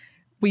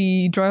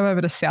we drove over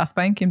to South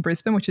Bank in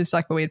Brisbane, which is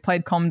like where we had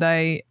played Com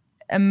Day,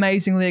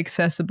 amazingly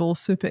accessible,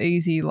 super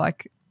easy,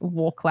 like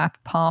walk, lap,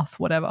 path,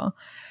 whatever.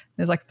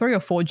 There's like 3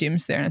 or 4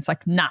 gyms there, and it's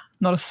like, not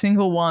a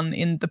single one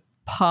in the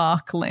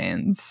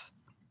parklands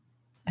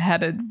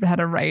had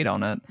a raid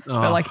on it,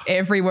 but like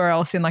everywhere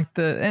else in like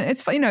and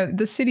it's, you know,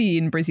 the city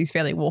in Brizzy is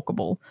fairly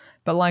walkable,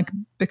 but like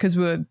because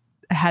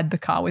had the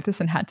car with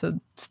us and had to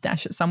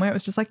stash it somewhere, it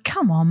was just like,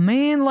 come on,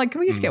 man, like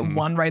can we just get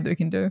one raid that we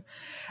can do?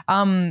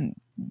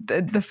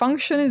 The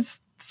function is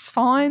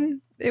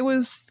fine. It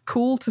was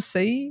cool to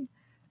see.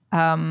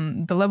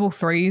 The level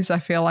 3s I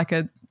feel like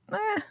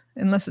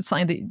unless it's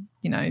something that,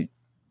 you know,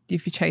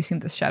 if you're chasing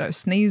the Shadow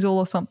Sneasel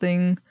or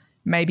something,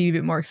 maybe a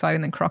bit more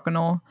exciting than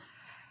Croconaw.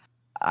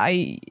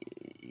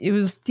 It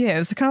was kind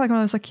of like when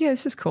I was like, yeah,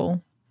 this is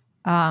cool.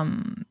 But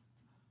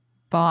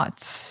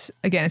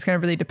again, it's going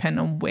to really depend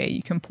on where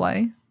you can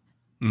play.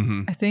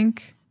 I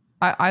think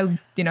I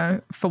you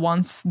know, for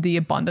once the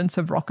abundance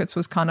of rockets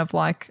was kind of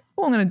like,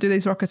 oh, I'm going to do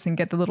these rockets and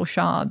get the little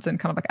shards, and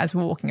kind of like as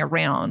we're walking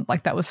around,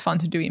 like that was fun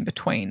to do in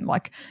between,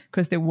 like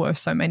because there were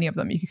so many of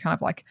them, you could kind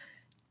of like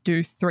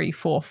do 3,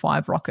 4,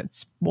 5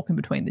 rockets walking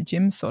between the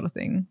gyms sort of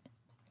thing,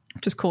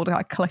 which is cool to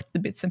like collect the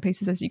bits and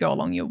pieces as you go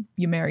along your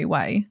merry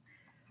way.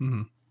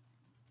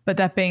 But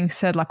that being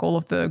said, like all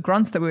of the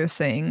grunts that we were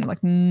seeing,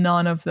 like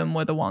none of them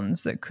were the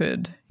ones that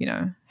could, you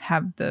know,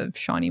 have the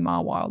shiny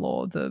Marwile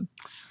or the,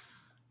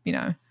 you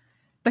know,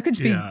 that could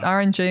just be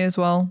RNG as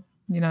well,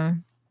 you know.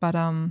 But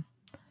I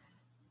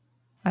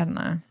don't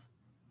know.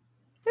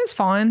 It was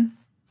fine.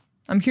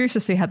 I'm curious to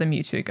see how the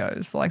Mewtwo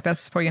goes. Like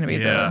that's probably going to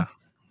be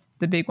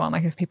the big one.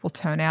 Like if people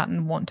turn out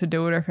and want to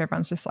do it, or if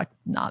everyone's just like,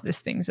 nah,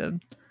 this thing's a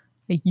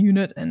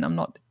unit and I'm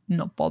not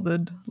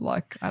bothered.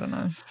 Like I don't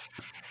know.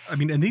 I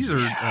mean, and these are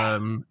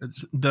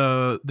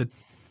the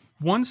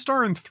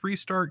 1-star and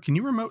 3-star. Can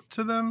you remote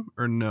to them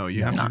or no?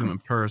 You have to do them in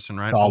person,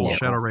 right? All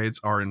shadow raids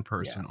are in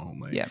person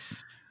only. Yeah.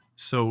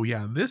 So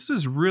yeah, this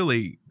is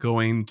really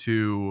going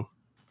to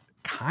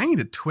kind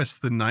of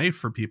twist the knife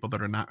for people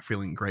that are not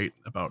feeling great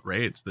about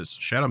raids. This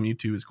Shadow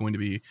Mewtwo is going to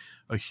be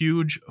a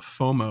huge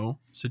FOMO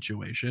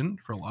situation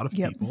for a lot of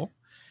people.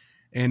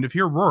 And if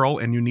you're rural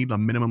and you need a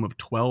minimum of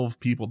 12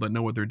 people that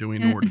know what they're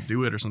doing in order to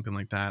do it or something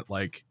like that,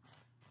 like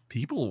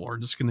people are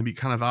just going to be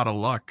kind of out of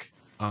luck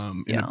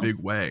in a big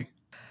way.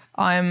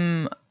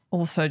 I'm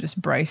also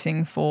just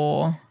bracing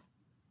for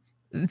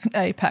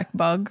APAC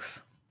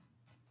bugs.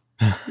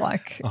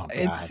 Like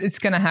it's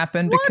going to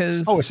happen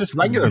because it's just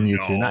regular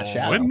Mewtwo, not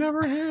Shadow. It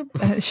never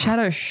happened.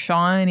 Shadow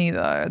shiny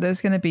though.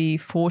 There's going to be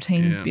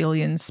 14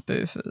 billion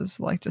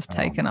spoofers, like just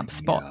taking up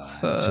spots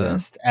for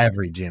just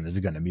every gym is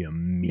going to be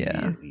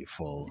immediately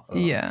full.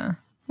 Yeah,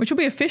 which will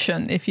be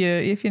efficient if you're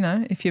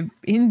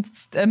in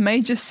a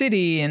major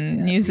city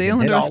in New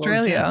Zealand or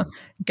Australia.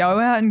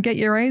 Go out and get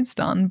your raids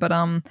done. But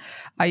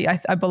I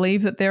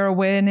believe that they're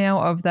aware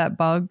now of that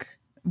bug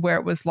where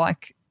it was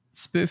like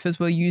spoofers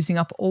were using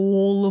up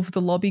all of the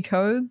lobby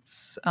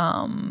codes,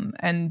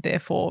 and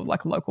therefore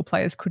like local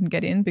players couldn't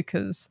get in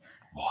because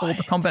all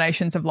the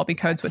combinations of lobby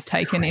codes were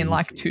taken in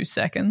like 2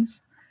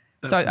 seconds.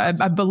 So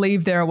I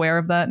believe they're aware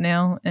of that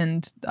now,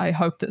 and I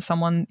hope that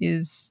someone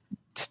is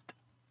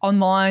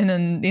online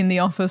and in the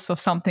office or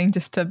something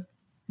just to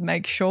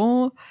make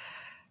sure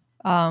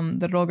that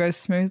it all goes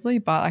smoothly.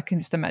 But I can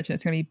just imagine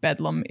it's going to be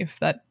bedlam if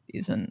that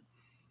isn't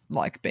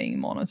like being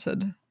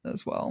monitored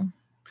as well.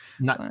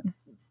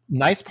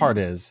 Nice part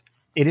is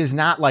it is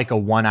not like a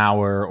 1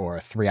 hour or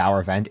a 3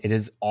 hour event. It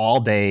is all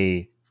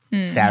day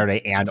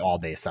Saturday and all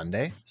day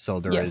Sunday. So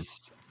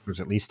there's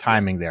at least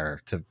timing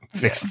there to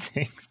fix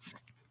things.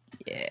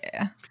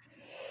 Yeah.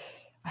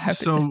 I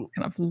hope it just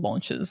kind of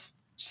launches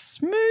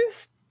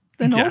smooth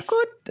and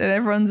awkward and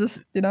everyone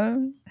just, you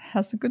know,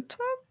 has a good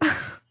time.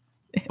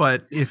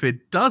 But if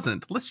it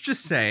doesn't, let's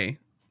just say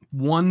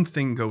one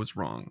thing goes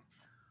wrong.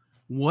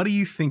 What do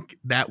you think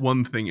that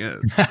one thing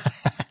is?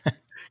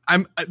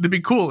 It'd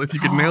be cool if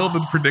you could nail the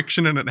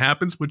prediction and it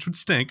happens, which would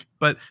stink,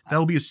 but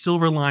that'll be a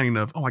silver lining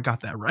of, I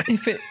got that right.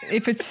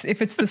 If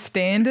it's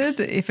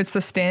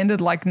the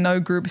standard, like no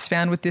groups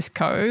found with this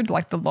code,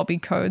 like the lobby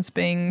codes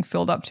being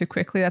filled up too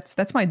quickly,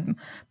 that's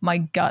my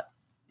gut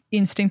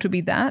instinct would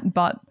be that.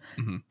 But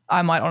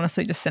I might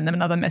honestly just send them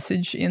another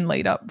message in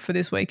lead up for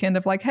this weekend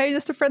of like, hey,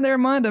 just a friendly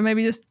reminder,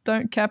 maybe just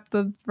don't cap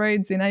the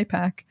raids in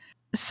APAC.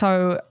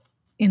 So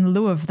in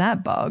lieu of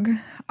that bug,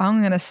 I'm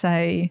going to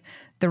say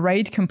the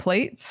raid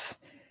completes,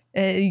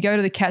 you go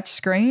to the catch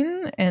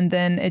screen, and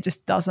then it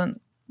just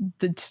doesn't.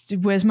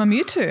 Where's my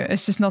Mewtwo?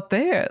 It's just not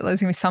there.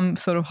 There's gonna be some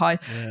sort of high.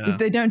 Yeah. If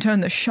they don't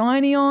turn the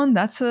shiny on,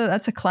 that's a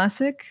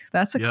classic.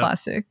 That's a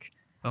classic.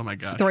 Oh my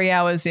gosh! 3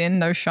 hours in,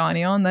 no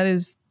shiny on. That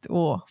is,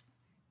 we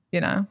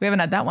haven't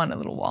had that one in a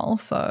little while,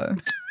 so.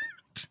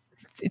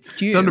 It's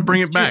due. Time to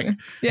bring it back.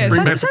 Yeah,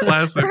 bring back the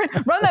classic.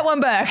 Run that one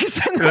back.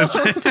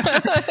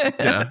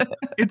 Yeah,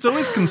 it's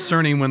always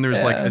concerning when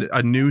there's like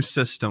a new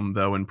system,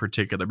 though, in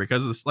particular,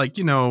 because it's like,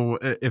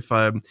 if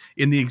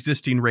in the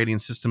existing rating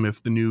system,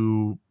 if the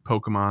new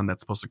Pokemon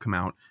that's supposed to come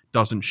out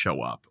doesn't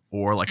show up,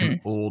 or like an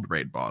old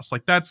raid boss,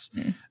 like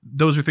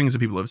those are things that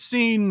people have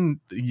seen,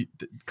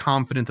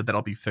 confident that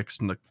that'll be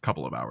fixed in a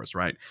couple of hours,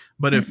 right?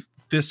 But if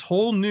this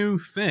whole new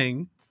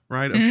thing,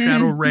 right, of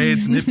shadow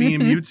raids and it being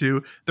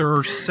Mewtwo, there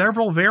are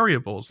several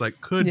variables that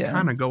could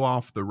kind of go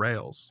off the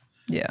rails.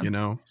 Yeah.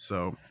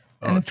 So.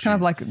 And it's kind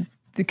of like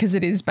because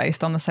it is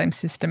based on the same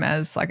system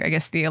as, like, I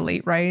guess the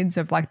elite raids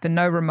of like the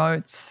no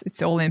remotes,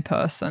 it's all in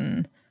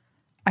person.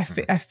 I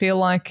feel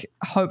like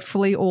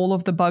hopefully all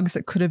of the bugs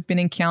that could have been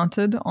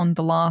encountered on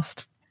the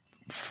last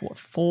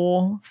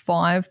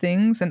 4-5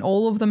 things, and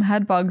all of them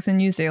had bugs in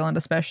New Zealand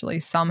especially,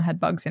 some had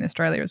bugs in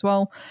Australia as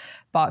well,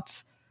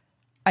 but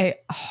I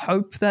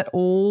hope that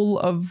all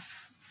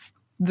of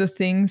the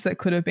things that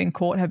could have been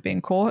caught have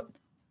been caught.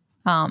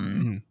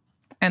 And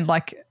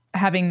like,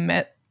 having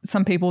met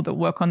some people that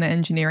work on the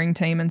engineering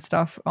team and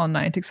stuff on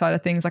Niantic side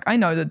of things, like I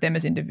know that them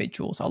as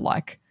individuals are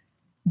like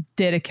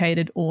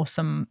dedicated,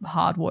 awesome,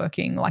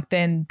 hardworking. Like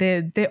then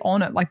they're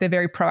on it, like they're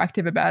very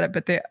proactive about it.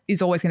 But there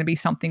is always going to be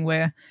something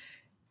where,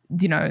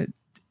 you know,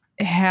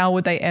 how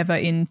would they ever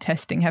in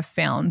testing have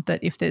found that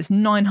if there's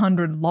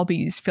 900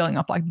 lobbies filling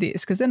up like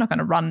this, because they're not going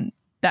to run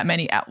that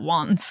many at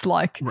once.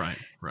 Like, right.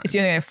 It's the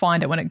only way to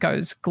find it when it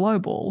goes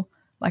global.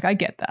 Like, I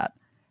get that.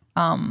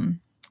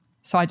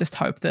 So I just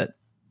hope that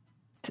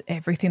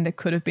everything that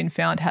could have been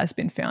found has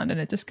been found, and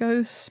it just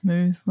goes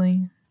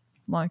smoothly.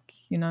 Like,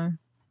 you know,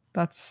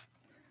 that's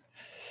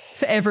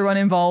for everyone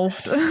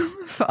involved,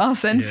 for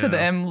us and for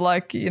them.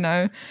 Like, you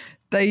know,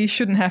 they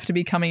shouldn't have to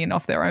be coming in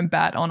off their own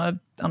bat on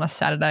a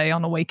Saturday,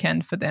 on a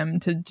weekend, for them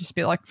to just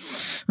be like,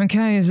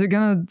 okay,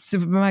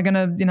 am I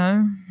gonna, you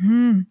know,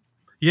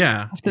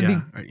 have to be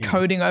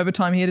coding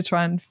overtime here to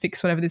try and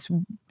fix whatever this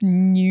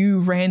new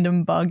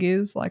random bug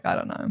is. Like, I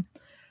don't know.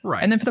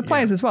 Right. And then for the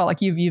players as well,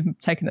 like you've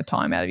taken the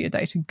time out of your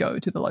day to go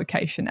to the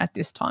location at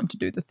this time to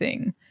do the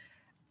thing.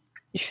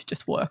 You should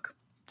just work.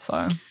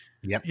 So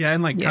yep. Yeah,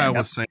 and like Kyle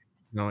was saying,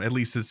 you know, at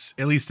least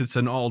it's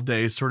an all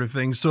day sort of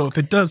thing. So if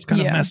it does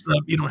kind of mess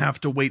up, you don't have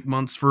to wait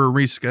months for a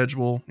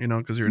reschedule, you know,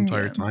 because your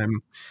entire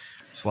time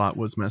slot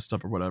was messed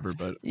up or whatever.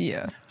 But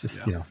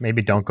just you know,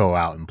 maybe don't go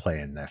out and play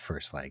in that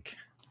first like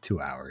 2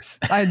 hours.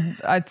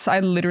 I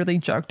literally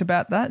joked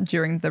about that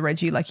during the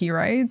Reggie Lecky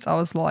raids. I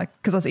was like,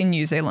 because I was in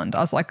New Zealand,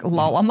 I was like,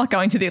 lol, I'm not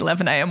going to the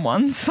 11 a.m.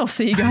 ones. I'll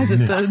see you guys at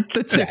the 2.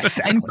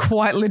 Exactly. And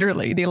quite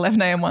literally, the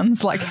 11 a.m.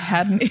 ones like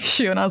had an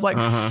issue, and I was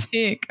like,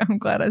 sick. I'm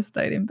glad I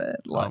stayed in bed.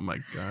 Like, oh my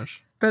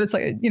gosh. But it's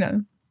like, you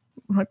know,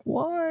 like,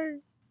 why?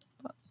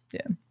 But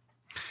yeah.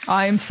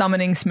 I'm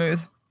summoning smooth.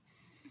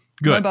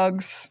 Good. No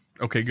bugs.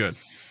 Okay, good.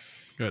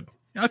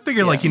 I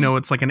figure, like, you know,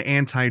 it's like an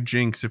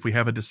anti-jinx if we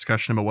have a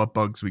discussion about what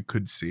bugs we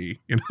could see,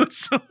 you know.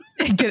 So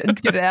get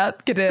it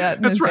out.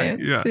 That's right.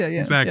 Yeah,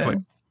 exactly.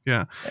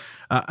 Yeah.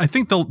 I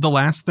think the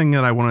last thing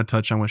that I want to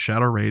touch on with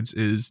Shadow Raids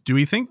is, do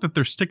we think that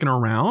they're sticking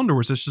around,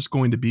 or is this just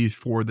going to be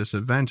for this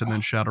event and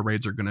then Shadow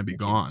Raids are going to be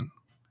gone?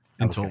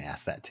 I was going to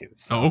ask that too.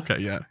 So. Oh, okay.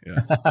 Yeah.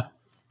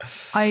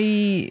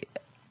 I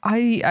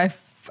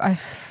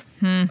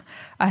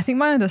think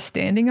my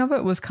understanding of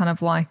it was kind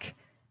of like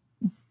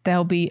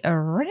they'll be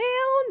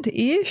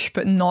around-ish,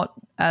 but not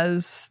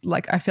as,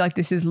 like, I feel like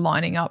this is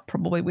lining up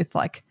probably with,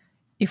 like,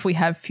 if we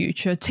have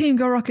future Team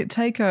Go Rocket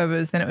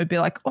takeovers, then it would be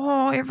like,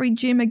 oh, every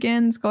gym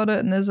again's got it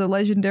and there's a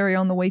legendary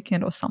on the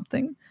weekend or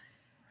something.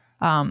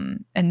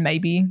 And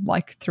maybe,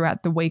 like,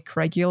 throughout the week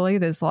regularly,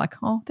 there's like,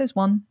 oh, there's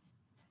one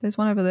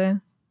over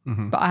there.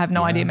 Mm-hmm. But I have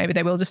no idea. Maybe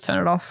they will just turn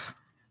it off.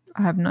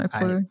 I have no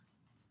clue.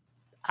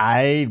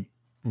 I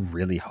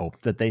really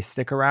hope that they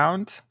stick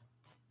around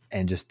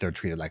and just they're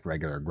treated like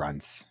regular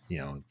grunts. You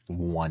know,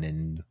 1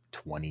 in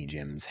 20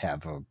 gyms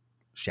have a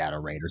Shadow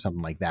Raid or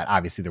something like that.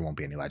 Obviously, there won't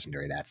be any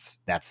legendary. That's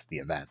the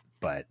event.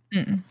 But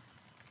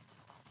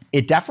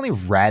it definitely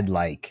read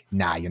like,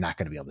 nah, you're not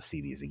going to be able to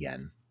see these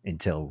again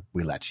until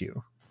we let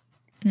you.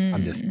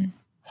 I'm just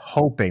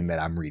hoping that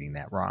I'm reading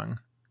that wrong.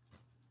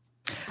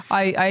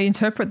 I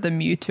interpret the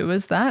Mewtwo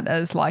as that,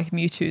 as like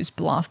Mewtwo's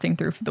blasting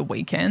through for the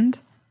weekend,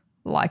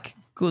 like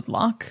good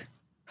luck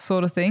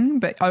sort of thing.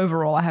 But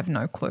overall, I have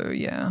no clue,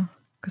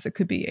 because it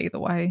could be either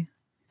way.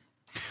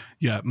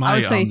 Yeah, I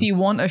would say if you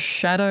want a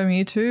Shadow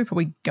Mewtwo,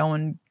 probably go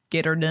and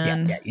get her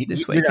done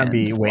this weekend. You're going to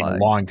be waiting a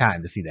long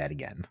time to see that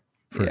again.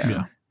 For sure.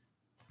 Yeah.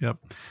 Yep.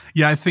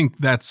 Yeah, I think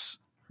that's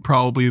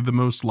probably the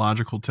most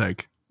logical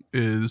take,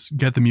 is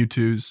get the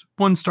Mewtwo's.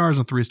 1 stars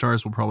and 3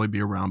 stars will probably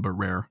be around, but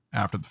rare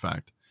after the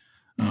fact.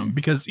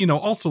 Because, you know,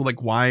 also,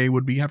 like, why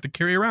would we have to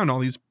carry around all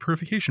these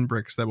purification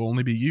bricks that will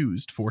only be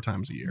used 4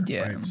 times a year?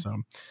 Yeah. Right.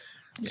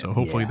 So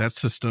hopefully that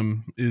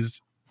system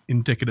is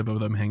indicative of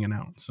them hanging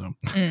out. So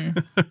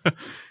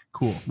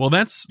cool. Well,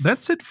 that's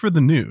it for the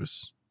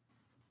news.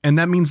 And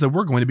that means that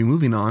we're going to be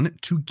moving on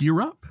to Gear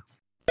Up.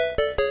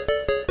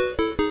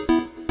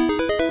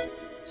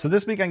 So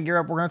this week on Gear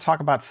Up, we're going to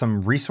talk about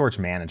some resource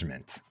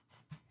management.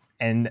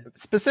 And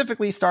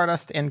specifically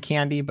Stardust and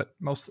Candy, but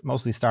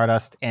mostly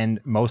Stardust, and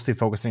mostly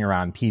focusing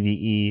around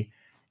PvE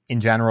in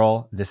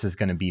general. This is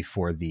going to be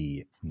for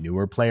the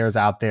newer players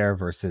out there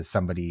versus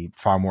somebody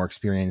far more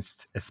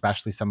experienced,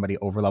 especially somebody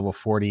over level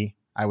 40,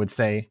 I would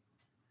say.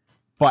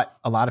 But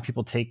a lot of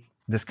people take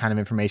this kind of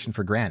information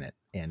for granted,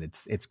 and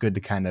it's good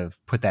to kind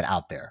of put that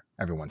out there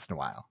every once in a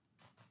while.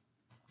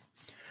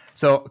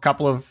 So a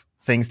couple of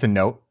things to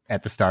note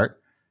at the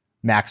start.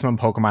 Maximum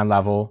Pokemon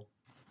level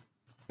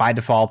by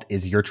default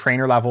is your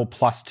trainer level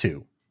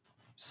 +2.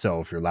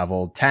 So if you're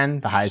level 10,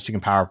 the highest you can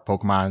power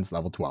Pokemon is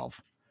level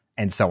 12,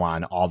 and so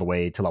on all the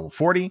way to level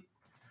 40.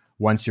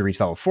 Once you reach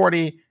level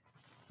 40,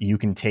 you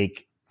can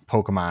take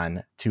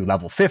Pokemon to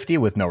level 50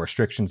 with no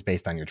restrictions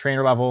based on your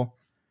trainer level.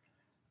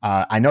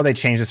 I know they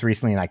changed this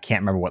recently, and I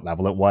can't remember what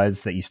level it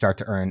was that you start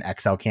to earn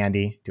XL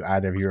candy. Do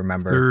either of you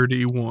remember?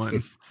 31.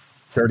 It's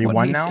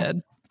 31 now?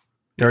 Said.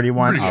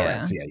 31? Pretty All sure.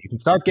 right. So yeah, you can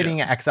start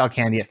getting XL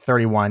candy at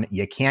 31.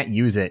 You can't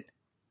use it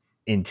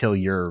until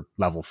you're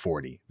level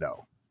 40,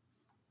 though,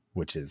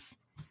 which is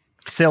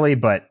silly,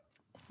 but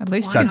At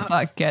least you can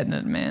start getting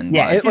it, man.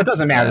 yeah, Like, it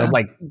doesn't matter. yeah.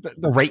 Like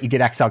the rate you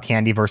get XL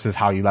candy versus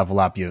how you level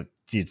up, you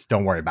just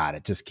don't worry about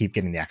it. Just keep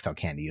getting the XL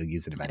candy. You'll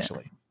use it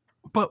eventually.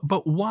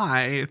 But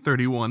why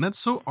 31? That's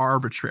so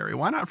arbitrary.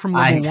 Why not from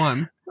level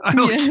 1? I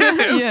don't get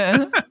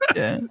it.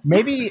 Yeah.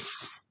 Maybe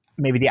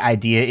the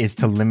idea is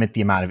to limit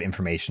the amount of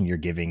information you're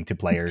giving to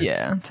players.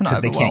 Yeah, to not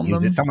because they can't overwhelm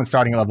use them. it. Someone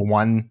starting at level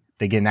 1,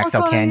 they get an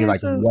XL candy. You're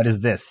like, what is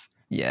this?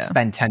 Yeah.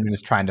 Spend 10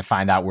 minutes trying to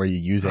find out where you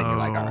use it. And you're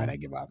like, all right, I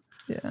give up.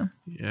 Yeah.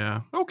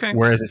 Yeah. Okay.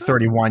 Whereas at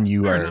 31,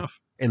 you Fair are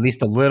enough. at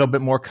least a little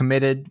bit more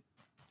committed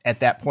at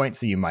that point.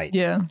 So you might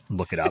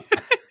look it up.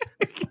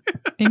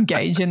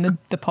 Engage in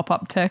the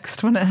pop-up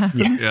text when it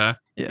happens.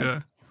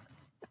 Yeah.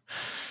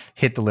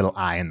 Hit the little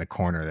eye in the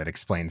corner that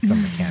explains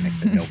some mechanic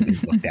that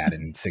nobody's looked at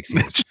in 6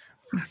 years.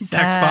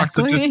 Text box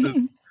that just says,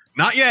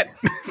 not yet.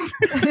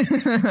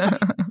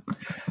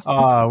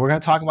 We're going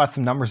to talk about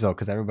some numbers, though,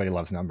 because everybody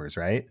loves numbers,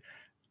 right?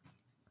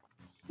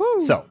 Woo.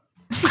 So,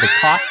 the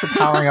cost for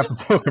powering up a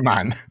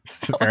Pokemon.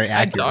 It's a very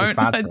accurate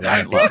response.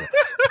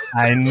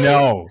 I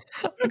know.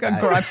 I got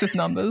gripes with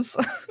numbers.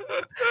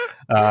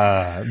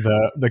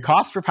 The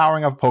cost for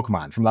powering up a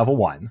Pokemon from level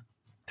 1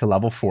 to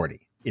level 40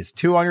 is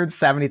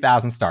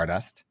 270,000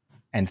 Stardust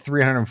and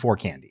 304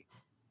 candy.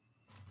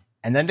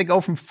 And then to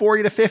go from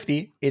 40 to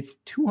 50, it's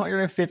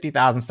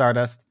 250,000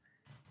 Stardust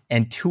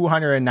and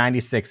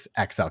 296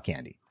 XL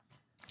candy.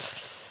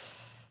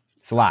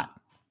 It's a lot.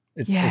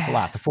 It's a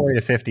lot. The 40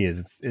 to 50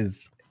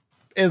 is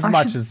as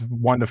much as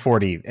 1 to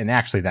 40, and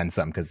actually then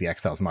some, because the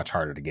XL is much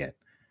harder to get.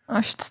 I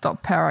should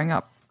stop powering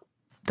up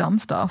dumb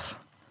stuff.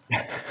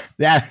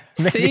 Yeah,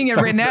 Seeing it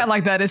written out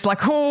like that is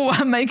like, oh,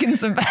 I'm making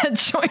some bad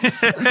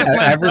choices.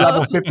 Every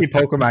level 50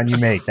 Pokemon you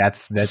make,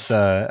 that's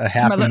a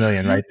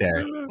 $500,000 right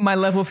there. My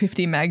level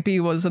 50 Magby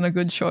wasn't a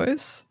good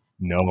choice.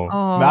 No.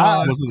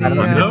 Oh, Did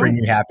it bring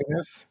you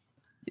happiness?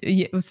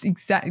 Yeah, it was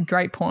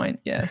great point.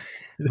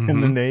 Yes.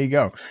 And then there you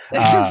go.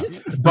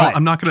 But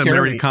I'm not going to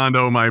Mary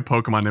Kondo my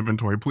Pokemon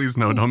inventory. Please,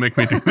 no, don't make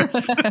me do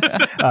this.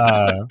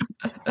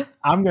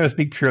 I'm going to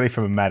speak purely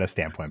from a meta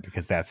standpoint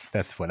because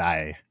that's what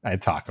I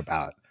talk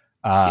about.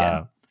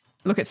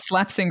 Look, it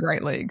slaps in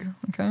Great League.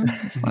 Okay,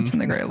 it slaps in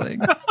the Great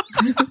League.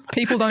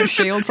 People don't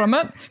shield from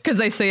it because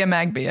they see a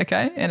Magby.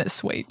 Okay, and it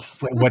sweeps.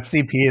 What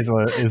CP is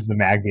the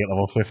Magby at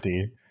level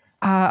 50?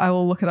 I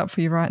will look it up for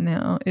you right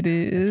now. It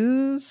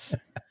is.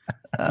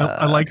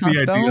 I like the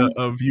idea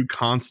of you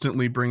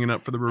constantly bringing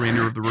up for the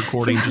remainder of the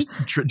recording, just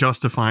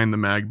justifying the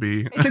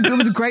Magby. It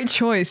was a great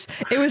choice.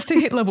 It was to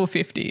hit level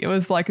 50. It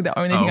was like the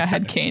only thing I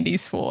had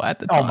candies for at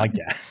the time. Oh my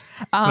god,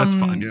 that's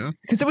fine, yeah.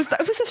 Because it was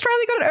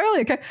Australia got it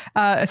early. Okay,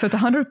 so it's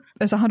 100.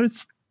 It's 100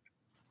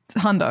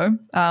 hundo.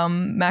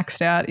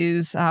 Maxed out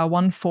is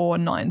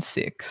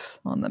 1496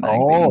 on the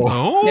Magby.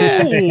 Oh,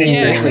 yeah,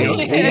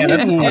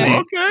 that's funny.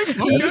 Okay,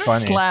 that's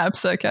funny.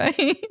 Slaps.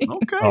 Okay.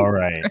 All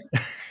right.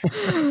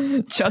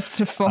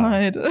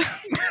 Justified.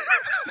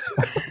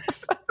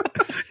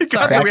 He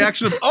got the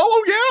reaction of,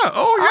 oh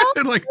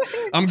yeah, and like,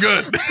 I'm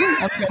good.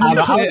 I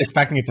was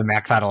expecting it to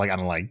max out on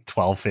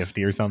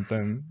 1250 or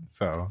something.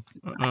 So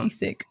I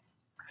think.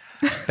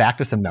 Back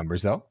to some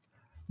numbers though.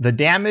 The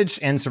damage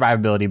and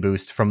survivability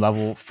boost from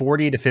level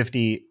 40 to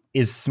 50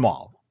 is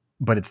small,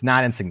 but it's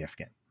not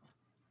insignificant.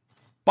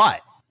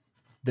 But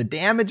the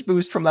damage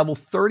boost from level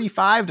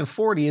 35 to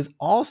 40 is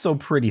also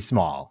pretty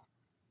small,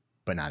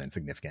 but not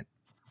insignificant.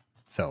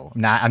 So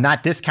I'm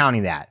not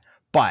discounting that,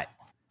 but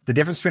the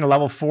difference between a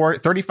level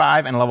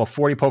 35 and a level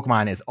 40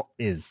 Pokemon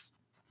is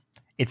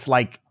it's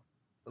like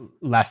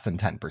less than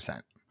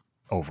 10%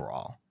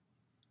 overall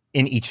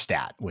in each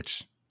stat,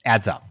 which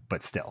adds up,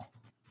 but still.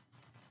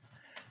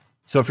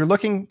 So if you're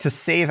looking to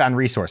save on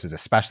resources,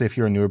 especially if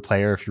you're a newer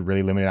player, if you're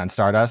really limited on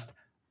Stardust,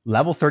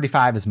 level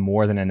 35 is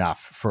more than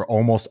enough for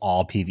almost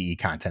all PvE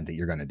content that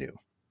you're going to do.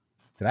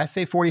 Did I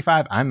say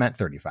 45? I meant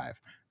 35.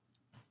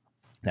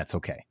 That's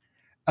okay.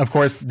 Of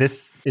course,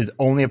 this is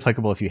only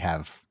applicable if you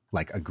have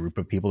a group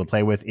of people to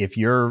play with. If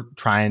you're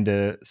trying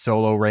to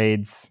solo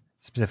raids,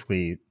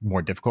 specifically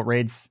more difficult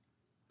raids,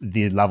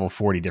 the level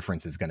 40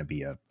 difference is going to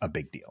be a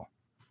big deal.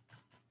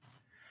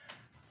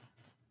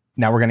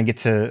 Now we're going to get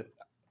to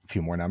a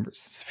few more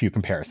numbers, a few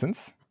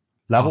comparisons.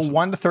 Level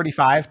 1 to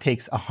 35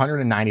 takes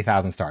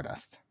 190,000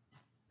 Stardust.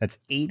 That's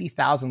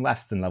 80,000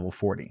 less than level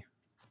 40.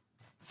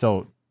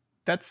 So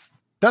that's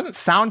doesn't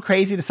sound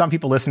crazy to some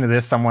people listening to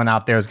this. Someone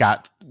out there has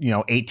got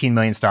 18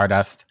 million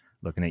Stardust.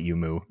 Looking at you,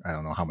 Moo. I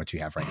don't know how much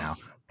you have right now,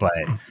 but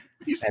and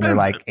they're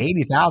like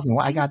 80,000.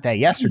 Well, I got that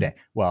yesterday.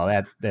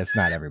 Well, that's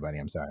not everybody.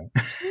 I'm sorry.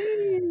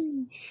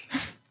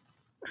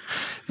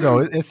 So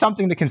it's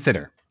something to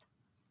consider.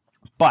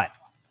 But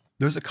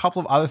there's a couple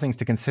of other things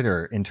to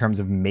consider in terms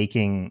of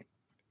making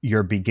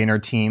your beginner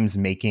teams,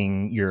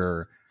 making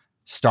your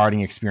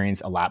starting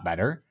experience a lot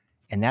better.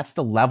 And that's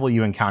the level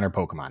you encounter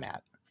Pokemon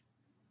at.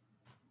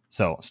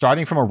 So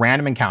starting from a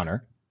random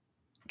encounter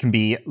can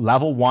be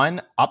level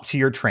 1 up to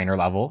your trainer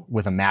level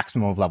with a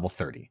maximum of level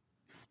 30.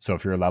 So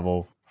if you're a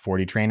level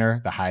 40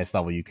 trainer, the highest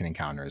level you can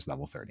encounter is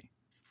level 30.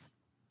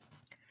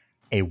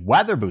 A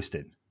weather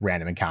boosted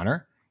random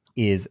encounter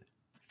is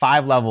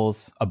 5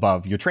 levels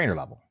above your trainer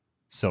level.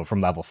 So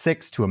from level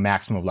 6 to a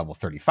maximum of level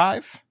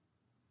 35.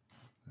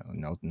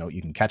 Note,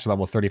 you can catch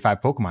level 35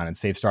 Pokemon and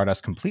save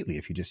Stardust completely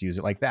if you just use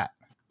it like that.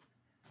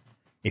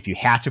 If you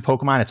hatch a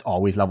Pokemon, it's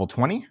always level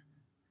 20.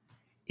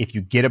 If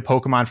you get a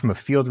Pokemon from a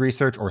field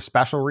research or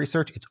special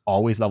research, it's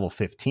always level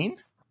 15.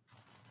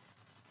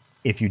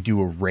 If you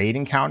do a raid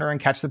encounter and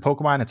catch the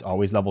Pokemon, it's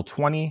always level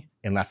 20,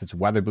 unless it's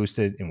weather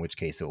boosted, in which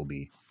case it will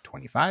be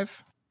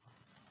 25.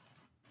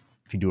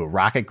 If you do a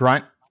rocket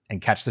grunt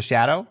and catch the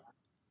Shadow,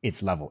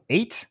 it's level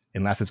 8,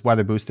 unless it's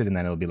weather boosted, and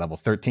then it'll be level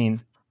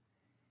 13.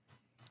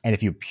 And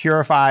if you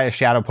purify a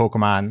Shadow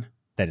Pokemon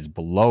that is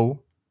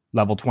below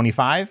level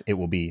 25, it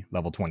will be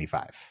level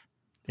 25.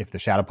 If the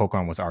Shadow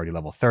Pokemon was already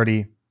level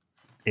 30,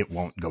 it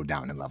won't go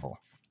down in level.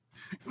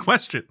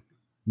 Question.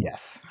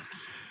 Yes.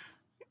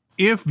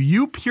 If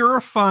you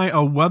purify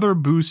a weather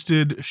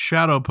boosted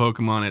Shadow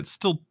Pokemon, it's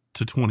still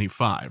to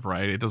 25,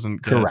 right? It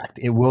doesn't get correct.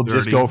 It will 30.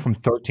 Just go from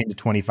 13 to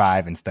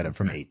 25 instead of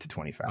from 8 to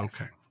 25.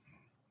 Okay.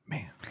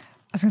 Man.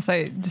 I was going to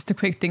say just a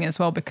quick thing as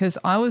well, because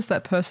I was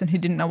that person who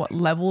didn't know what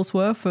levels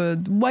were for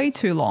way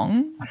too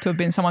long to have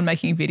been someone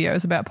making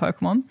videos about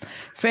Pokemon.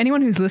 For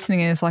anyone who's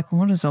listening and is like,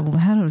 what is a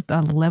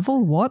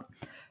level? What?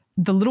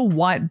 The little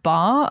white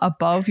bar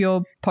above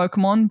your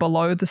Pokemon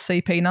below the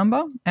CP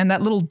number and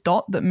that little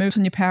dot that moves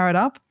when you power it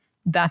up,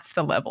 that's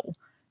the level.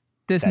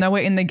 There's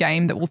nowhere in the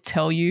game that will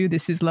tell you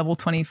this is level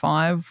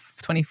 25,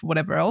 20,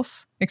 whatever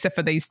else, except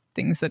for these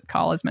things that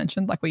Carl has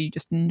mentioned, like where you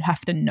just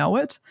have to know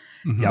it.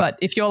 Mm-hmm. But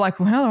if you're like,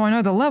 well, how do I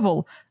know the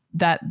level?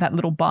 That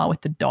little bar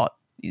with the dot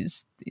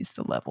is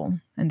the level.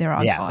 And there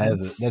are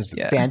guides. That's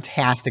a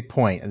fantastic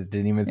point. I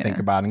didn't even think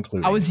about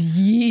including. I was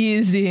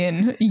years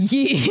in.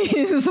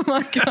 Years. Oh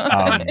my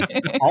God.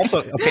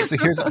 Also, okay, so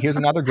here's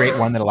another great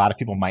one that a lot of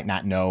people might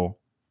not know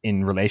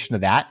in relation to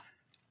that.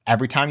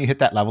 Every time you hit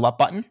that level up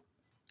button,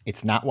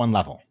 it's not one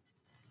level.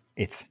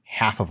 It's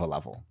half of a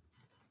level.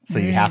 So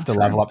you have to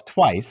level up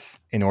twice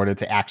in order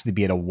to actually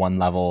be at a 1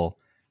 level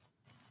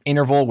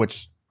interval,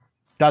 which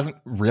doesn't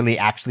really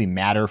actually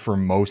matter for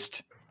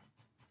most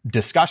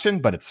discussion,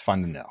 but it's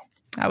fun to know.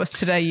 I was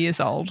today years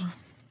old.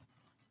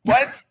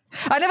 What?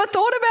 I never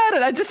thought about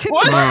it. I just hit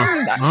the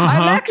button.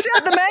 I max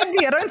out the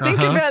Magby. I don't think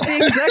about the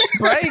exact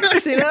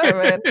breaks,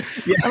 man.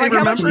 Yeah, I'm like,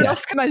 how much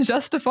dust can I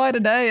justify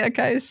today?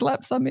 Okay,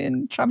 slap some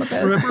in, try my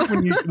best.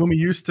 Remember when we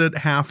used to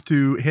have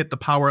to hit the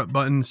power-up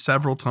button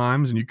several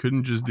times and you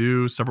couldn't just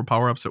do several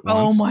power-ups at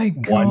once? Oh my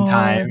God. One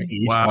time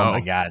each. Wow. Oh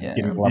my God. Yeah.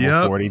 Getting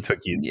level 40 took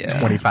you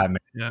 25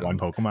 minutes one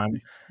Pokemon.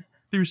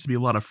 There used to be a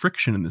lot of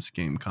friction in this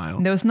game,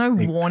 Kyle. There was no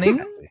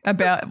warning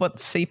about what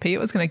CP it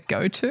was going to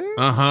go to.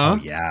 Uh-huh.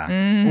 Oh,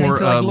 yeah.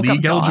 Or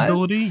league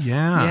eligibility.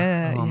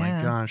 Yeah. Oh, my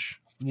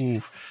gosh.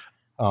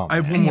 Oh, I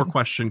have one more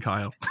question,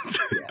 Kyle.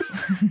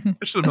 Yes.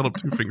 I should have held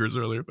up 2 fingers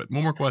earlier, but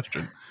one more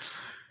question.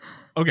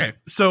 Okay.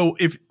 So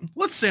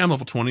let's say I'm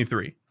level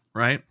 23,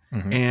 right?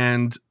 Mm-hmm.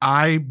 And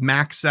I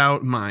max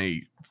out my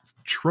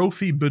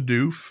trophy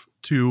Bidoof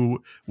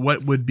to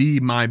what would be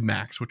my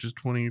max, which is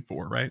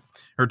 24, right?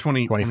 Or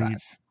 25.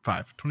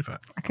 25.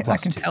 I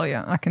can tell you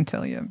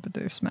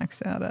Bidoof's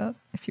maxed out at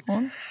if you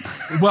want.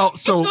 Well,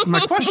 so my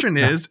question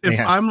is, if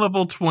I'm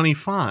level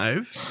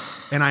 25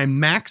 and I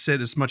max it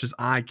as much as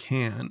I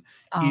can,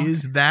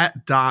 is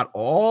that dot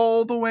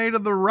all the way to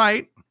the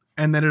right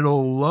and then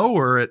it'll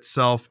lower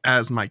itself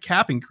as my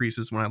cap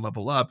increases when I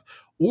level up,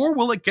 or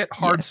will it get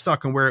hard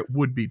stuck on where it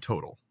would be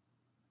total?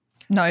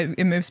 No,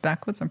 it moves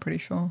backwards, I'm pretty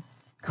sure.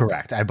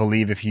 Correct. I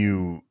believe if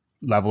you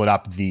level it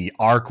up, the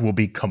arc will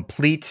be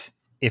complete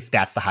if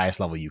that's the highest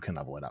level you can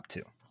level it up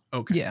to.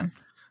 Okay. Yeah.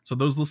 So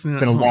those listening, it's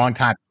been a long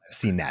time I've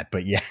seen that,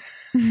 but yeah.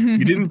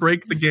 You didn't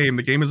break the game.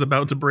 The game is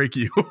about to break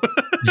you.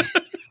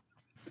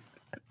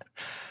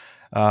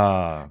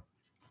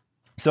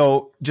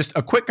 So just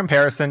a quick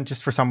comparison,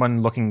 just for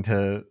someone looking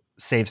to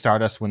save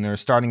Stardust when they're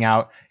starting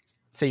out.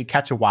 Say you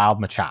catch a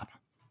wild Machop.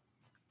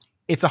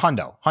 It's a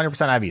hundo, 100%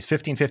 IVs,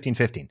 15, 15,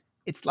 15.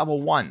 It's level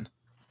 1.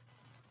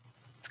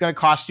 It's going to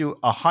cost you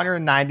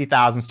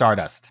 190,000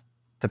 Stardust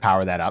to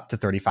power that up to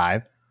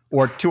 35,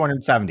 or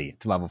 270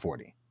 to level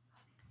 40.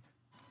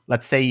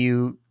 Let's say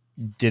you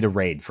did a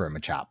raid for a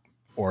Machop,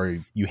 or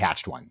you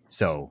hatched one.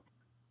 So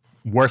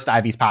worst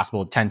IVs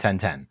possible, 10, 10,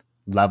 10,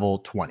 level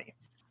 20.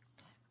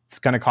 It's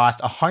going to cost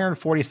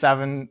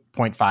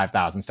 147.5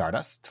 thousand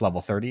Stardust to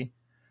level 30,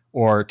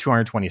 or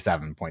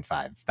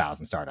 227.5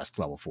 thousand Stardust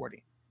to level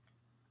 40.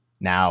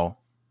 Now,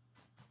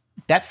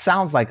 that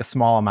sounds like a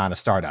small amount of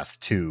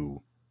Stardust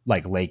to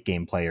like late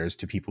game players,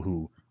 to people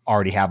who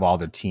already have all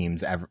their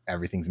teams,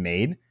 everything's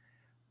made.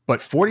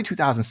 But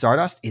 42,000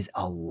 Stardust is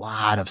a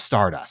lot of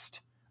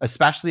Stardust,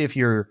 especially if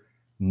you're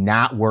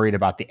not worried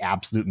about the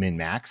absolute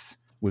min-max.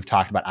 We've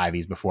talked about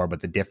IVs before,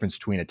 but the difference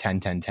between a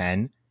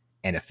 10-10-10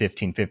 and a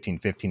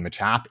 15-15-15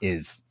 Machop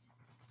is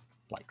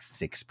like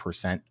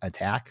 6%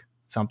 attack,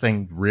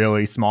 something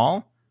really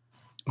small.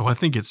 Oh, I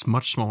think it's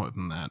much smaller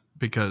than that,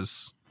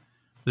 because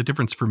the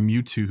difference for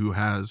Mewtwo, who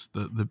has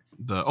the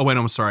oh wait,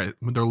 no, I'm sorry,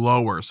 they're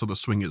lower, so the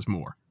swing is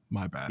more.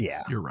 My bad.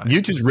 Yeah, you're right.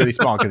 Mewtwo's really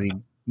small because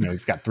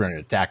he's got 300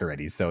 attack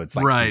already, so it's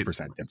like 2%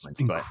 difference.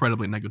 It's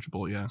incredibly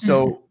negligible. Yeah.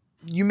 So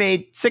you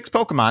made 6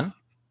 Pokemon,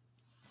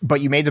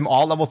 but you made them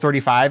all level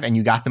 35, and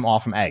you got them all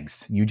from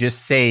eggs. You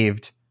just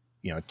saved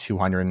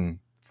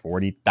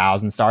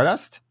 240,000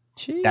 Stardust.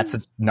 Jeez. That's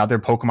another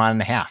Pokemon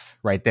and a half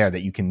right there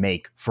that you can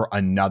make for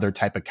another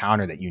type of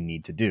counter that you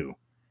need to do.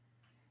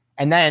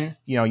 And then,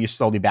 you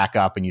slowly back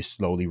up and you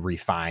slowly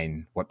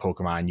refine what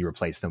Pokemon you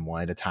replace them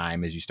one at a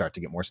time as you start to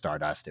get more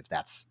Stardust, if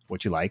that's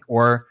what you like.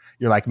 Or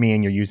you're like me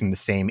and you're using the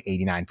same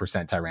 89%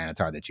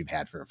 Tyranitar that you've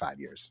had for 5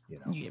 years.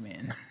 Yeah,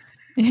 man.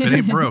 It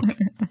ain't broke.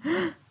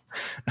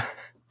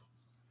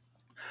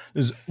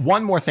 There's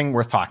one more thing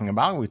worth talking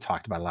about. We've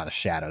talked about a lot of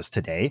shadows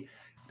today.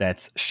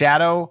 That's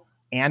shadow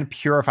and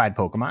purified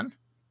Pokemon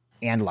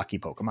and lucky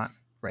Pokemon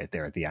right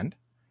there at the end.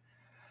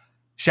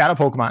 Shadow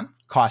Pokemon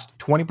cost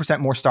 20%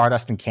 more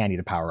Stardust and candy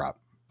to power up.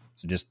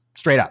 So just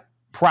straight up,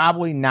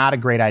 probably not a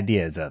great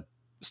idea as a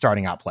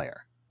starting out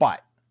player,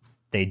 but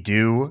they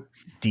do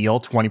deal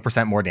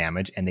 20% more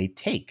damage and they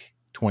take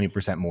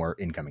 20% more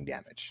incoming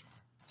damage.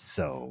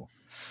 So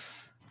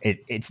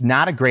it's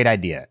not a great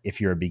idea if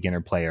you're a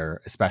beginner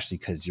player, especially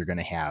because you're going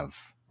to have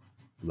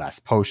less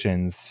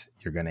potions.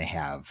 You're going to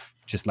have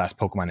just less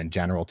Pokemon in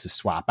general to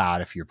swap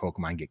out if your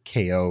Pokemon get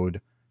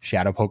KO'd.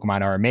 Shadow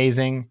Pokemon are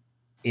amazing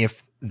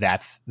if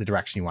that's the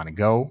direction you want to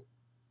go,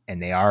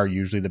 and they are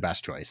usually the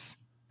best choice,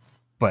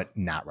 but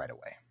not right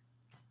away.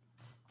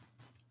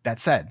 That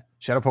said,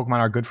 Shadow Pokemon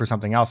are good for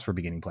something else for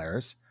beginning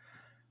players.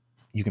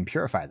 You can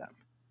purify them.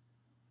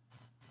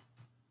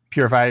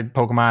 Purified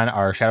Pokemon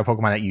are Shadow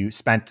Pokemon that you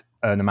spent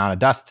an amount of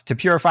dust to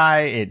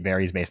purify. It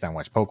varies based on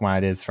which Pokemon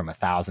it is, from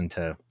 1,000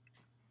 to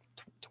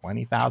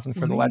 20,000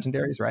 for the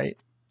legendaries, right?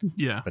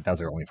 Yeah. But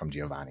those are only from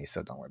Giovanni,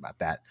 so don't worry about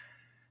that.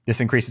 This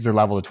increases their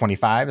level to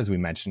 25, as we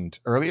mentioned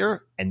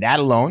earlier, and that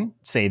alone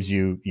saves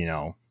you,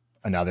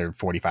 another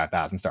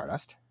 45,000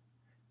 Stardust.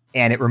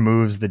 And it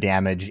removes the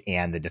damage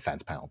and the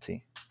defense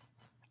penalty.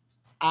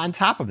 On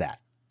top of that,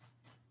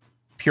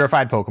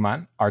 purified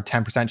Pokemon are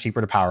 10%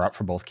 cheaper to power up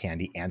for both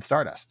candy and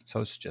Stardust.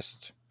 So it's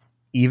just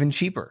even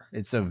cheaper.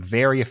 It's a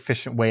very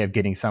efficient way of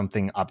getting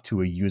something up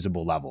to a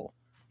usable level,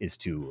 is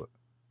to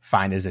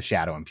find as a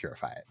shadow and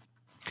purify it.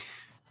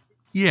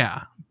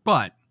 Yeah,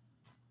 but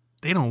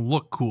they don't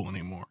look cool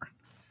anymore.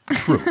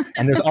 True.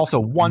 And there's also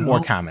one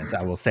more comment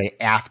I will say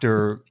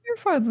after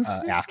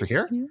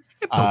here.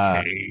 It's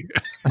okay.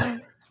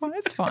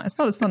 It's fine. It's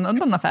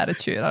not enough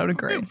attitude. I would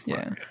agree.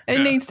 Yeah.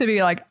 It needs to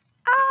be like,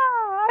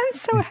 I'm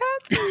so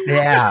happy.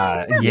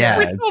 Yeah.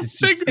 It's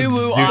just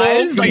blue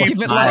eyes, like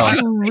give it like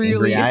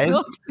really eyes.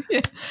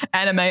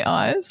 Anime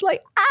eyes,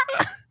 like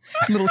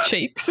little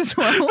cheeks as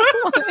well.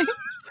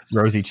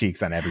 Rosy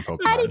cheeks on every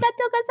Pokemon.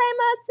 Arigatou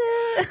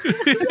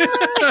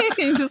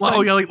gozaimasu. Just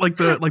like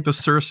the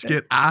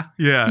Surskit.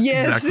 Yeah.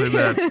 Yes.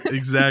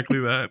 Exactly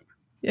that.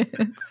 Yeah.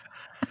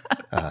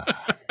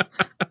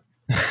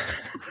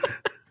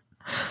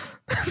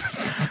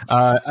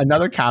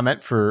 Another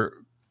comment for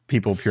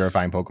people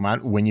purifying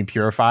Pokemon: when you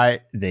purify,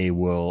 they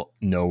will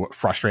know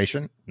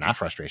not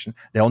frustration.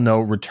 They'll know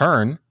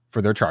return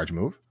for their charge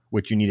move,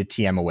 which you need to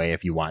TM away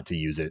if you want to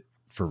use it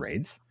for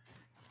raids.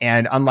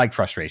 And unlike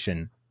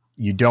frustration,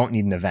 you don't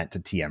need an event to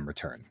TM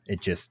return.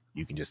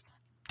 You can just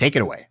take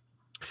it away.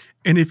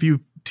 And if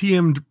you've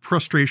TM'd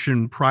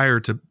frustration prior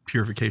to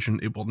purification,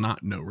 it will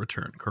not know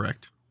return,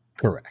 correct?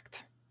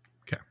 Correct.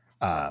 Okay.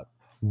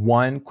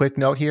 One quick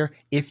note here: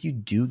 if you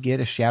do get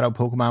a shadow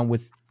Pokemon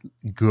with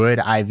good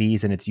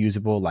IVs and it's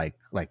usable, like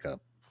a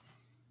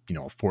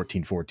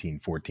 14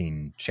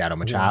 Shadow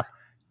Machop,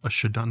 a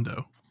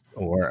Sheddundo,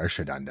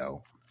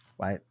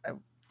 I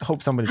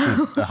hope somebody sees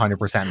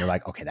 100% and they're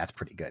like, okay, that's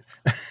pretty good.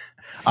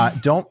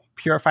 Don't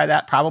purify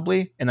that,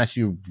 probably, unless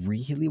you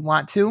really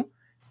want to.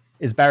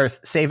 It's better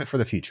save it for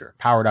the future.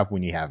 Power it up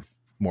when you have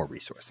more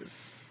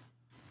resources.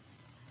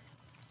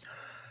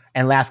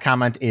 And last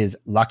comment is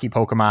lucky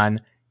Pokemon.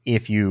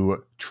 If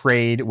you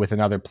trade with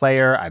another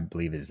player, I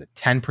believe it is a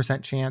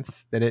 10%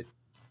 chance that it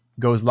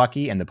goes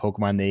lucky, and the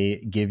Pokemon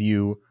they give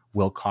you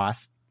will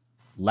cost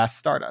less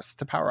Stardust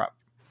to power up.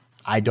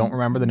 I don't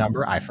remember the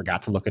number. I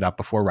forgot to look it up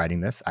before writing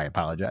this. I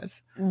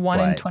apologize. 1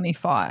 in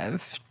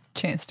 25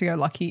 chance to go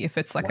lucky if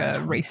it's like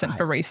a recent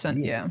for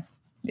recent. Yeah.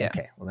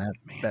 Okay. Well,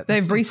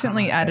 they've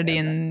recently added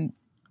in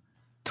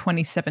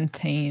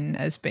 2017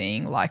 as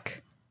being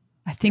like,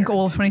 I think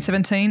all of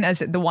 2017 as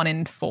the 1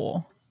 in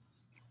 4.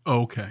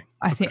 Okay.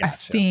 I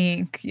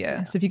think,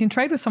 yeah. So if you can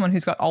trade with someone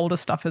who's got older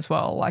stuff as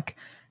well, like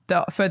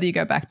the further you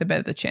go back, the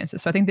better the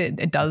chances. So I think that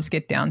it does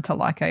get down to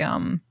like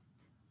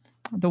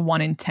the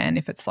 1 in 10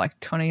 if it's like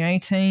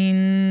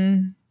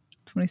 2018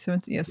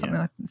 2017. Yeah, something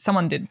like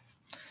someone did.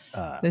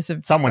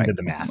 Someone did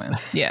the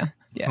math. Yeah.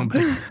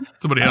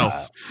 Somebody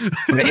else.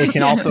 It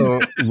can also,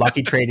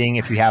 lucky trading,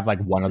 if you have like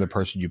one other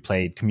person you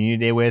played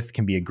community day with,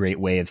 can be a great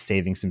way of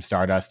saving some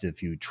Stardust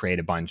if you trade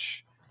a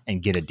bunch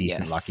and get a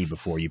decent lucky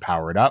before you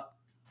power it up.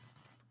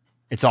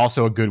 It's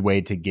also a good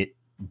way to get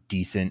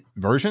decent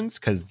versions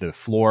because the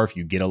floor, if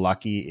you get a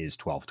lucky, is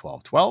 12,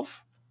 12,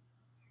 12.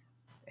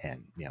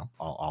 And,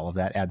 all of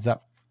that adds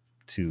up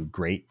to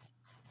great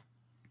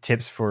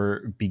tips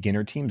for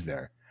beginner teams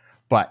there.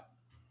 But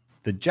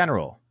the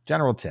general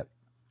tip,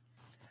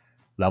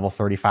 level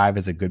 35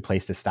 is a good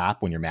place to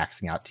stop when you're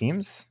maxing out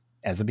teams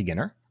as a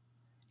beginner.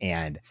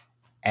 And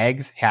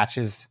eggs,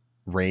 hatches,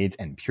 raids,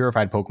 and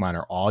purified Pokemon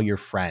are all your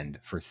friend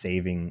for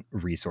saving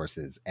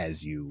resources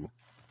as you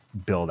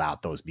build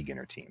out those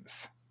beginner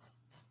teams.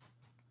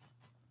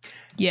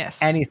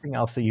 Yes. Anything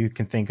else that you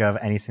can think of?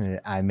 Anything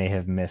that I may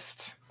have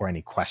missed, or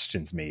any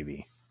questions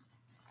maybe?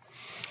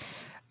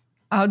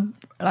 I'd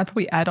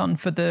probably add on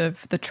for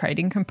the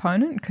trading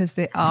component, because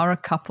there are a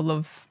couple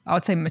of, I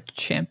would say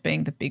Machamp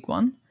being the big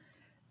one,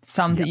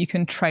 some that you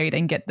can trade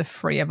and get the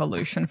free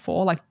evolution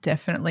for. Like,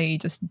 definitely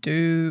just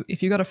do,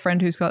 if you've got a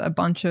friend who's got a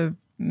bunch of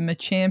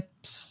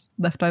Machamps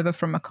left over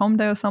from a com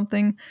day or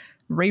something,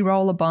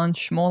 re-roll a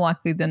bunch. More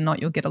likely than not,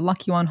 you'll get a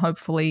lucky one,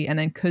 hopefully. And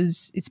then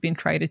because it's been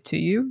traded to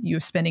you, you're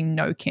spending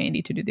no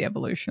candy to do the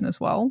evolution as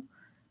well.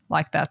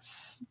 Like,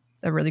 that's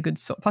a really good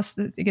sort. Plus,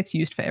 it gets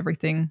used for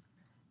everything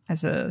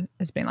as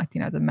being like,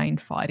 the main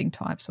fighting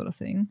type sort of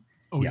thing.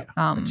 Oh, yeah.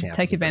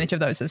 Take advantage of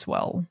those as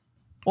well.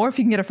 Or if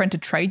you can get a friend to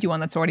trade you one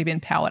that's already been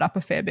powered up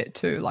a fair bit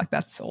too, like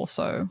that's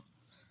also,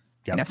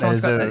 if someone's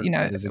got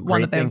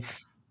one that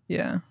they've,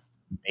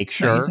 make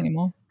sure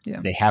anymore.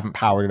 They haven't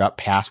powered it up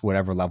past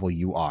whatever level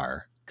you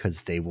are,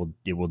 because it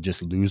will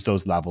just lose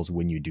those levels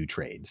when you do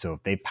trade. So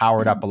if they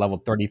powered up a level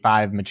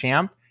 35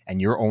 Machamp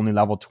and you're only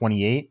level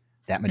 28,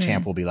 that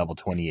Machamp will be level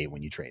 28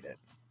 when you trade it.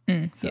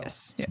 So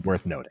it's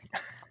worth noting.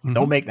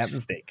 Don't make that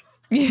mistake.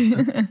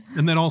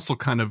 And then also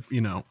kind of,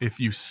 if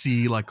you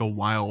see like a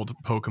wild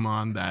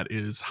Pokemon that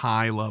is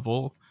high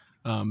level,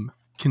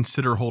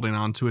 consider holding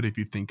on to it if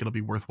you think it'll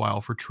be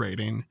worthwhile for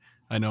trading.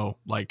 I know,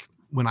 like,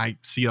 when I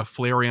see a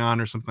Flareon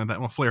or something like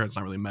that, well, Flareon's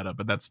not really meta,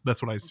 but that's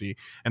what I see.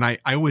 And I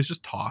always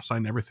just toss. I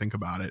never think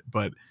about it.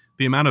 But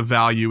the amount of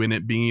value in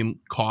it being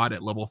caught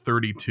at level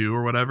 32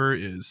 or whatever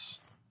is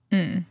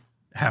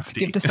hefty.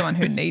 Give to someone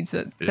who needs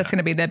it. That's going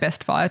to be their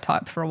best fire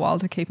type for a while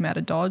to keep them out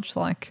of dodge.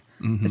 Like,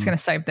 it's going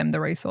to save them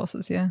the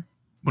resources.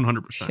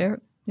 100%. Share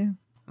it. Yeah.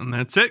 And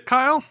that's it,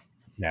 Kyle?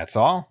 That's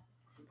all.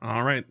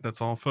 All right.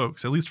 That's all,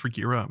 folks. At least for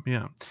Gear Up.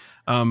 Yeah.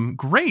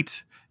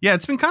 Great. Yeah,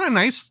 it's been kind of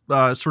nice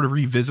sort of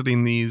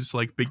revisiting these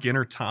like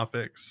beginner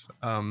topics.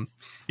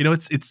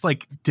 It's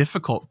like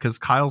difficult because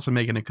Kyle's been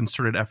making a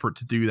concerted effort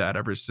to do that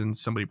ever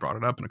since somebody brought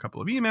it up in a couple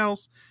of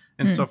emails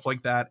and stuff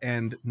like that.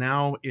 And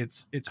now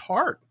it's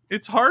hard.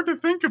 It's hard to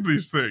think of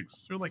these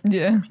things. You're like,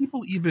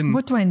 people even...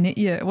 What do I need?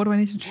 Yeah, what do I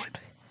need to do?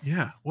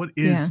 What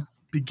is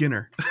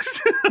beginner?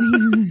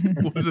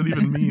 What does it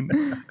even mean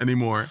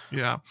anymore?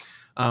 Yeah.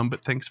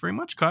 But thanks very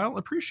much, Kyle.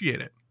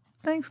 Appreciate it.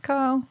 Thanks,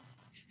 Kyle.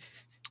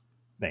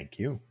 Thank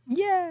you.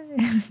 Yay.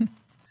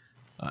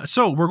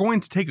 So we're going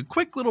to take a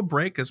quick little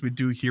break, as we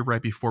do here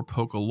right before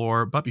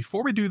Pokelore. But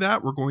before we do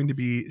that, we're going to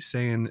be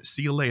saying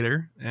see you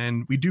later.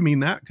 And we do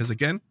mean that because,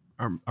 again,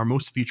 our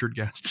most featured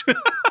guest.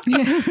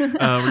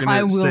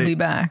 I will be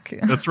back.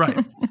 That's right.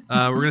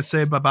 We're going to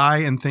say bye-bye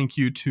and thank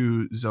you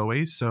to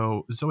Zoe.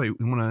 So, Zoe,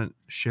 we want to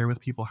share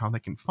with people how they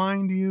can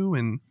find you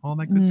and all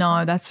that good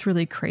stuff? No, that's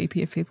really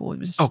creepy if people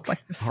would just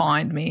like to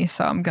find me.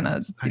 So I'm going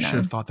to, I should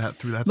have thought that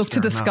through. That's look to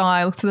the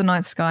sky, look to the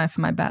night sky for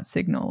my bat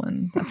signal.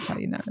 And that's how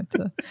you know.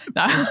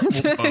 Bow.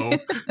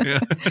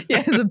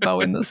 Yeah, there's a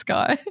bow in the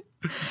sky.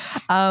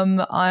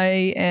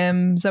 I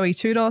am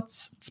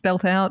ZoëTwoDots,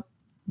 spelt out.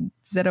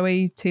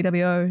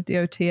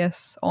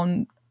 ZoëTwoDots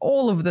on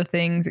all of the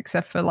things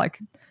except for like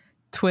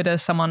Twitter.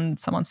 Someone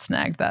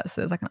snagged that, so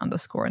there's like an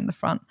underscore in the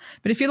front.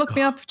 But if you look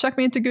me up, check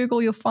me into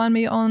Google, you'll find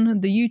me on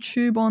the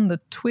YouTube, on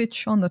the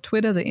Twitch, on the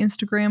Twitter, the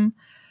Instagram,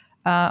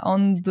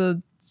 on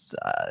the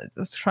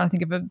just trying to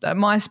think of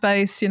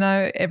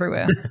MySpace,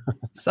 everywhere.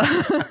 So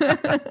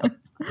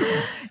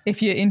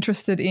if you're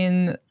interested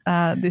in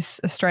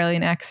this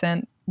Australian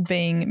accent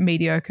being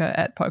mediocre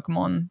at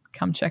Pokemon,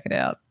 come check it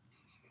out.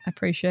 I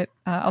appreciate it.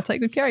 I'll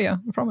take good care of you. I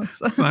promise.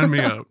 Sign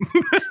me up.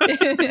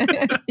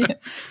 Yeah. Do you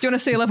want to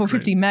see a level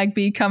 50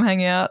 Magby? Come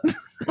hang out.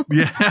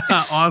 Yeah,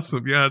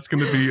 awesome. Yeah, it's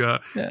going to be,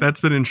 that's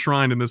been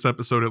enshrined in this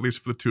episode, at least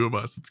for the two of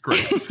us. It's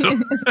great. So.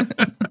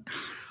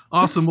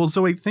 Awesome. Well,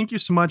 Zoe, thank you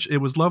so much. It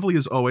was lovely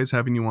as always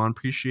having you on.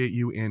 Appreciate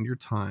you and your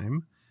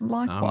time.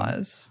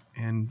 Likewise.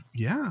 And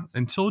yeah,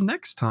 until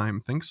next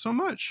time, thanks so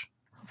much.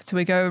 So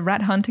we go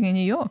rat hunting in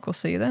New York. We'll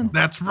see you then.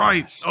 That's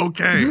right.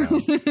 Okay.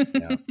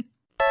 Yeah.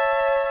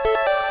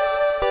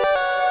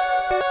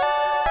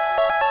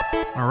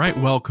 All right,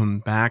 welcome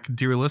back,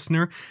 dear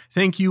listener.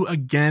 Thank you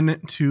again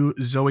to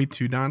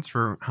ZoëTwoDots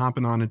for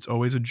hopping on. It's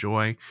always a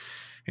joy.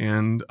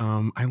 And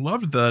I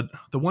loved the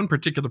one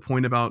particular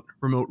point about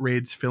remote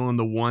raids filling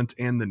the want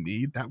and the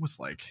need. That was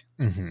like,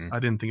 I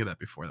didn't think of that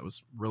before. That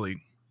was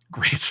really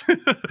great.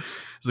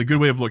 It's a good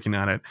way of looking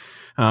at it.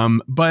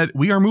 But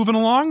we are moving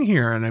along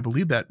here, and I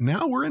believe that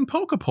now we're in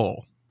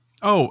Pokepole.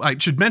 Oh, I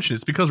should mention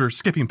it's because we're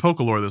skipping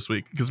Pokelore this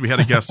week because we had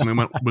a guest and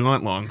we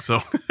went long. So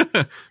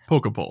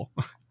Pokepole.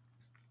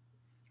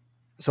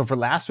 So for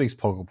last week's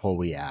Pokepole,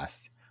 we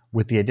asked,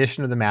 with the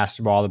addition of the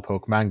Master Ball to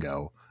Pokemon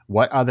Go,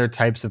 what other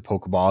types of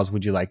Pokeballs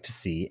would you like to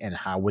see and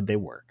how would they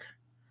work?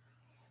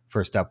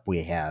 First up,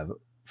 we have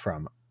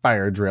from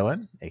Fire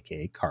Drillin,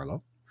 aka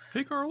Carlo.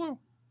 Hey, Carlo.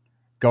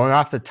 Going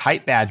off the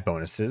type badge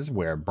bonuses,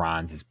 where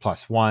bronze is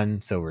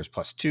 +1, silver is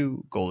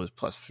 +2, gold is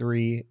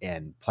 +3,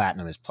 and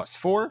platinum is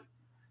 +4.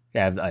 You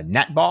have a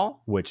net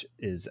ball, which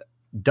is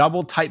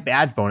double type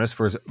badge bonus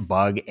for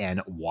bug and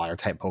water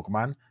type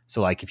Pokemon.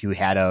 So like if you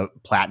had a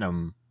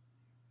platinum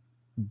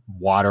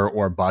water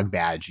or bug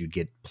badge, you'd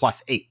get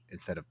 +8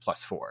 instead of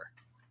 +4.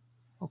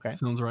 Okay.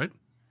 Sounds right.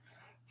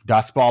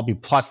 Dust ball would be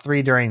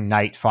 +3 during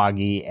night,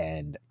 foggy,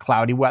 and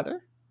cloudy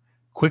weather.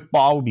 Quick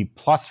ball would be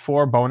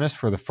 +4 bonus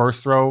for the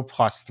first throw,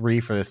 +3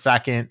 for the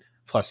second,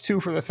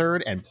 +2 for the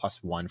third, and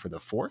 +1 for the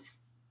fourth.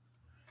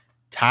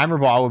 Timer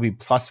ball would be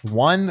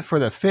 +1 for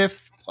the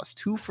fifth,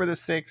 +2 for the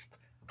sixth,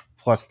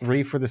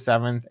 +3 for the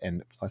seventh,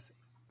 and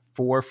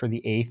 +4 for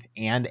the eighth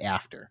and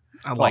after.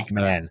 I like that.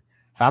 Man,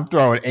 if I'm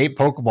throwing 8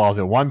 Pokeballs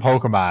at one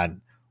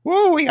Pokemon,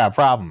 woo, we got a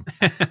problem.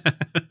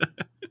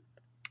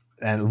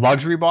 And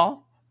luxury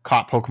ball,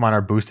 caught Pokemon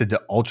are boosted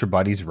to Ultra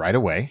Buddies right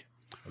away.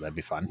 Well, that'd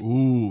be fun.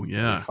 Ooh,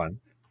 yeah.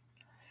 Fun.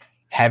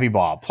 Heavy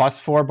ball,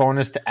 +4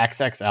 bonus to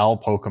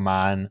XXL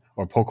Pokemon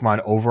or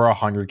Pokemon over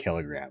 100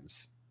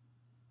 kilograms.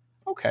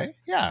 Okay,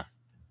 yeah.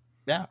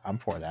 Yeah, I'm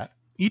for that.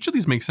 Each of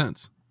these makes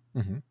sense.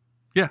 Mm-hmm.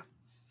 Yeah.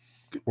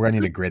 We're going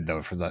to need a grid,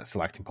 though, for the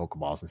selecting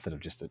Pokeballs instead of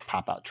just a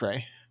pop-out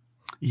tray.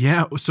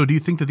 Yeah. So do you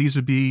think that these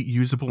would be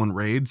usable in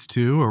raids,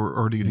 too?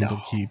 Or do you think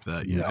they'll keep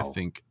that? Yeah, no. I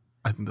think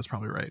that's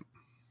probably right.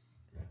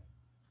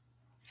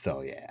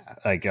 So, yeah.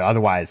 Like,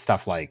 otherwise,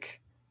 stuff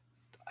like,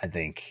 I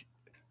think,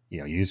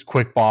 use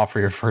Quick Ball for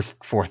your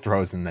first 4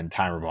 throws and then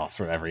Timer Balls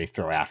for every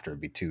throw after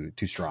would be too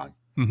strong.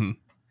 Mm-hmm.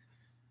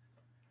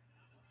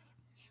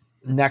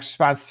 Next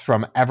response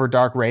from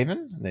Everdark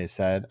Raven. They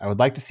said, I would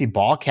like to see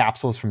ball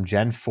capsules from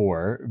Gen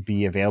 4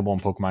 be available in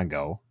Pokemon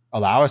Go.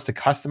 Allow us to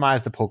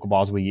customize the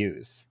Pokeballs we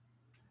use.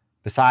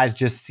 Besides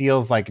just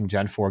seals like in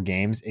Gen 4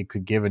 games, it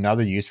could give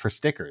another use for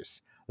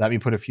stickers. Let me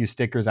put a few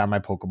stickers on my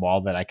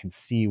Pokeball that I can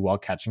see while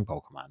catching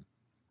Pokemon.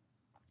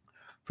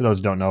 For those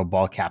who don't know,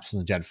 ball capsules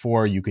in Gen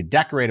 4, you could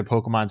decorate a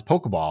Pokemon's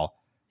Pokeball,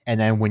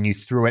 and then when you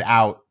threw it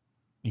out,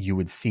 you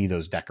would see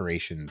those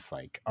decorations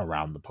like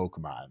around the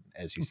Pokemon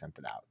as you sent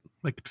it out.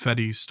 Like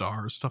confetti,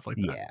 stars, stuff like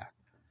that. Yeah.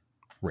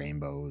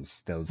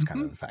 Rainbows, those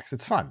kind of effects.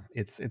 It's fun.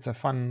 It's a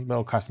fun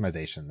little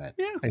customization that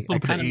a little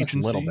bit of agency,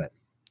 a little bit.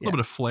 A little bit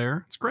of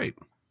flair. It's great.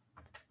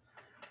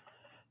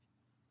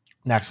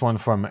 Next one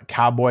from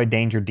Cowboy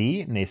Danger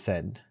D, and they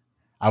said,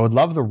 I would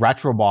love the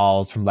retro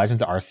balls from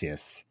Legends of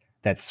Arceus.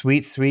 That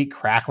sweet, sweet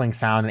crackling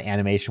sound and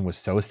animation was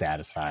so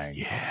satisfying.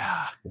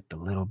 Yeah. With the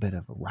little bit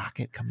of a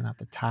rocket coming out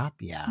the top.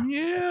 Yeah.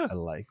 Yeah. I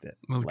liked it.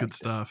 That was good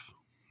stuff.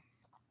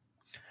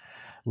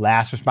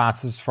 Last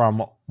responses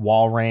from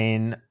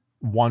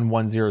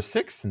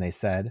Walrain1106, and they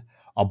said,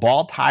 a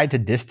ball tied to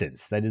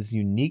distance that is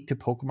unique to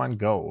Pokemon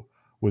Go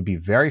would be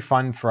very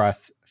fun for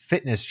us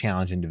fitness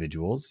challenge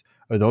individuals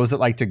or those that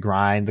like to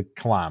grind the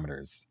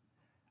kilometers.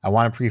 I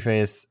want to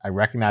preface, I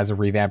recognize a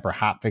revamp or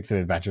hotfix of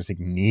Adventure Sync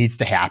needs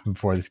to happen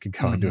before this could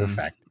go into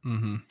effect.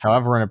 Mm-hmm.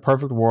 However, in a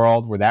perfect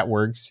world where that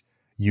works,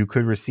 you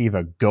could receive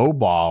a Go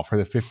Ball for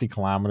the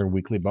 50-kilometer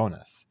weekly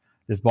bonus.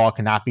 This ball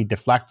cannot be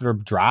deflected or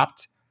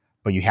dropped,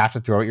 but you have to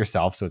throw it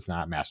yourself, so it's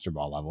not Master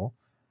Ball level.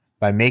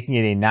 By making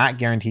it a not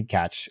guaranteed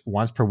catch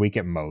once per week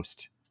at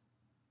most,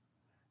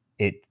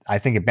 I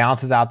think it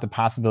balances out the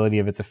possibility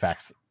of its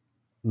effects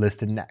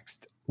listed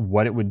next.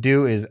 What it would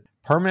do is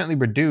permanently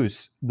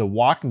reduce the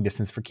walking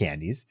distance for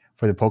candies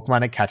for the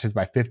Pokemon it catches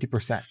by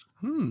 50%.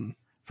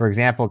 For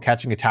example,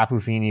 catching a Tapu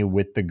Fini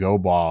with the Go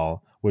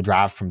Ball would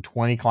drop from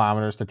 20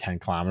 kilometers to 10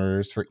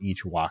 kilometers for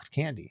each walked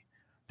candy.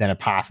 Then a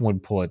Poffin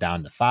would pull it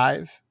down to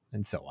 5,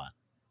 and so on.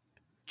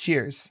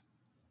 Cheers.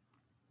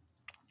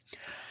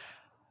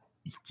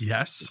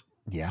 Yes.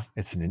 Yeah,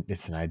 it's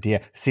an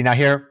idea. See, now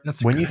here,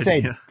 That's a when good you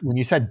idea. when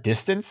you said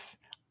distance,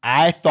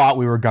 I thought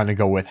we were going to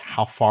go with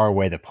how far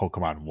away the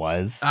Pokemon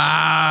was.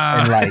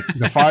 And like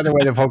the farther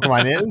away the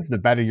Pokemon is, the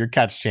better your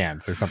catch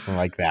chance or something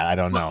like that. I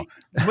don't know.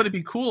 What'd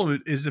be cool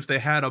is if they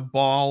had a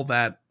ball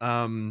that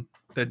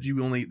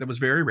that was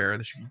very rare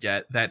that you could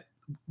get that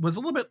was a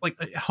little bit like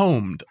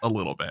homed a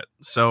little bit.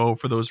 So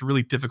for those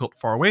really difficult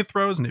far away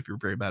throws, and if you're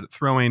very bad at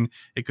throwing,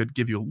 it could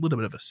give you a little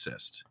bit of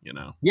assist,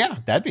 Yeah,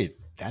 that'd be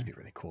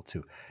really cool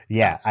too.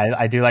 Yeah,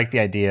 I do like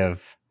the idea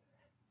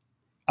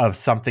of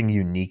something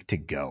unique to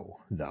Go,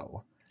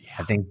 though. Yeah.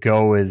 I think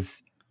Go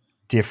is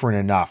different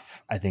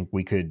enough. I think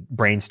we could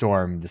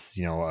brainstorm this,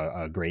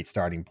 a great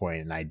starting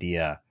point, an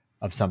idea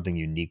of something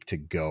unique to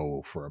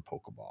Go for a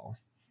Pokeball.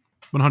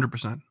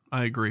 100%.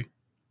 I agree.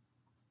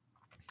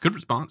 Good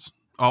response.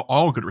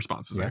 All good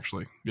responses,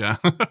 actually. Yeah.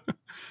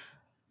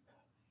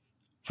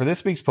 For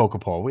this week's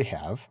Pokepoll, we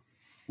have,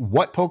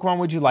 what Pokemon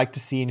would you like to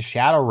see in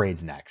Shadow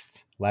Raids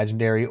next?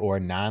 Legendary or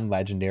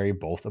non-legendary,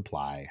 both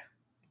apply.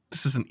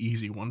 This is an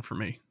easy one for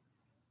me.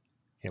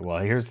 Yeah, well,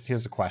 here's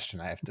a question.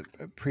 I have to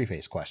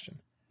preface question.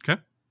 Okay.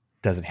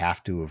 Does it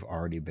have to have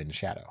already been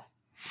Shadow?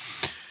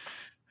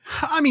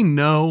 I mean,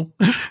 no,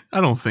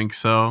 I don't think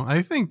so.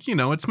 I think,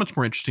 it's much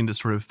more interesting to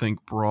sort of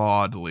think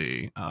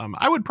broadly.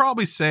 I would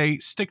probably say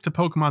stick to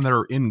Pokemon that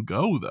are in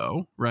Go,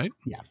 though, right?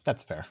 Yeah,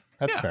 that's fair.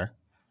 That's fair.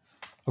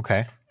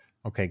 Okay,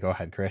 go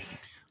ahead, Chris.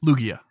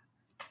 Lugia.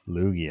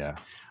 I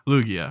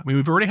mean,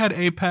 we've already had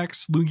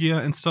Apex,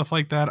 Lugia, and stuff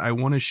like that. I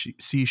want to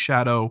see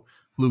Shadow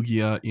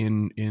Lugia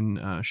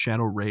in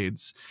Shadow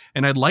Raids.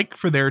 And I'd like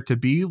for there to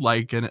be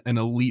like an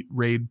elite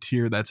raid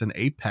tier that's an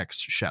Apex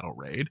Shadow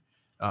Raid.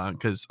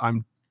 Because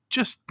I'm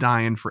just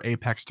dying for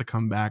Apex to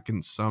come back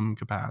in some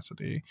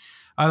capacity.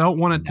 I don't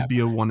want it to be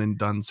a one and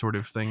done sort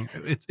of thing.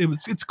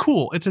 It's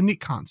cool. It's a neat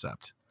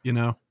concept,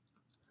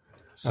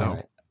 So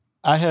right.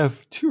 I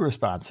have two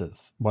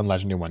responses. One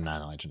legendary, one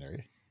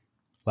non-legendary.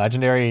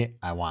 Legendary,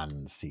 I want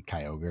to see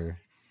Kyogre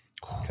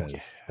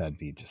because that'd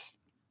be just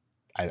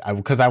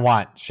because I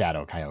want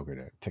Shadow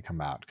Kyogre to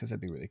come out because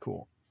that'd be really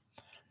cool.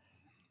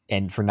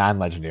 And for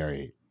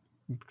non-legendary,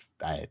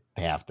 they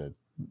have to.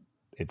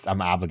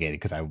 I'm obligated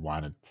because I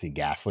want to see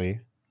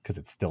Ghastly because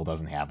it still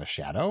doesn't have a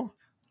shadow.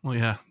 Well,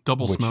 yeah,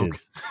 double smoke.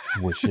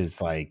 Which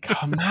is like,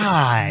 come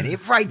on,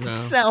 it writes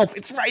itself.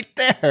 It's right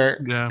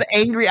there. Yeah. The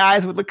angry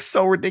eyes would look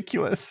so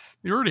ridiculous.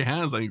 He already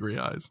has angry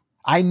eyes.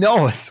 I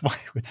know. It's why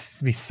it would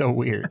be so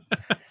weird.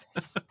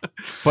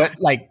 But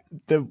like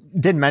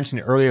didn't mention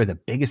it earlier, the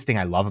biggest thing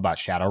I love about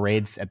Shadow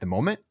Raids at the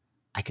moment,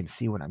 I can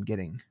see what I'm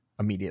getting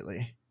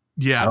immediately.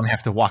 Yeah. I don't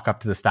have to walk up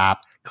to the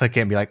stop, click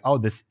it, and be like, oh,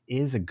 this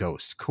is a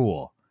ghost.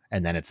 Cool.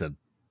 And then it's a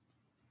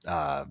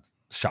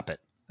Shuppet.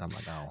 I'm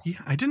like, oh. Yeah,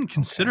 I didn't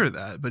consider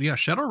that. But yeah,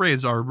 Shadow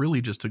Raids are really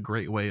just a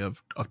great way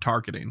of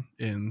targeting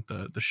in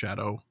the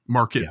Shadow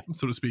market,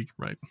 so to speak,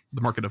 right?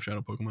 The market of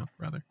Shadow Pokemon,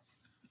 rather.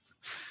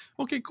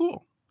 Okay,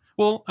 cool.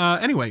 Well,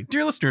 anyway,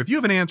 dear listener, if you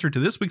have an answer to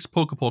this week's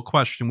Pokepoll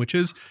question, which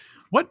is,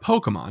 what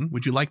Pokemon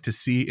would you like to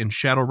see in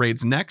Shadow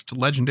Raids next?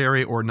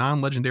 Legendary or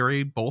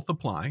non-legendary, both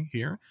apply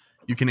here.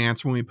 You can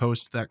answer when we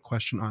post that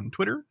question on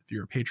Twitter. If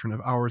you're a patron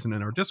of ours and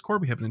in our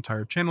Discord, we have an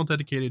entire channel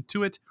dedicated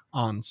to it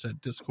on said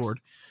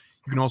Discord.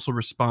 You can also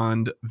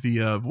respond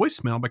via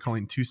voicemail by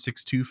calling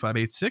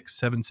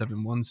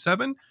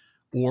 262-586-7717,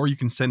 or you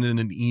can send in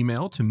an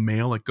email to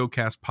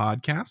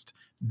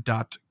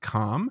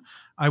mail@gocastpodcast.com.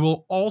 I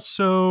will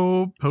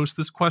also post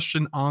this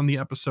question on the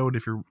episode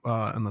if you're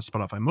on the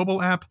Spotify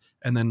mobile app.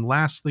 And then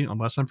lastly,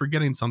 unless I'm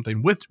forgetting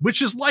something,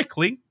 which is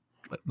likely,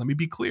 let me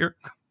be clear,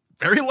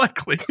 very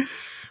likely,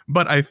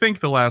 but I think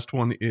the last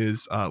one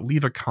is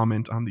leave a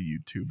comment on the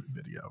YouTube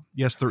video.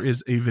 Yes, there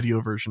is a video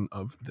version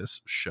of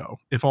this show.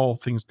 If all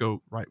things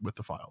go right with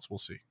the files, we'll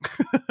see.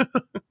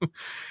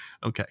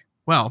 Okay,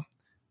 well,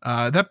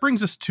 that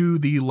brings us to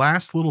the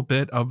last little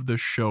bit of the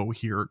show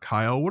here,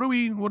 Kyle. What are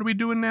we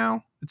doing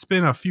now? It's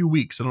been a few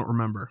weeks. I don't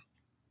remember.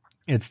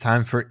 It's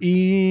time for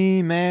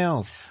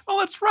emails. Oh,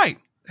 that's right.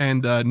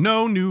 And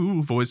no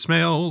new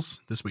voicemails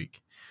this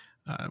week.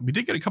 We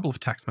did get a couple of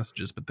text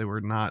messages, but they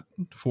were not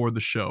for the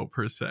show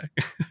per se.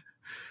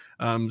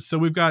 So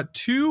we've got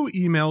two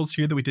emails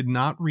here that we did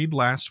not read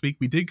last week.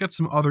 We did get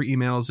some other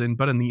emails in,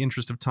 but in the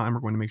interest of time,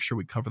 we're going to make sure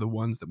we cover the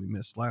ones that we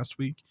missed last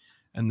week,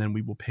 and then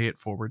we will pay it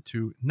forward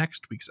to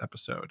next week's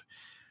episode.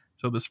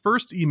 So this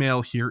first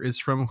email here is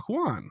from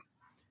Juan.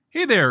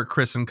 Hey there,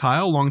 Chris and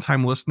Kyle,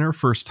 longtime listener,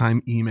 first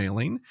time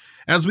emailing.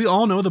 As we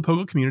all know, the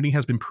Pogo community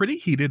has been pretty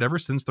heated ever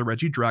since the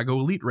Regidrago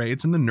Elite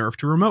raids and the nerf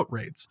to remote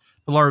raids.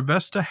 The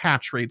Larvesta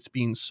hatch rates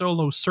being so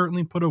low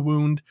certainly put a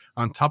wound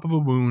on top of a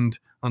wound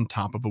on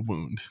top of a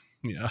wound.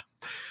 Yeah.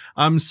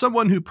 I'm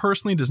someone who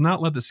personally does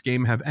not let this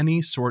game have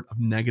any sort of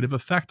negative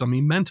effect on me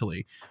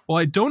mentally.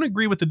 While I don't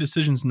agree with the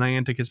decisions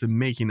Niantic has been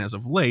making as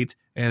of late,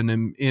 and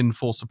am in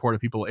full support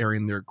of people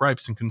airing their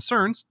gripes and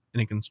concerns in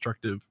a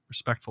constructive,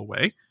 respectful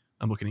way,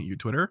 I'm looking at you,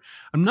 Twitter,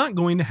 I'm not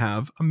going to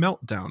have a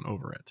meltdown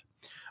over it.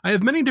 I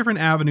have many different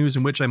avenues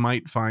in which I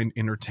might find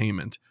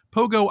entertainment,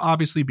 Pogo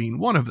obviously being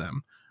one of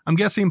them. I'm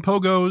guessing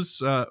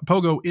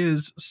Pogo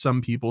is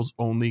some people's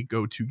only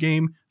go-to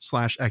game /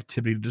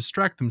 activity to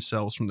distract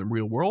themselves from the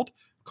real world.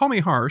 Call me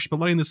harsh, but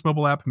letting this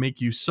mobile app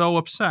make you so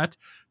upset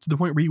to the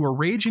point where you are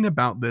raging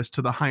about this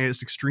to the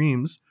highest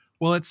extremes,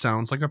 well, it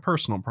sounds like a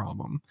personal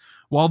problem.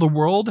 While the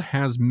world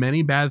has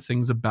many bad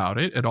things about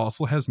it, it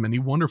also has many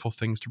wonderful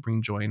things to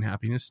bring joy and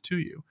happiness to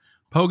you.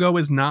 Pogo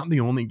is not the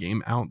only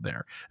game out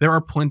there. There are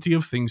plenty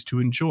of things to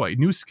enjoy,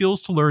 new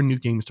skills to learn, new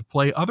games to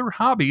play, other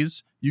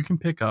hobbies you can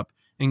pick up,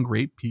 and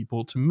great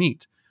people to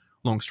meet.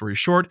 Long story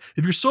short,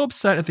 if you're so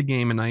upset at the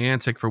game and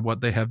Niantic for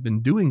what they have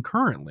been doing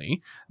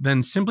currently,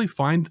 then simply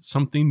find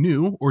something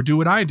new or do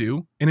what I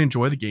do and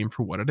enjoy the game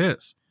for what it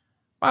is.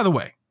 By the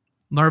way,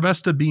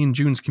 Larvesta being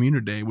June's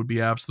community day would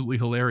be absolutely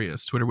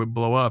hilarious. Twitter would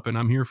blow up and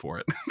I'm here for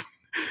it.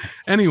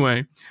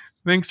 Anyway,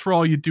 Thanks for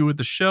all you do with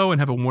the show,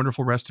 and have a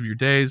wonderful rest of your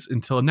days.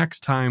 Until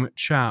next time,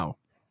 ciao.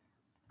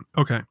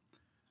 Okay.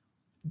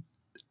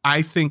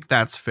 I think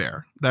that's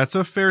fair. That's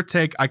a fair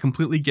take. I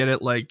completely get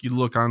it. Like, you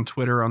look on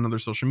Twitter, on other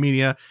social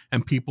media,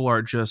 and people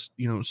are just,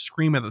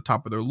 scream at the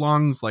top of their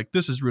lungs, like,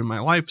 this has ruined my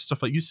life,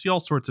 stuff like, you see all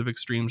sorts of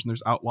extremes, and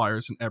there's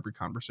outliers in every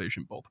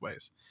conversation both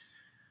ways.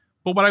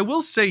 But what I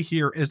will say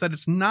here is that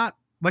it's not,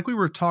 like we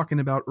were talking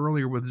about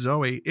earlier with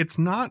Zoe, it's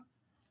not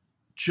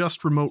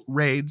just remote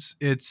raids.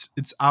 It's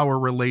our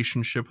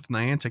relationship with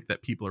Niantic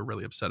that people are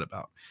really upset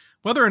about.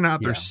 Whether or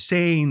not they're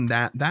saying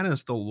that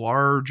is the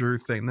larger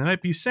thing. They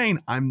might be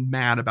saying, I'm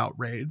mad about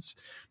raids,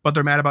 but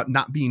they're mad about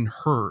not being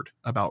heard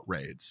about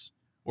raids,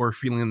 or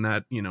feeling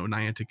that,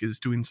 Niantic is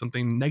doing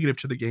something negative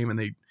to the game and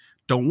they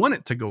don't want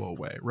it to go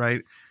away.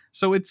 Right.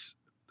 So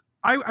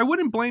I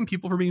wouldn't blame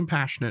people for being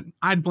passionate.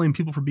 I'd blame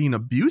people for being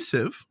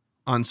abusive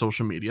on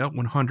social media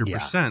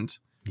 100%.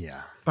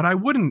 Yeah. But I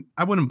wouldn't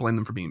blame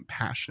them for being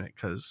passionate,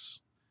 because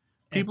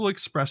people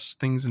express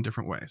things in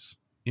different ways,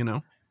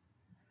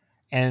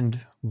 And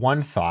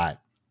one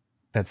thought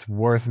that's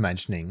worth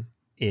mentioning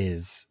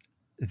is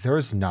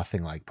there's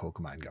nothing like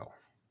Pokemon Go.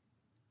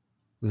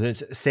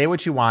 Say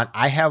what you want.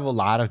 I have a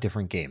lot of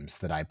different games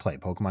that I play.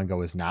 Pokemon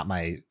Go is not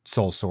my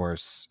sole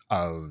source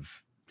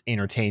of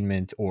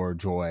entertainment or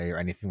joy or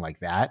anything like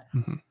that.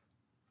 Mm-hmm.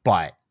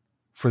 But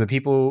for the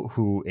people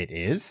who it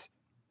is,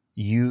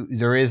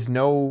 there is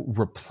no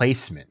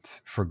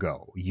replacement for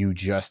Go. You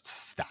just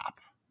stop.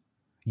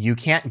 You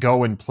can't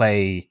go and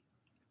play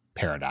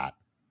Peridot.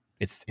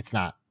 It's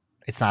not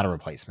a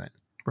replacement.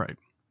 Right.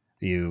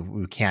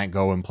 You can't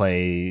go and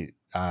play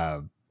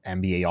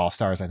NBA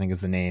All-Stars, I think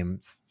is the name.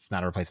 It's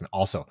not a replacement.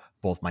 Also,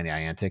 both my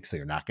Niantic, so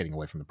you're not getting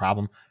away from the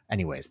problem.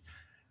 Anyways,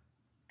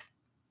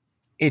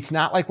 it's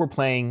not like we're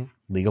playing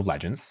League of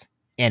Legends,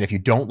 and if you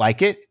don't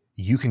like it,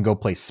 you can go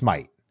play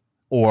Smite,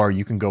 or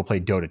you can go play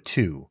Dota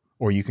 2,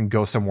 or you can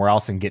go somewhere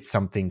else and get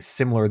something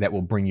similar that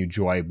will bring you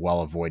joy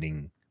while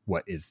avoiding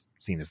what is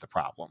seen as the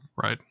problem.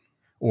 Right.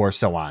 Or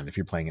so on. If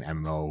you're playing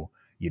an MMO,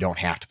 you don't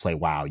have to play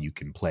WoW. You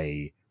can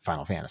play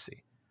Final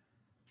Fantasy,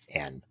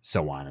 and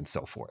so on and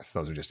so forth.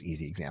 Those are just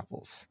easy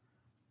examples.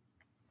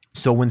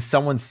 So when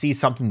someone sees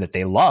something that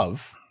they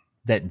love,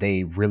 that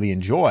they really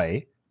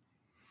enjoy,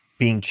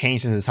 being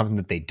changed into something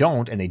that they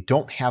don't, and they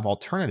don't have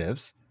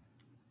alternatives,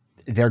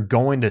 they're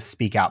going to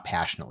speak out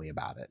passionately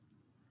about it.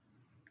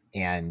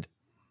 And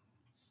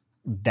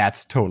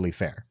that's totally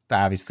fair.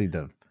 Obviously,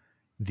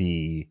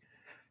 the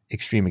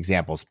extreme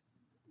examples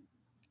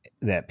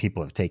that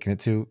people have taken it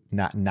to,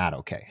 not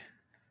okay.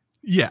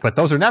 Yeah. But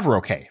those are never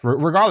okay.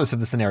 Regardless of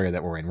the scenario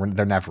that we're in,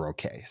 they're never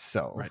okay.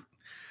 So right.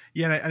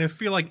 Yeah, and I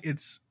feel like it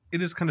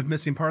is kind of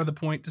missing part of the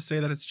point to say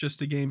that it's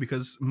just a game,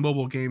 because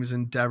mobile games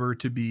endeavor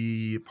to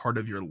be part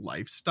of your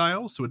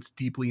lifestyle. So it's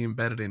deeply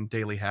embedded in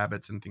daily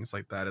habits and things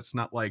like that. It's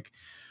not like,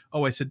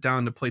 oh, I sit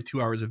down to play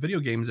 2 hours of video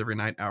games every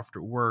night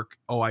after work.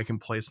 Oh, I can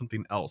play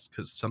something else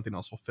because something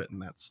else will fit in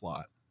that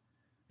slot.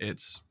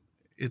 It's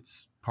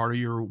part of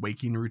your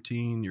waking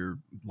routine, your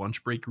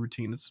lunch break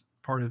routine. It's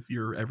part of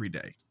your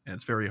everyday. And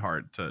it's very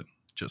hard to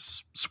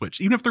just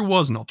switch, even if there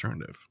was an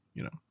alternative,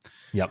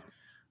 Yep.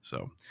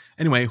 So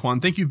anyway,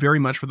 Juan, thank you very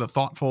much for the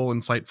thoughtful,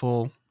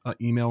 insightful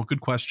email.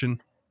 Good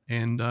question.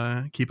 And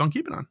keep on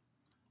keeping on.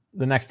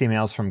 The next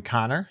email is from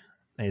Connor.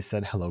 They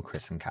said, hello,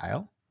 Chris and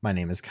Kyle. My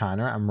name is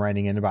Connor. I'm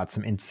writing in about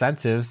some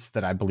incentives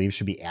that I believe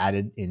should be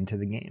added into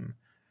the game.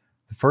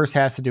 The first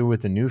has to do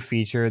with the new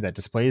feature that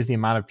displays the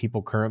amount of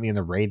people currently in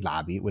the raid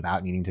lobby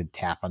without needing to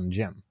tap on the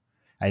gym.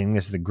 I think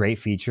this is a great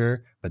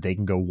feature, but they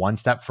can go one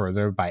step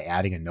further by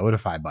adding a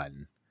notify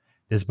button.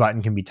 This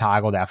button can be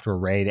toggled after a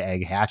raid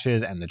egg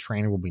hatches, and the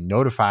trainer will be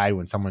notified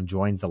when someone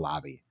joins the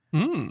lobby.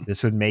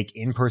 This would make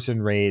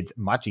in-person raids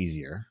much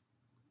easier.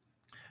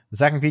 The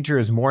second feature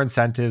is more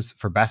incentives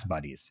for best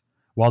buddies.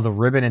 While the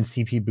ribbon and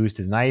CP boost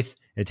is nice,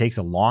 it takes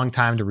a long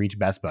time to reach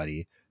best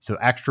buddy, so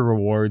extra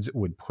rewards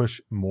would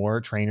push more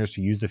trainers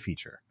to use the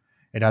feature.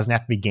 It doesn't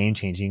have to be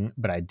game-changing,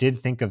 but I did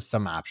think of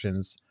some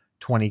options.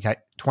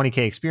 20k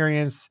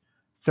experience,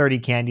 30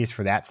 candies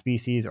for that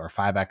species, or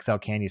 5XL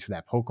candies for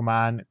that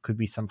Pokemon could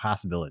be some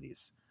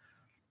possibilities.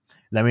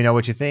 Let me know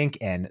what you think,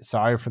 and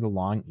sorry for the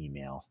long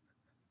email.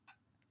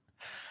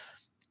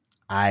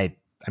 I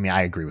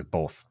agree with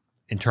both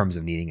in terms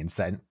of needing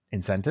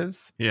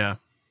incentives. Yeah.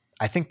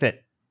 I think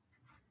that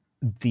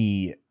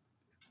the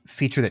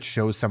feature that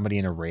shows somebody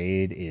in a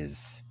raid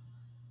is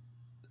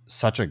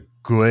such a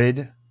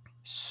good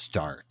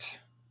start.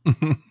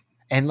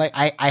 And like,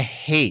 I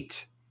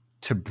hate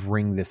to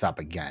bring this up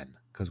again,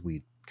 because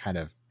we kind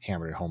of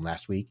hammered it home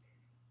last week.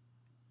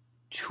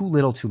 Too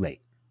little, too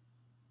late.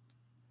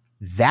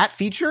 That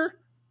feature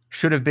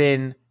should have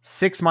been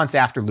 6 months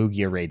after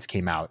Lugia raids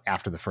came out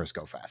after the first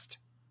Go Fest.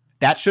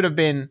 That should have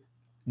been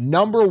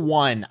number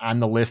one on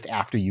the list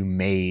after you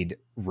made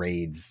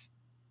raids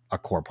a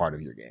core part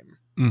of your game.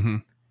 Mm-hmm.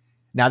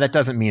 Now, that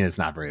doesn't mean it's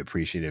not very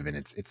appreciative and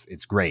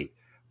it's great,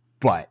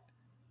 but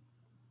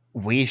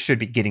we should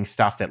be getting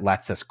stuff that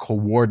lets us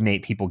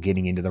coordinate people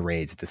getting into the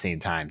raids at the same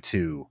time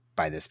too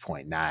by this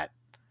point. Not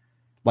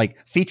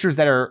like features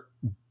that are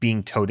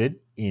being toted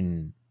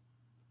in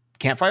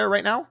Campfire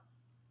right now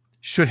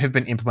should have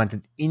been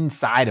implemented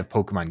inside of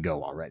Pokemon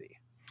Go already.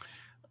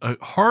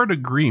 Hard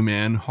agree,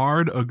 man.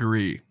 Hard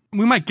agree.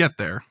 We might get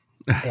there.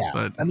 Yeah.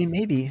 But I mean,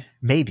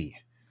 maybe.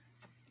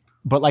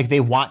 But like they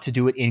want to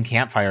do it in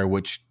Campfire,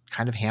 which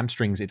kind of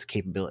hamstrings its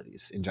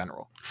capabilities in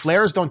general.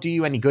 Flares don't do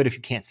you any good if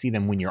you can't see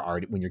them when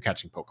you're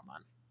catching Pokemon.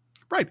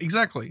 Right,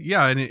 exactly.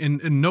 Yeah,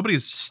 and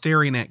nobody's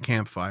staring at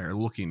Campfire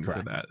looking Correct.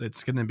 for that.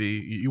 It's going to be,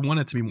 you want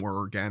it to be more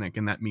organic,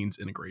 and that means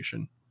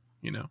integration,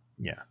 you know?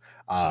 Yeah.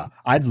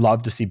 I'd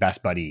love to see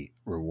Best Buddy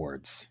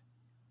rewards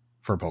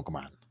for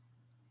Pokemon.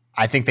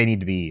 I think they need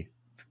to be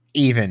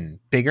even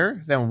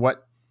bigger than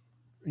what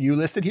you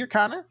listed here,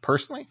 Connor,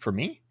 personally, for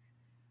me.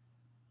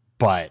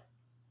 But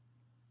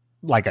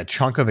like a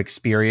chunk of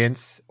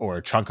experience or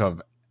a chunk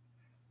of,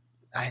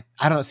 I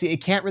don't know. See, it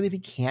can't really be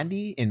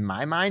candy in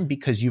my mind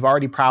because you've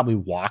already probably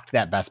walked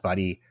that Best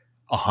Buddy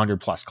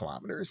 100+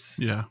 kilometers.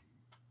 Yeah.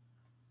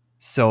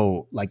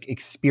 So like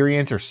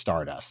experience or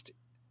Stardust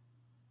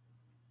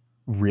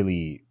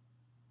really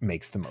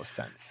makes the most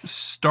sense.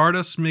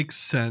 Stardust makes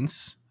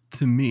sense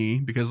to me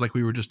because like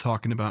we were just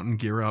talking about in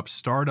Gear Up,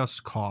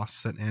 Stardust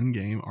costs at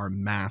endgame are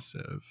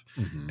massive.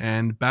 Mm-hmm.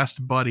 And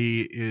Best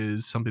Buddy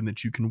is something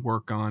that you can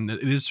work on.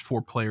 It is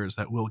for players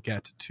that will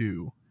get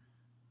to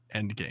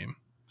endgame.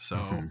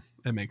 So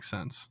it makes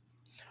sense.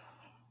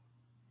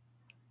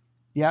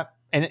 Yeah.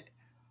 And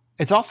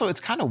it's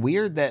kind of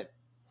weird that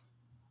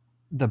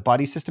the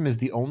buddy system is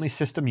the only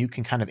system you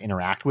can kind of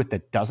interact with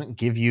that doesn't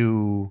give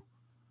you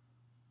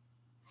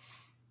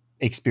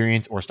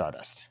experience or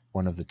Stardust.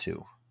 One of the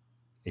two.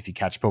 If you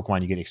catch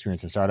Pokemon, you get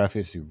experience and Stardust.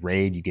 If you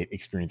raid, you get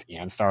experience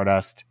and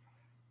Stardust.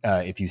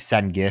 If you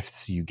send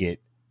gifts, you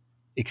get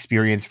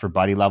experience for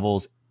buddy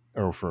levels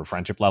or for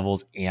friendship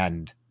levels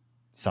and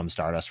some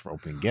Stardust for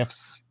opening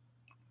gifts.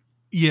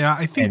 Yeah,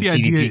 I think and the PvP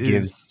idea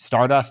gives is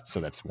Stardust, so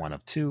that's one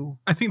of two.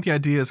 I think the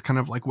idea is kind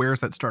of like, where's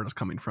that Stardust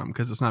coming from?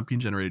 Because it's not being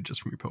generated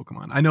just from your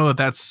Pokemon. I know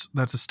that's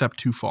a step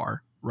too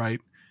far,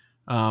 right?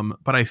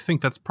 But I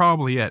think that's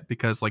probably it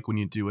because like when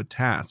you do a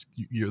task,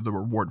 the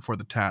reward for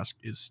the task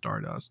is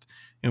Stardust.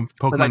 And if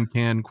Pokemon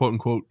can quote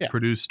unquote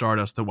produce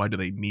Stardust, then why do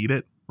they need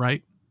it,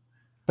 right?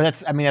 But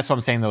that's what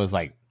I'm saying though is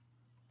like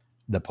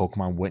the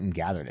Pokemon went and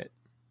gathered it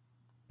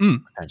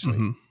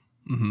potentially,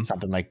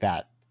 something like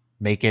that.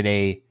 Make it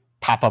a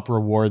pop-up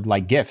reward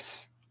like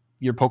gifts.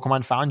 Your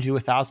Pokemon found you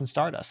 1,000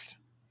 Stardust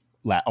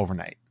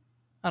overnight.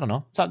 I don't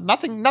know. It's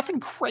nothing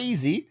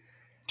crazy.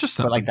 Just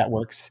something. But like that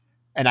works.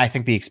 And I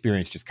think the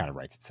experience just kind of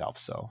writes itself.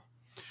 So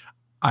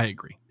I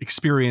agree.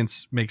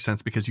 Experience makes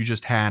sense because you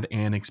just had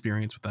an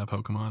experience with that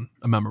Pokemon,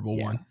 a memorable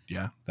one.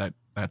 Yeah, that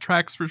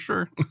tracks for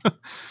sure.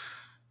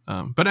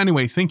 But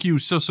anyway, thank you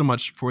so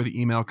much for the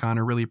email,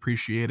 Connor. Really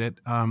appreciate it.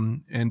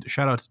 And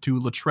shout out to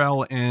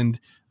Latrell and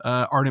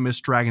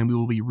Artemis Dragon. We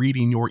will be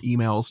reading your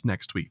emails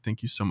next week.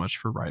 Thank you so much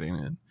for writing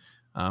in.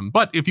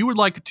 But if you would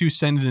like to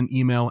send in an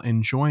email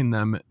and join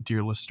them,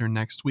 dear listener,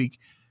 next week,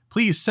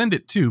 please send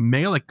it to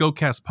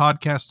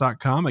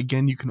mail@gocastpodcast.com.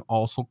 Again, you can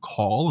also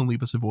call and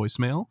leave us a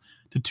voicemail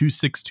to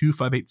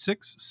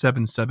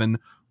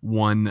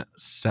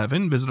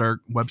 262-586-7717. Visit our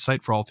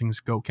website for all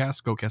things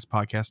GoCast,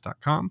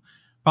 gocastpodcast.com.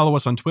 Follow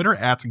us on Twitter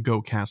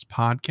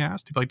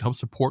 @GoCastPodcast. If you'd like to help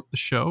support the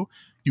show,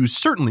 you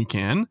certainly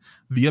can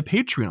via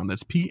Patreon.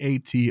 That's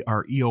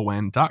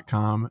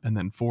patreon.com and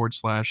then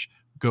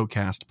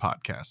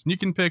 /GoCastPodcast. And you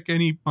can pick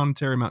any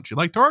monetary amount you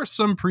like. There are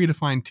some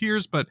predefined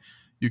tiers, but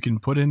you can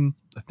put in,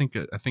 I think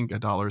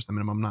 $1 is the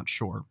minimum. I'm not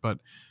sure, but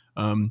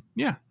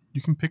yeah,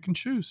 you can pick and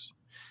choose.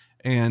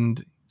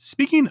 And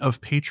speaking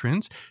of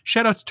patrons,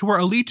 shout out to our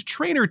Elite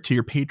Trainer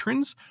tier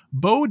patrons,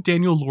 Bo,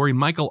 Daniel, Lori,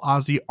 Michael,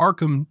 Ozzy,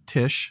 Arkham,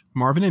 Tish,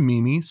 Marvin and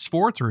Mimi,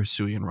 Sforts,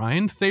 Hisui and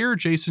Ryan, Thayer,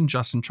 Jason,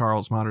 Justin,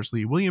 Charles,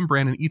 Moddersley, William,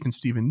 Brandon, Ethan,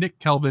 Stephen, Nick,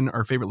 Kelvin,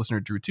 our favorite listener,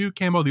 Drew 2,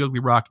 Cambo, The Ugly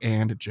Rock,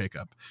 and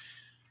Jacob.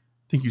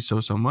 Thank you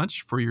so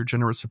much for your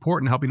generous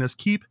support and helping us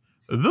keep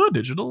the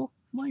digital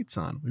lights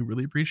on. We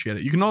really appreciate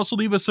it. You can also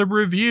leave us a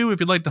review if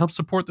you'd like to help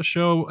support the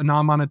show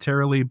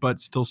non-monetarily, but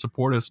still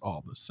support us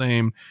all the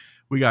same.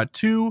 We got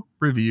 2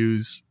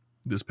 reviews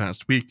this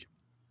past week.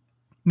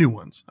 New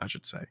ones, I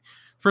should say.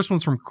 First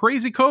one's from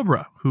Crazy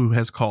Cobra, who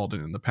has called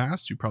in the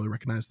past. You probably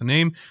recognize the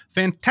name.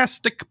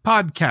 Fantastic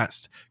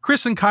podcast.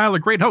 Chris and Kyle are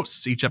great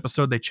hosts. Each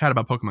episode, they chat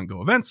about Pokemon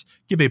Go events,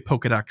 give a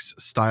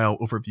Pokedex-style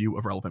overview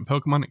of relevant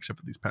Pokemon, except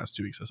for these past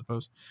 2 weeks, I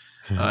suppose.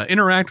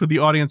 Interact with the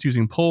audience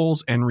using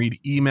polls and read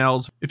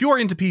emails. If you are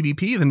into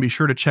PvP, then be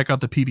sure to check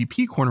out the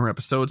PvP Corner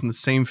episodes in the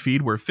same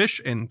feed where Fish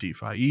and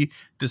DeFi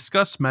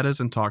discuss metas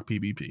and talk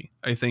PvP.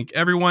 I thank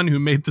everyone who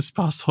made this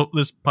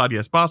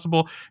podcast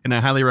possible, and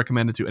I highly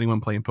recommend it to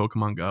anyone playing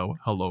Pokemon Go.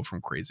 Hello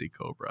from Crazy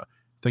Cobra.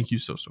 Thank you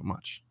so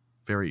much.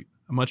 A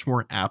much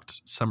more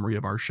apt summary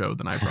of our show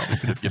than I probably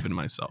could have given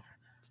myself.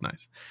 It's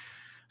nice.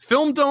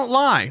 Film Don't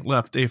Lie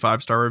left a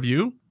 5-star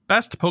review.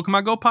 Best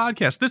Pokemon Go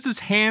podcast. This is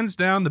hands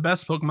down the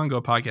best Pokemon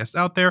Go podcast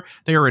out there.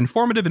 They are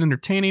informative and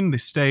entertaining. They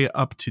stay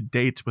up to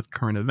date with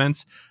current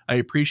events. I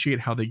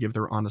appreciate how they give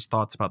their honest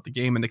thoughts about the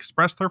game and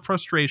express their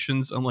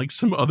frustrations, unlike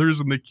some others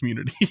in the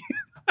community.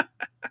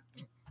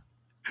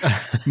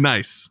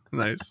 Nice.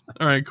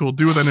 All right, cool.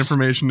 Do with that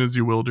information as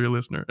you will, dear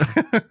listener.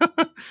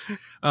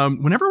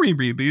 Whenever we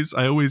read these,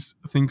 I always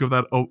think of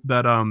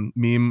that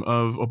meme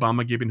of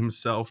Obama giving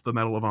himself the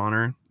Medal of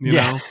Honor. You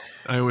know,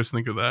 I always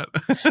think of that.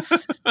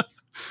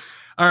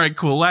 All right,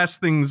 cool. Last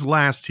things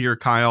last here,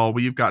 Kyle.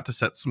 We've got to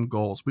set some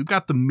goals. We've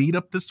got the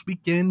meetup this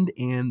weekend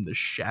and the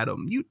Shadow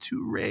Mewtwo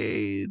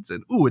raids,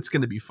 and it's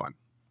going to be fun.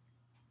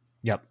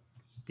 Yep.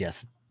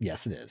 Yes,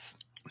 it is.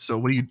 So,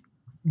 what are you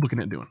looking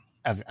at doing?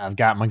 I've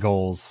got my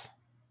goals.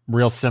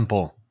 Real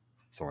simple,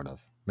 sort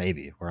of.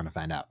 Maybe we're gonna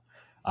find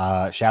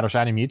out. Shadow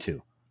Shiny Mewtwo.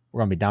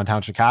 We're gonna be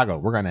downtown Chicago.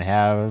 We're gonna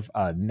have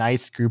a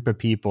nice group of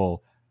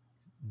people.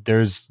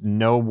 There's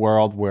no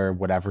world where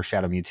whatever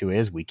Shadow Mewtwo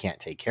is, we can't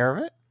take care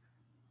of it.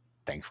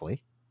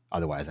 Thankfully,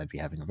 otherwise I'd be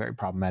having a very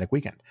problematic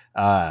weekend.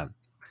 And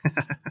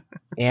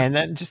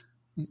then just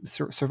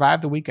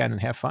survive the weekend and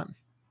have fun.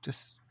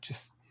 Just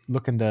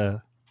looking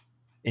to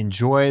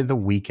enjoy the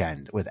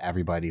weekend with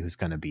everybody who's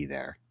gonna be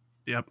there.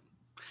 Yep.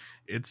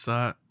 It's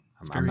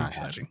very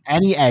exciting.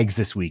 Any eggs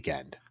this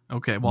weekend?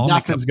 Okay, well,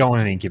 nothing's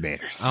going in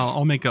incubators.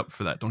 I'll make up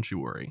for that. Don't you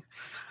worry.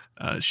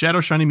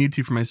 Shadow Shiny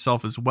Mewtwo for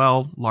myself as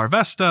well.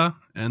 Larvesta,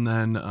 and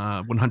then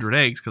 100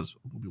 eggs because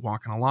we'll be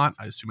walking a lot.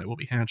 I assume it will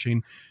be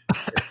hatching.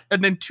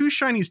 And then 2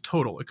 shinies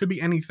total. It could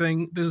be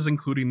anything. This is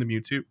including the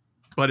Mewtwo.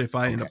 But if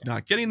I end up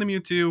not getting the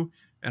Mewtwo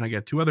and I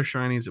get 2 other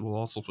shinies, it will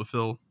also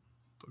fulfill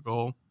the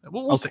goal.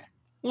 We'll see.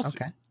 We'll see.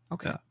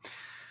 Okay.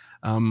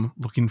 Yeah.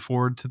 Looking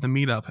forward to the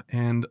meetup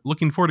and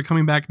looking forward to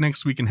coming back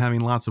next week and having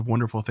lots of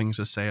wonderful things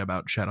to say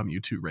about Shadow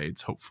Mewtwo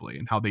raids, hopefully,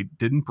 and how they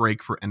didn't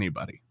break for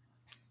anybody.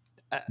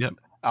 Yep.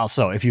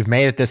 Also, if you've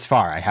made it this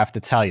far, I have to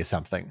tell you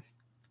something.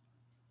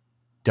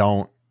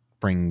 Don't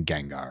bring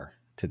Gengar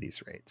to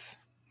these raids.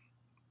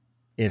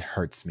 It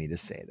hurts me to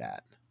say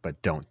that,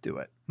 but don't do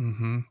it.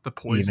 Mm-hmm. The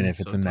poison, even if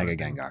it's a Mega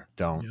Gengar,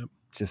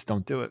 just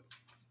don't do it.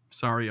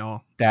 Sorry,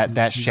 y'all.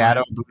 That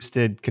shadow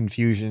boosted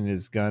confusion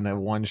is gonna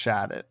one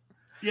shot it.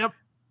 Yep.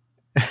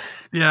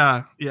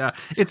 Yeah.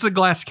 It's a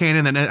glass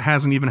cannon and it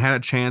hasn't even had a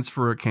chance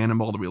for a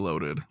cannonball to be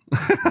loaded.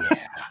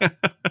 Yeah.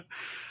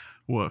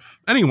 Woof.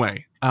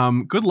 Anyway,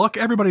 good luck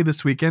everybody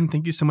this weekend.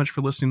 Thank you so much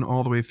for listening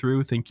all the way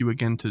through. Thank you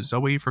again to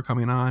Zoe for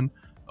coming on.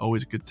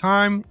 Always a good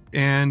time.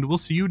 And we'll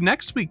see you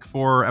next week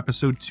for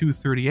episode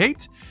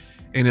 238.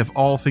 And if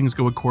all things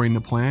go according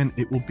to plan,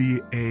 it will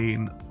be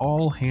an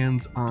all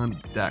hands on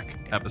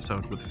deck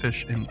episode with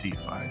Fish and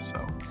DeFi.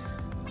 So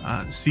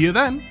see you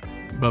then.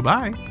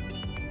 Bye-bye.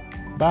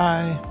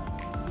 Bye.